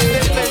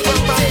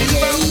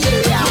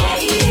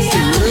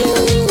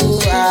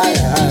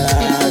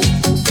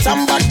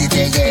 Somebody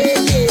say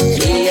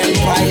yeah,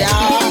 Empire.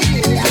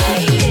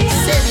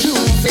 Say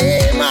Juve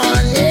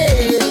man,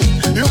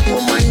 yeah. Look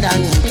woman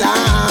down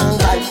town,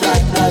 bad.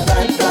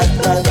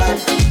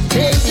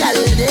 They tell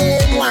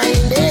them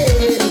wine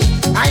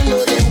I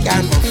know them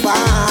can perform.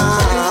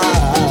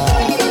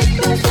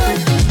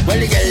 Well,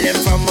 the girl them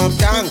from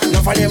uptown,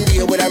 enough of them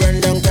deal with a run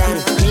downtown.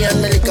 Me and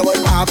Melika was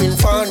having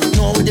fun,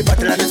 know where the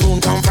battle and the spoon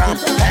come from.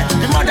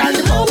 The mother and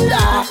the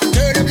powder,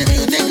 turn up the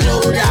music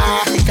louder.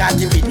 The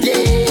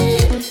captivity.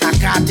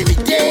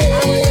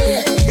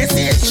 It's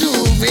a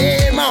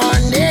Juve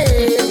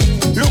Monday.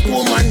 Look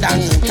woman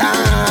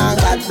downtown.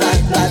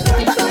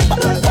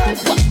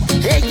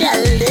 Hey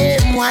girl,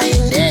 them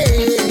wine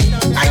day.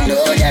 I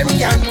know them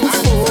can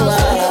perform.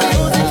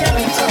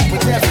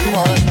 With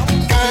everyone.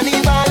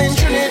 Carnival in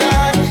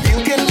Trinidad. You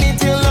can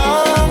meet your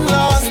long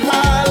lost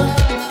pal.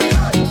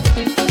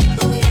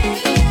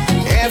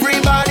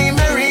 Everybody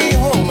merry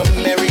home,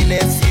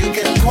 merriness you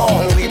can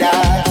call with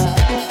that.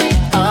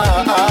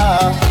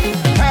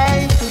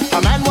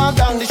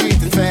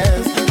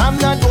 I'm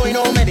not going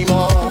home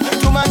anymore.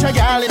 Too much a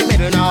gal in the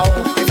middle now.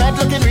 If I'm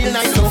looking real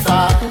nice so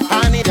far,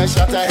 I need a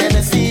shot of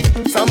Hennessy,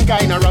 some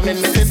kind of rum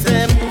in my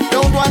system.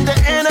 Don't want to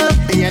end up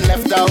being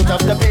left out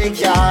of the big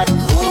yard.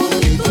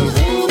 Rude people,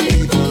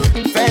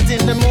 fed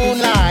in the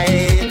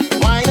moonlight.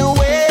 Wine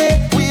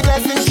away, we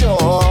blessing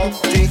sure.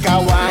 Drink a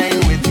wine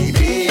with me,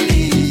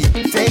 baby.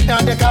 Take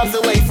down the cops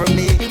away from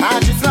me. I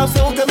just love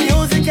soca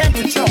music and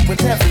to jump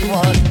with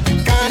everyone.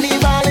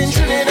 Carnival in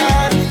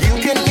Trinidad, you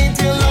can meet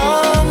your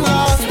long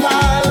lost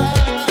pal.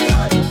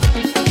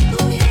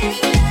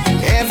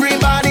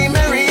 Everybody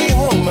merry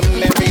home,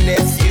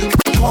 merriness you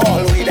can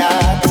call with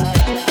that.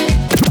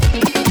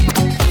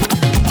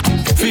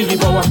 Feel the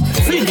power,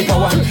 feel the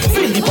power,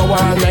 feel the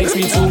power, nice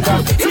sweet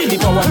soca. Feel the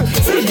power,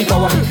 feel the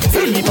power,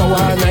 feel the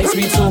power, nice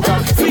sweet soca.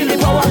 Feel the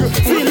power,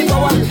 feel the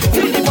power,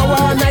 feel the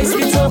power, nice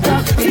sweet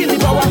soca. Feel the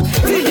power,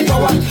 feel the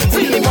power,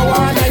 feel the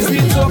power, nice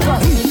sweet soca.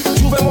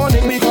 Juve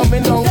morning we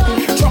coming down,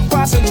 truck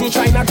passing through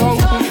Chinatown.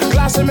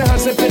 Glass in my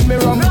hand, sipping me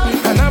rum,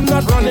 and I'm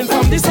not running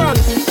from the sun.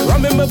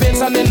 Rum in my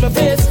veins and in my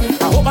face.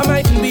 I hope I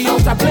mightn't be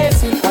out of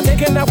place. I'm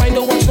taking that wine,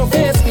 don't watch no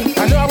face.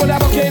 I know I would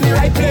have okay in the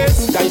right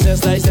place.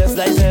 Digest.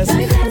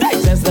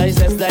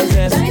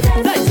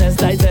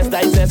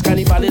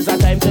 Carnival is a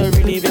time to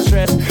relieve your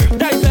stress.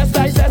 Digest.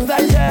 Carnival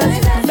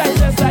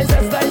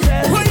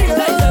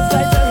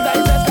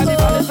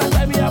is a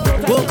time you have.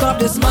 Woke up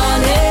this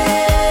morning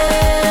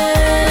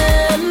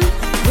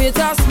with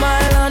a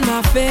smile on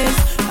my face,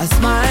 a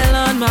smile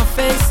on my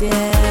face,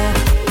 yeah.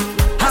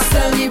 I'm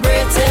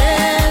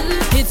celebrating.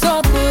 It's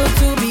so good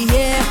to be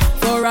here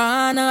for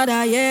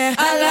another year.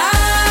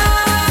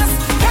 Alas,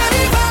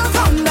 carnival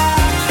come back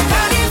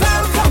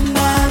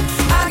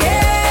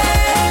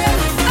again.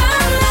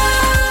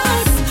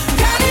 Alas,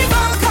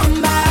 carnival come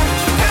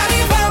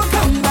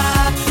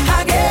back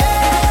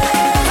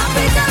again.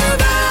 Happy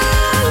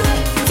carnival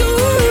to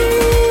you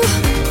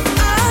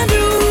and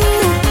you.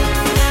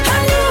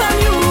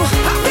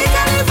 Happy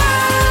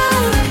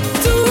carnival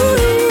to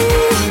you.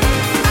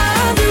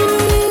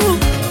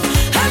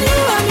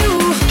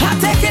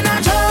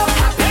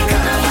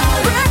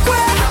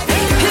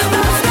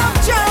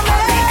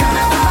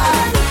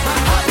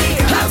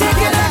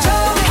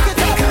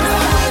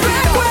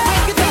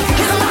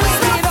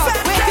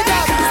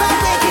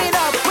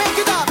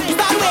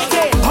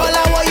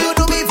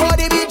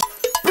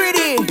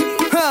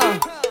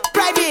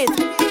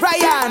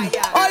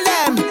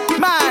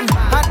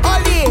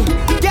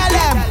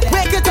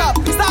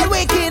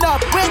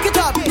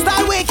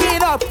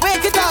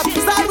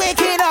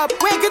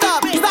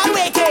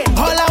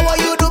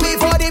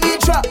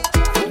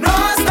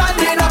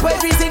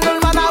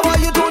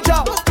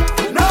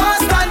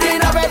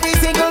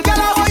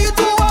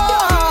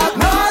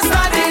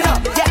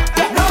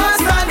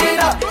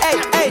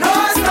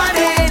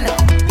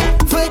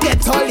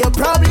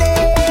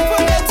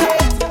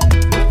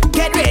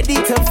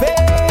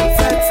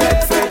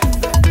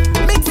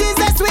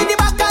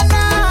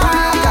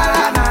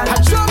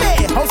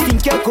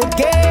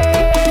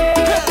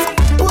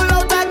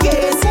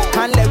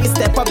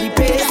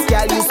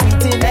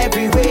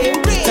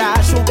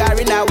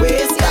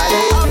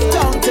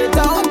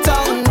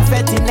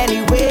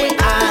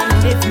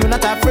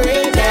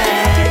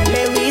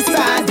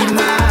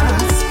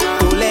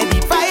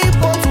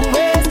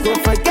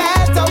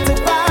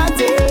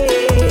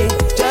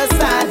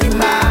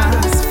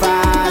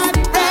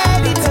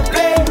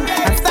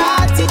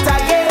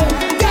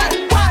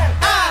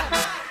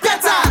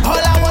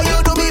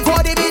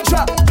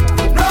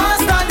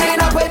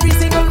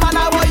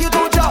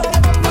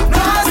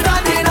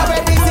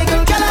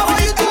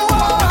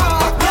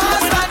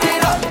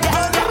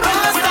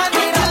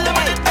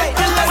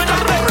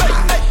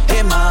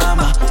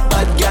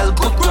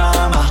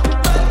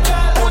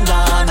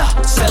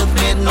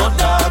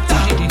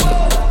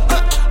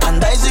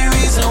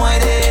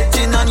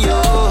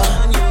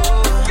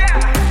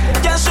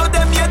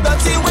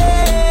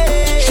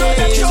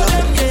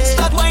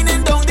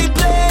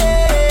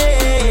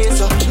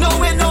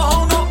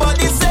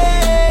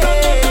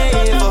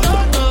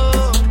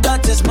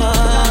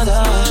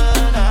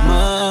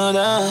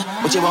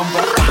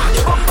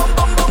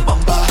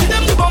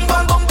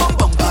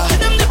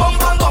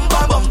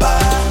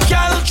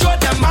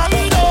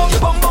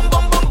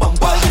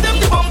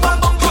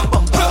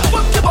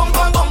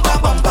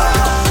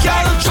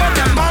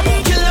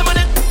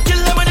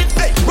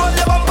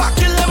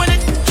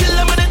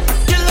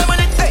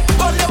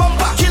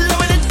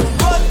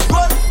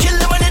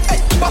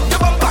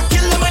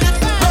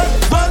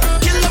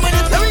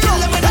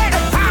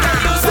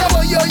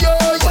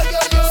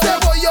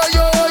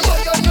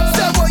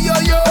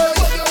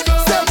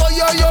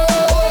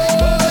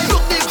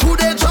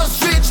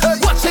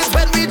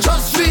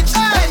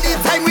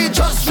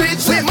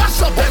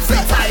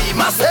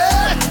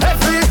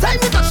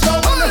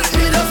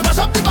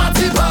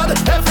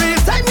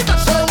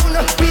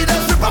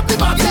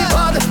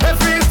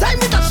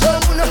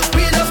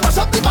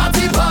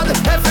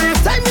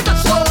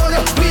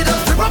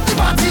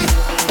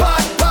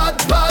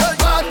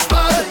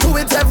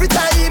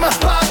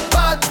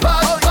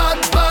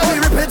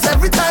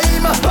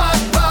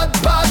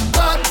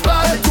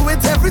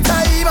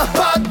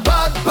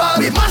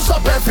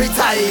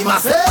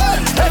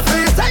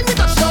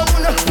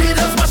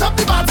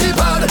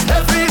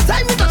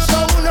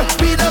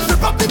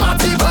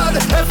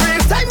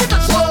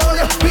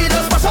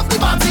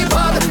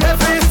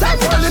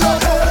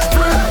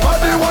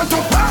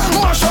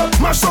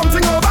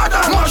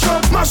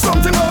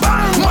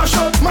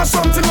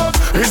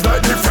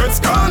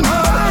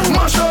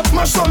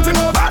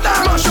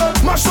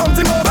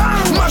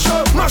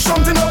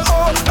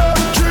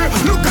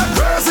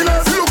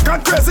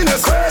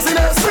 craziness,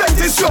 craziness.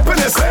 Plenty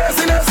stupidness,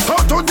 craziness. How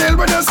to deal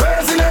with this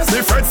craziness?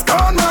 The feds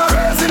gone mad,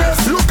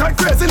 craziness. Look at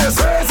craziness,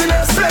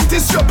 craziness. Plenty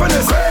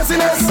stupidness,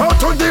 craziness. How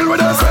to deal with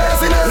this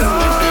craziness?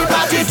 The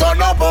party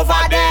turn up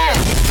over there.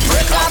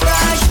 Break a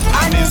branch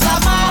and it's a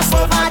mass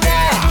over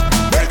there.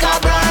 Break a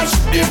branch,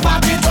 the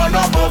party turn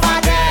up over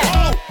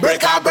there.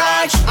 Break a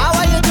branch. How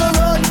are you to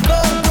run, go,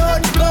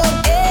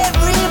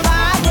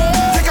 everybody.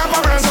 Take up a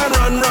branch and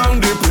run round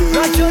the place.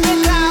 Run to the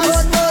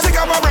clouds. Take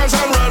up a branch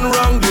and run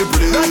round the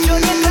place. Run to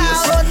the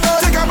clouds.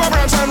 Take up a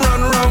branch and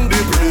run round the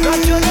place. Run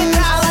to the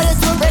clouds. How are you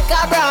to break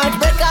a branch,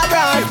 break a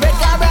branch, break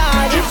a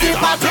branch. If the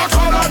party Black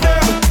all of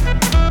them,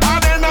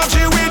 and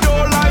energy we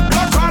don't like.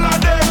 Black all of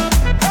them,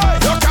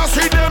 you can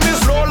see them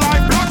is low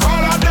like. Black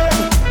all of them,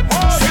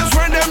 since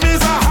when them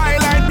is a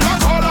highlight.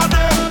 Black all of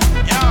them,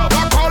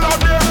 black all of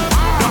them.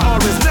 They're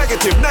always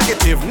negative,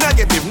 negative,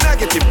 negative,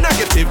 negative,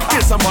 negative.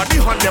 Kill somebody,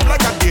 hunt them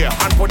like a deer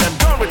and put them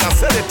down with a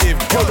sedative.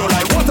 You don't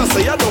like what I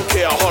say, I don't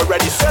care.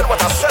 Already said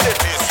what I said it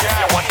is.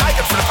 Yeah, one night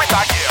you flip it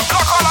again.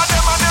 Black all of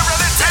them and they're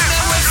relative.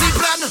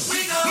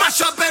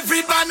 Mash up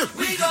every band,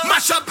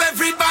 mash up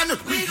every band,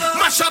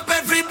 mash up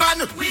every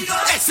band,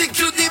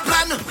 execute the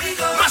plan.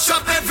 Mash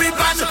up every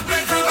band,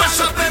 mash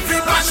up every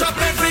band, mash up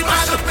every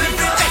band,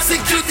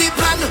 execute the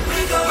plan.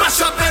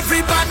 Mash up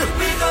every band,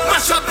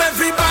 mash up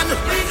every band,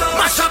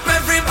 mash up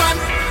every band.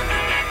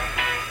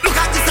 Look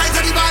at the size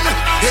of the band,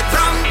 it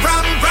bram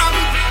bram bram.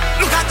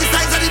 Look at the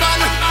size of the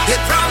band,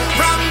 it bram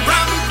bram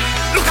bram.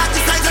 Look at the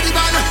size of the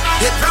band,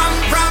 it bram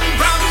bram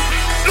bram.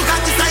 Look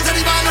at the size of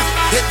the band,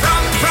 it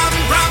bram bram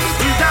bram.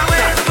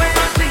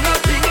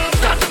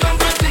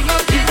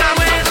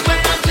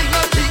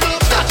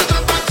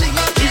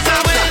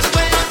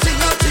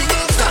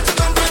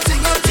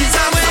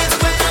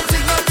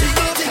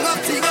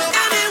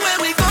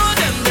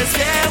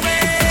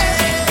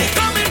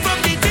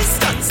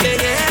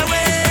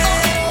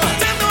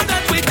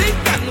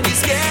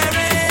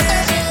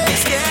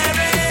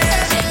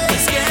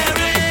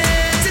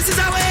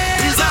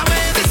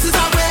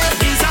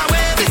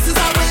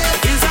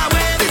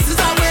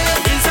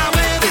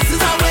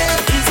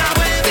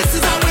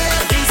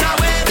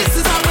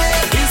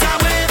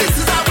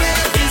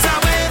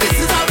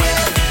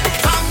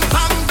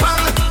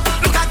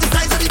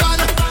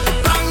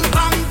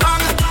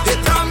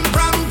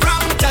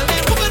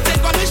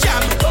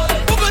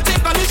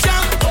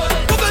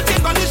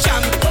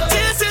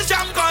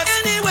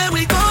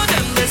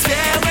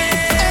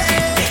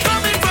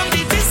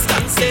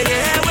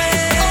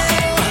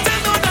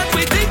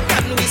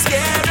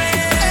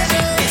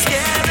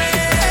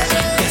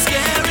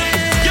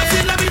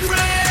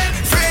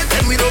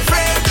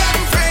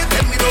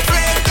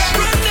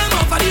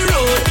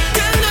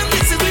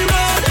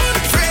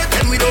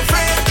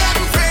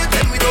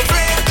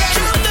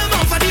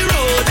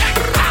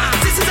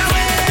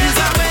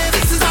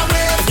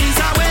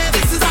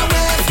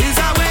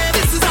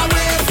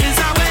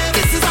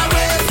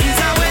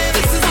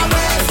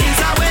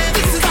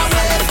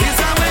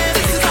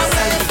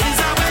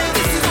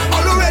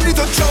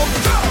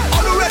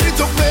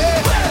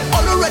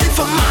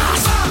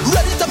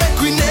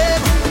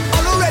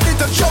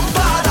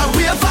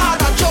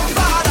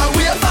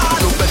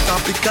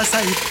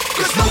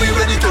 Cause now we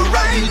ready to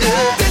ride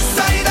it. This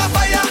side of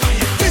fire,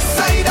 this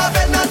side of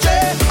energy,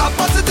 a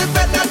positive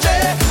energy,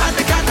 and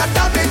they cannot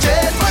damage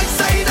it. My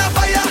side of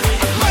fire,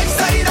 my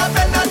side of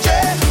energy,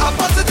 a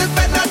positive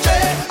energy,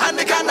 and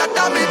they cannot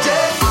damage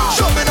it.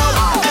 Show me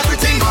now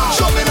everything,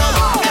 show me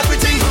now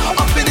everything,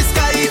 up in the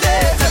sky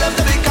there, tell them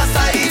to pick a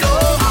side,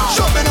 oh.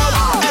 Show me now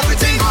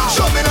everything,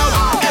 show me now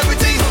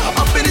everything,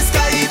 up in the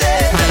sky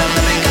there, tell them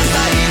to pick a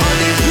side.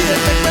 Only we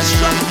make us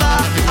stronger,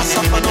 I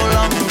suffer no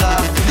longer.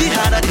 The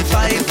harder the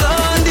fight,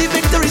 the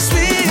victory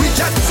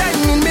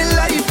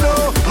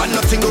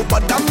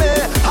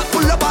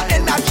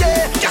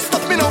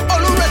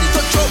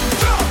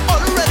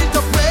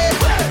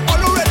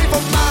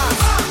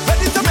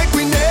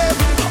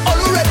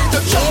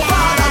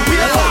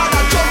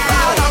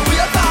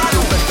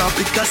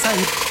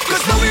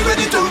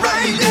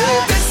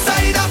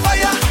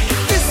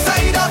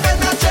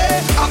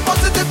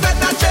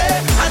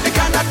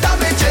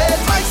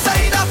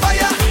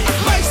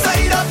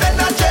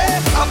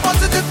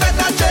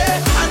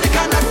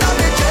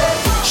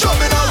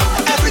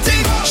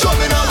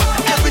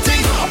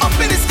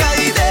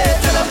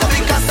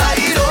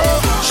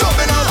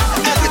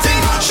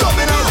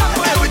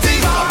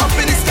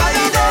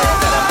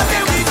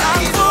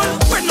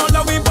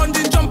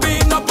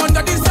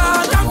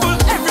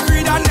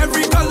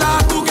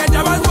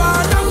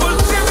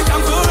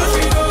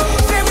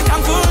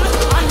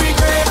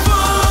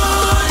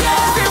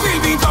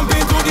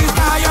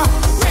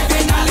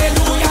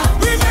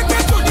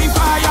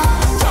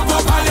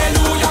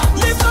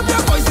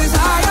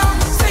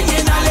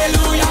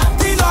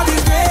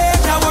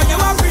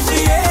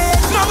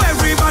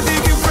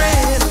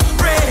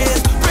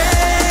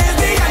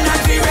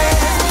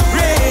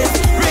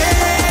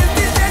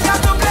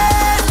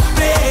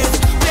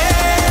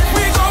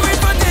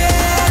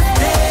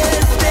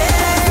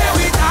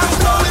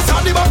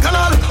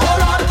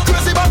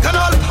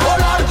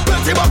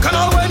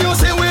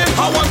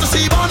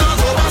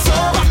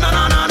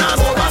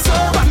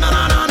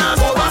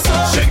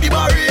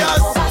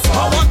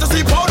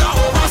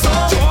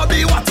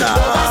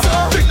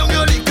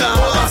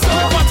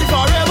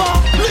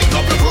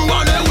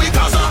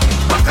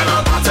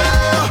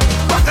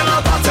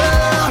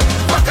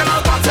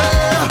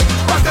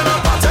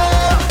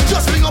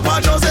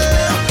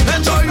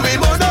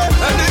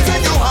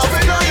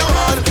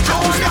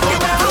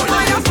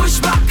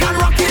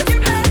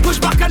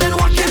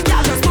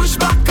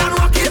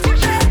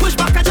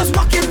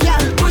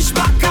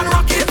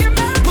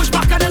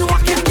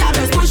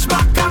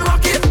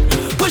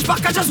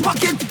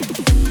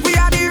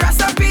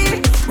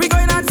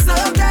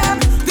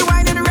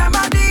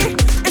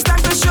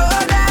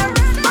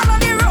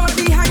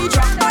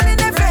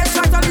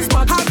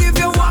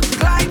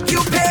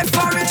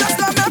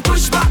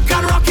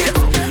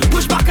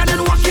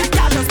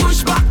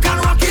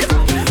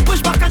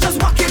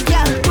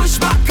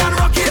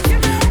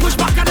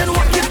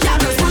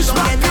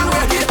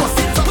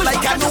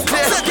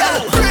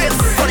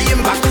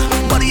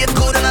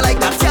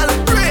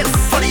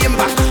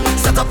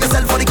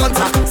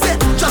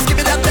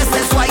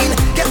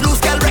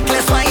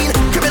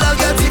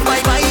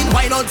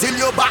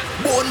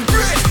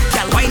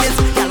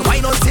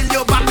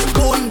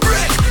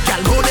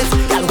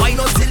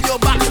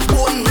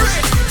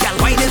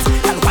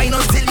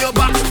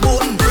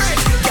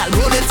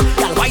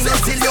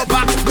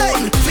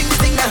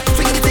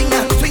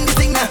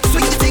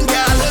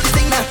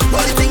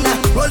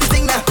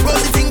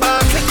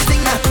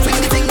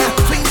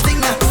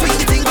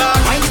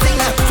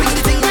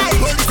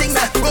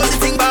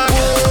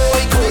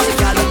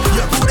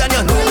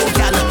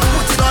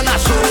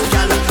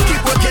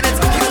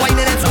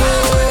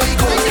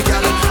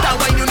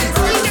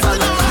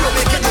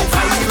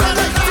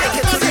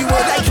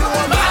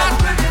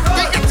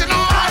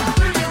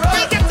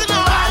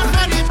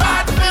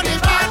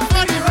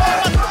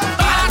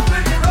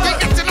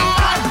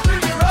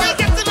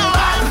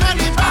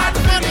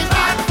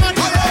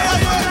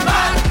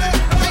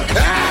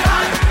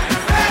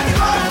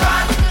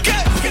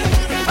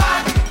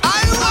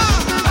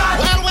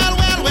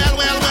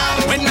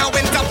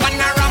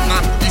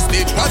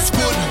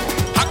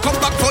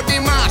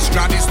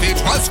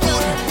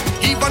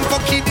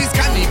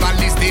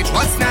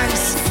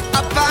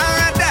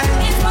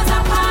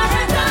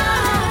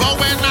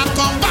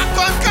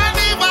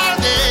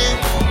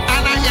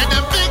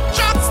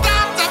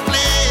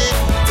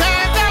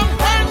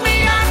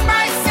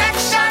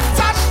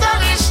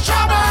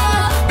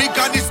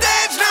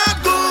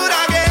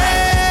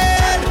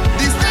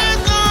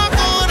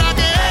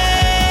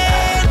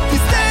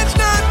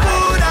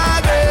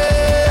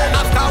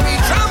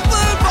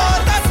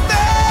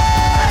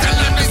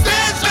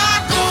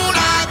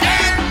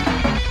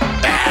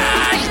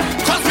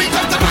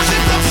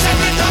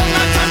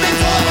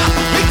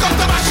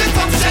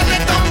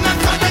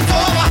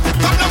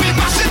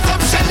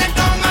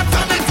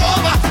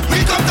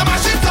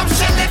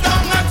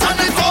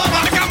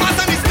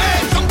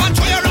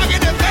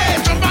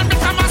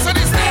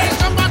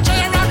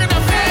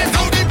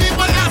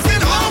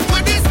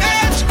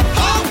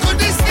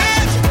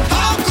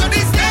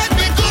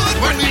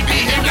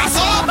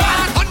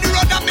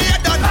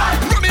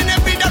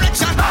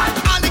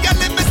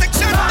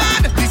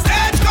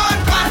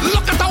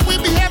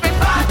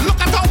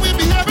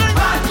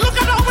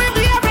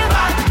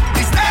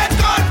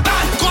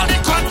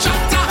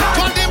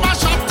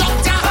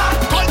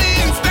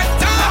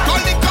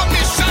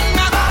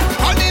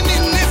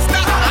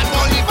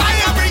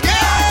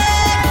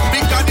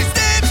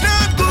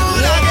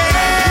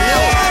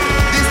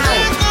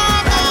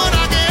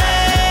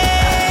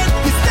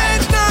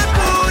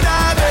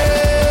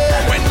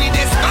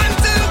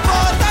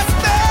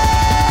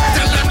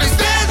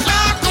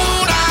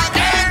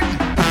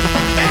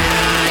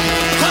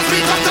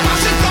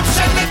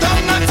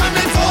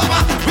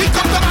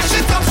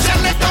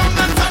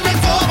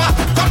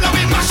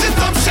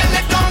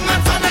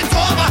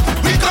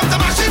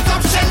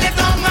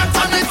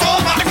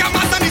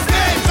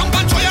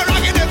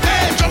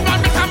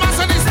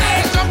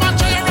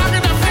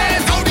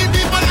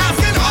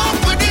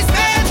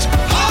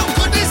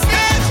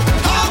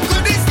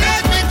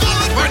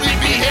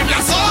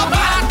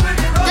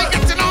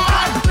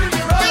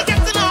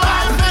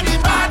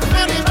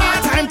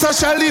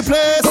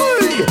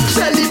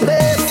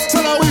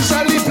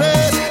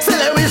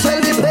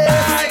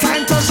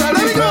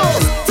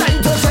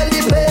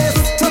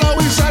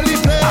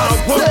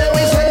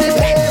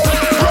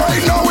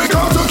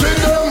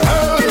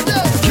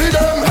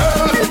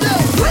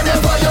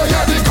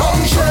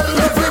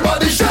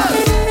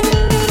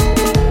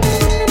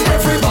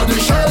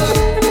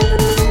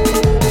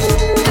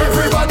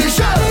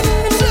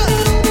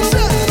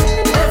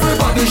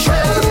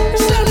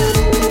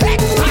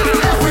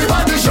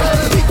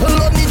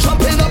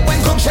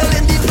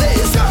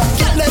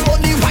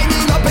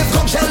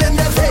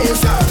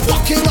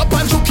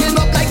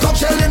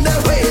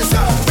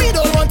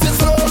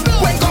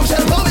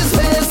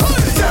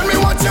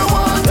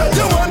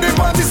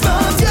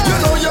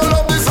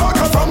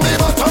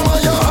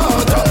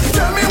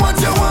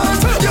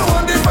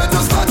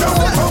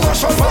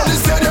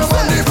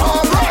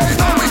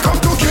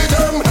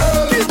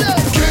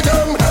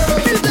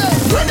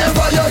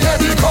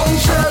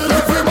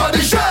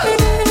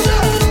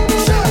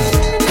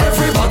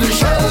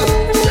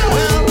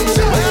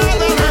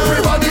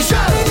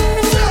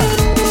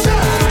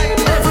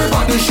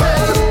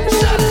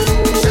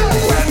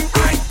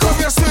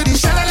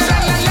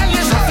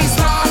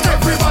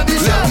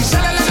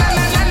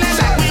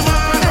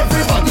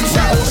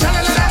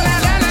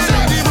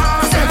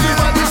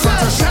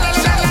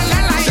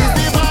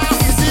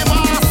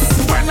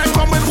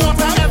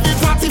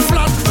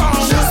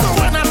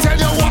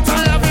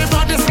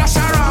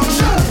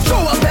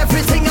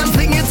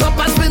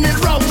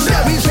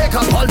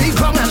all the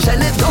ground and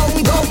shell it down.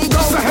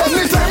 So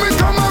anytime we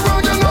come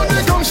around, you know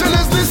the gong shell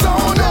is the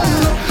sound.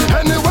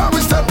 Anywhere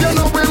we step, you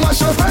know we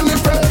mash up any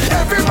friend.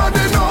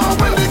 Everybody know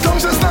when the gong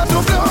shell start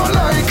to blow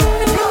like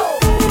blow.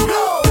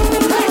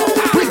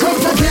 We come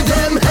to give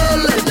them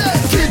hell.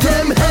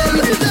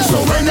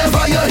 So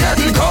whenever you hear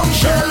the gong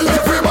shell,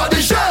 everybody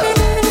shell.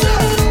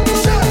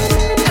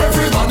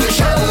 Everybody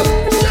shell.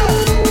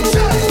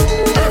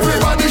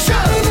 Everybody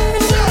shell.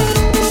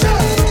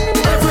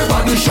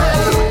 Everybody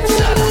shell.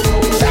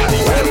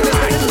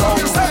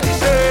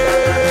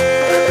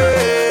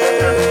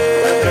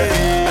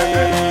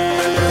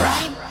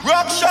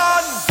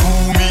 Ruction. Do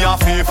me a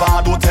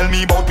favor, don't tell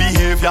me about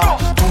behavior.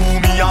 Do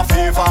me a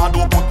favor,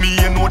 don't put me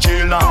in no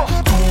jail now.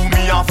 Do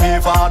me a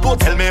favor, don't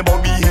tell me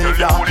about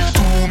behavior.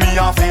 Do me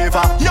a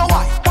favor, yeah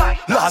why?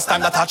 Last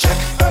time that I check,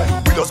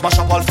 we just mash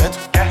up all fit.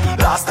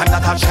 Last time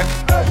that I check,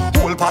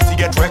 whole party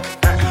get wrecked.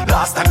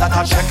 Last time that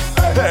I check,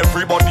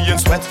 everybody in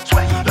sweat.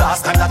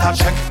 Last time that I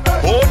check,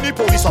 only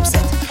police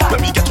upset.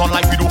 When we get on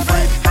like we don't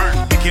afraid,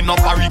 picking up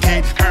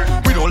barricade.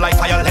 We don't like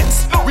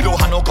violence, we don't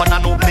have no gun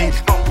and no blade.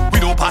 We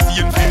don't party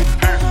in vain,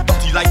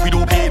 dirty like we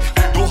don't paid.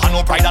 Don't have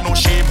no pride and no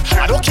shame.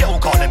 I don't care who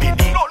call them in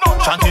name.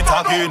 Chant it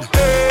again.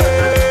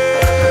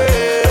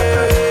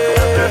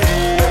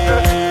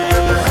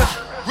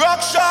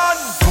 Ruction.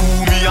 Do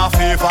me a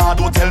favor,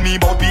 don't tell me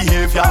about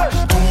behavior.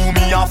 Do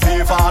me a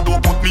favor,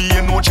 don't put me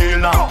in no jail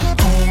now.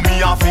 Do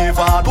me a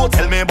favor, don't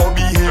tell me about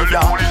behavior.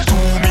 Do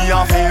me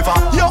a favor,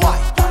 yeah why?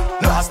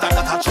 Last time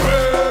that I checked.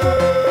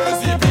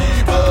 Crazy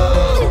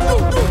people.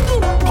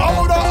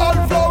 Powder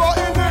and flour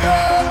in the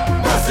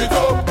air. Mess it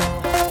up.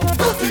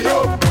 Mess it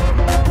up.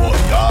 Oh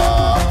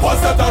yeah.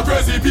 What's that the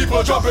crazy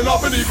people jumping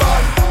up in the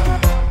van?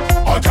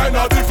 All kind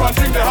of different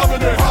things they have in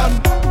their hand.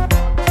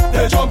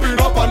 They jumping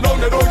up and down,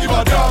 they don't give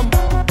a damn.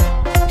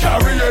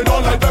 Carrying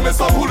on like them is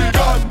some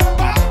hooligan.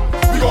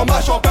 We gon'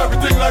 mash up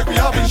everything like we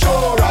have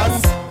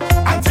insurance,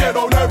 and tear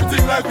down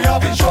everything like we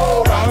have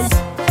insurance.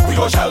 We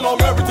gon' shell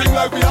down everything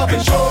like we have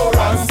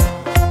insurance.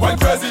 When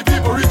crazy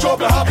people reach up,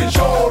 they have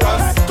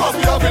insurance, cause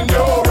we have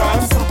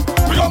endurance.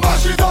 We gon'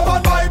 mash it up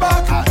and buy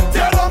back,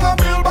 tear down and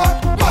build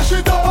back. Mash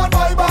it up and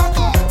buy back,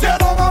 tear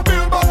down and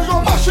build back. We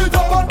gon' mash it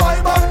up and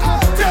buy back,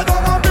 tear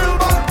down and build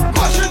back.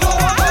 Mash it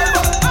up and buy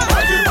back.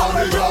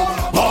 Everybody go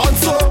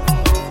answer.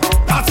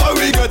 That's how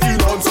we get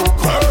in answer.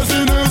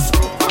 Craziness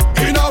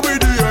in our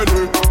DNA.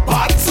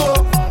 Bad so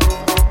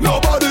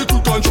nobody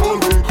could control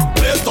me.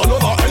 Place turn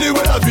over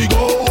anywhere that we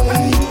go.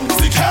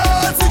 Sick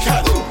head.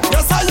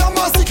 Yes I am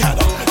a sick head.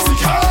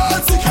 Sick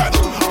head.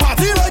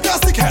 Party like a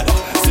sick head.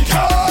 Sick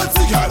head.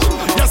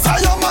 Yes I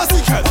am a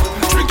sick head.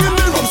 Drinking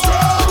the rum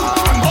strong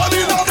and body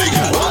not big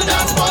head. One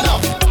dance burn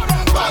up. The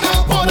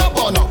whole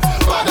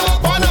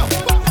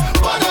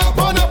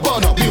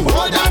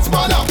dance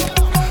burn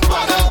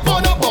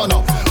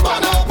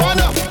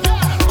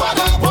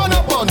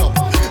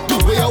up. Do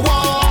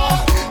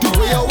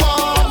what you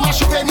want,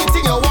 mash up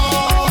anything you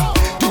want.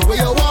 Do what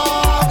you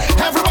want,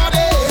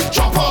 everybody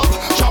jump up,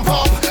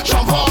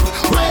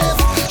 wave,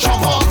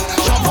 jump up.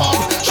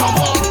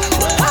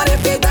 And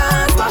if the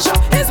dance mash up,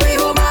 it's me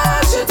who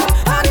mash it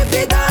up. And if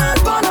the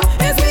dance burn up,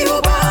 it's me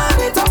who burn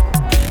it up.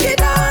 The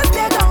dance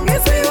tear down,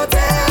 it's me who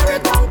tear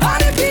it down.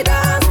 And if the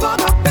dance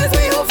burn up, it's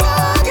me who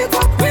fuck it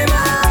up. We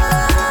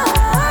mad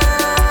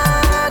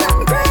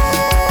and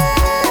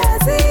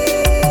crazy.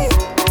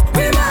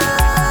 We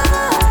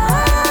mad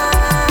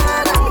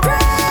and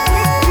crazy.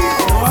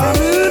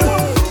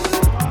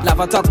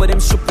 Lava talk with them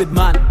stupid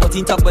man, but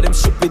he talk with them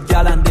stupid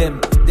gal and them.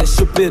 They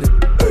stupid.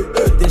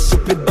 They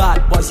stupid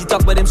bad. Boys he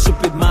talk with them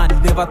stupid man. He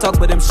never talk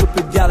with them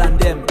stupid gal and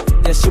them.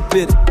 They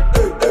stupid.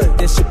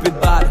 They stupid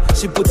bad.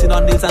 She putting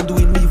on nails and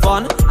doing me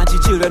fun, and she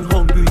children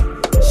hungry.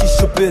 She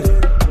stupid.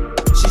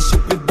 She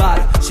stupid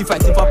bad. She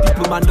fighting for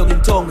people man down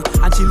in tongue,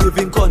 and she live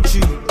in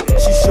country.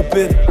 She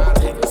stupid.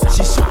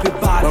 She stupid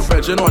bad. My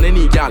virgin on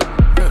any gal.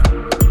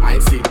 I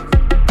ain't see.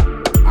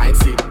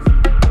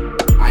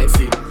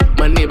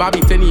 My neighbor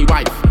beat any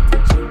wife.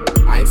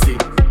 I ain't see.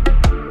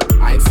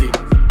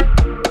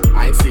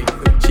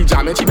 She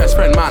jamming she best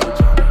friend man.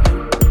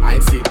 I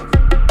ain't see.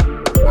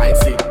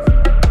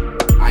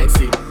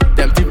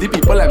 Them 50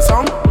 people them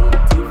song.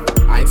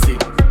 I ain't see.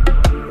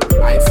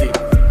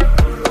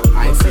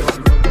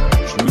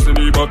 She using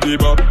the bop.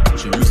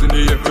 She using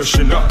the air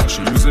freshener.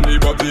 She using the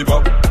bop.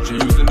 She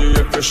using the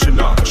air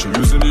freshener. She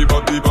using the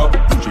bop.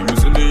 She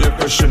using the air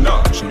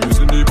freshener. She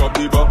using the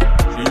bop.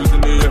 She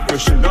using the air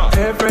freshener.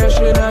 Air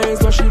freshener is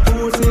what she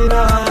puts in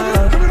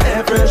her.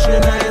 Air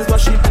freshener is what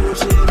she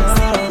puts in her.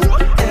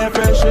 Air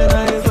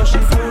freshener is what she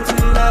puts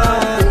in her.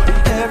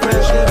 Air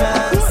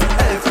freshener.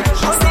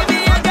 See me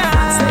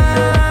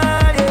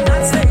again.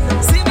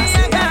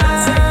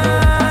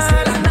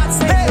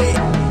 Hey,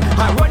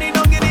 I'm running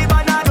down in the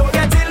van, I don't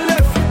get it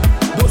left.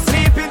 Don't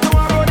sleep in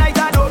tomorrow night,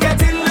 I don't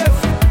get it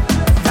left.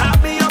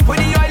 Tap me up with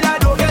the oil, I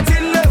don't get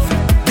it left.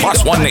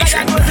 Plus One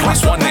Nation.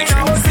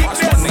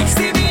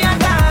 See me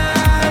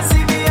again.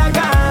 See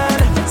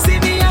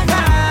me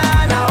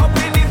again. I up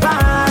in the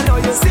van. Oh,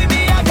 you see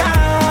me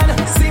again.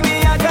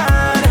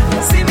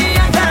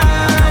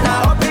 I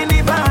up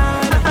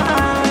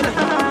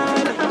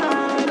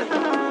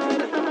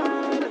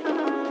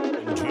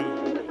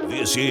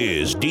This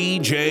is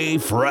DJ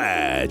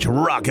Fraj,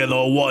 rocking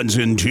the ones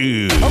and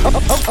twos.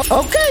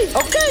 Okay.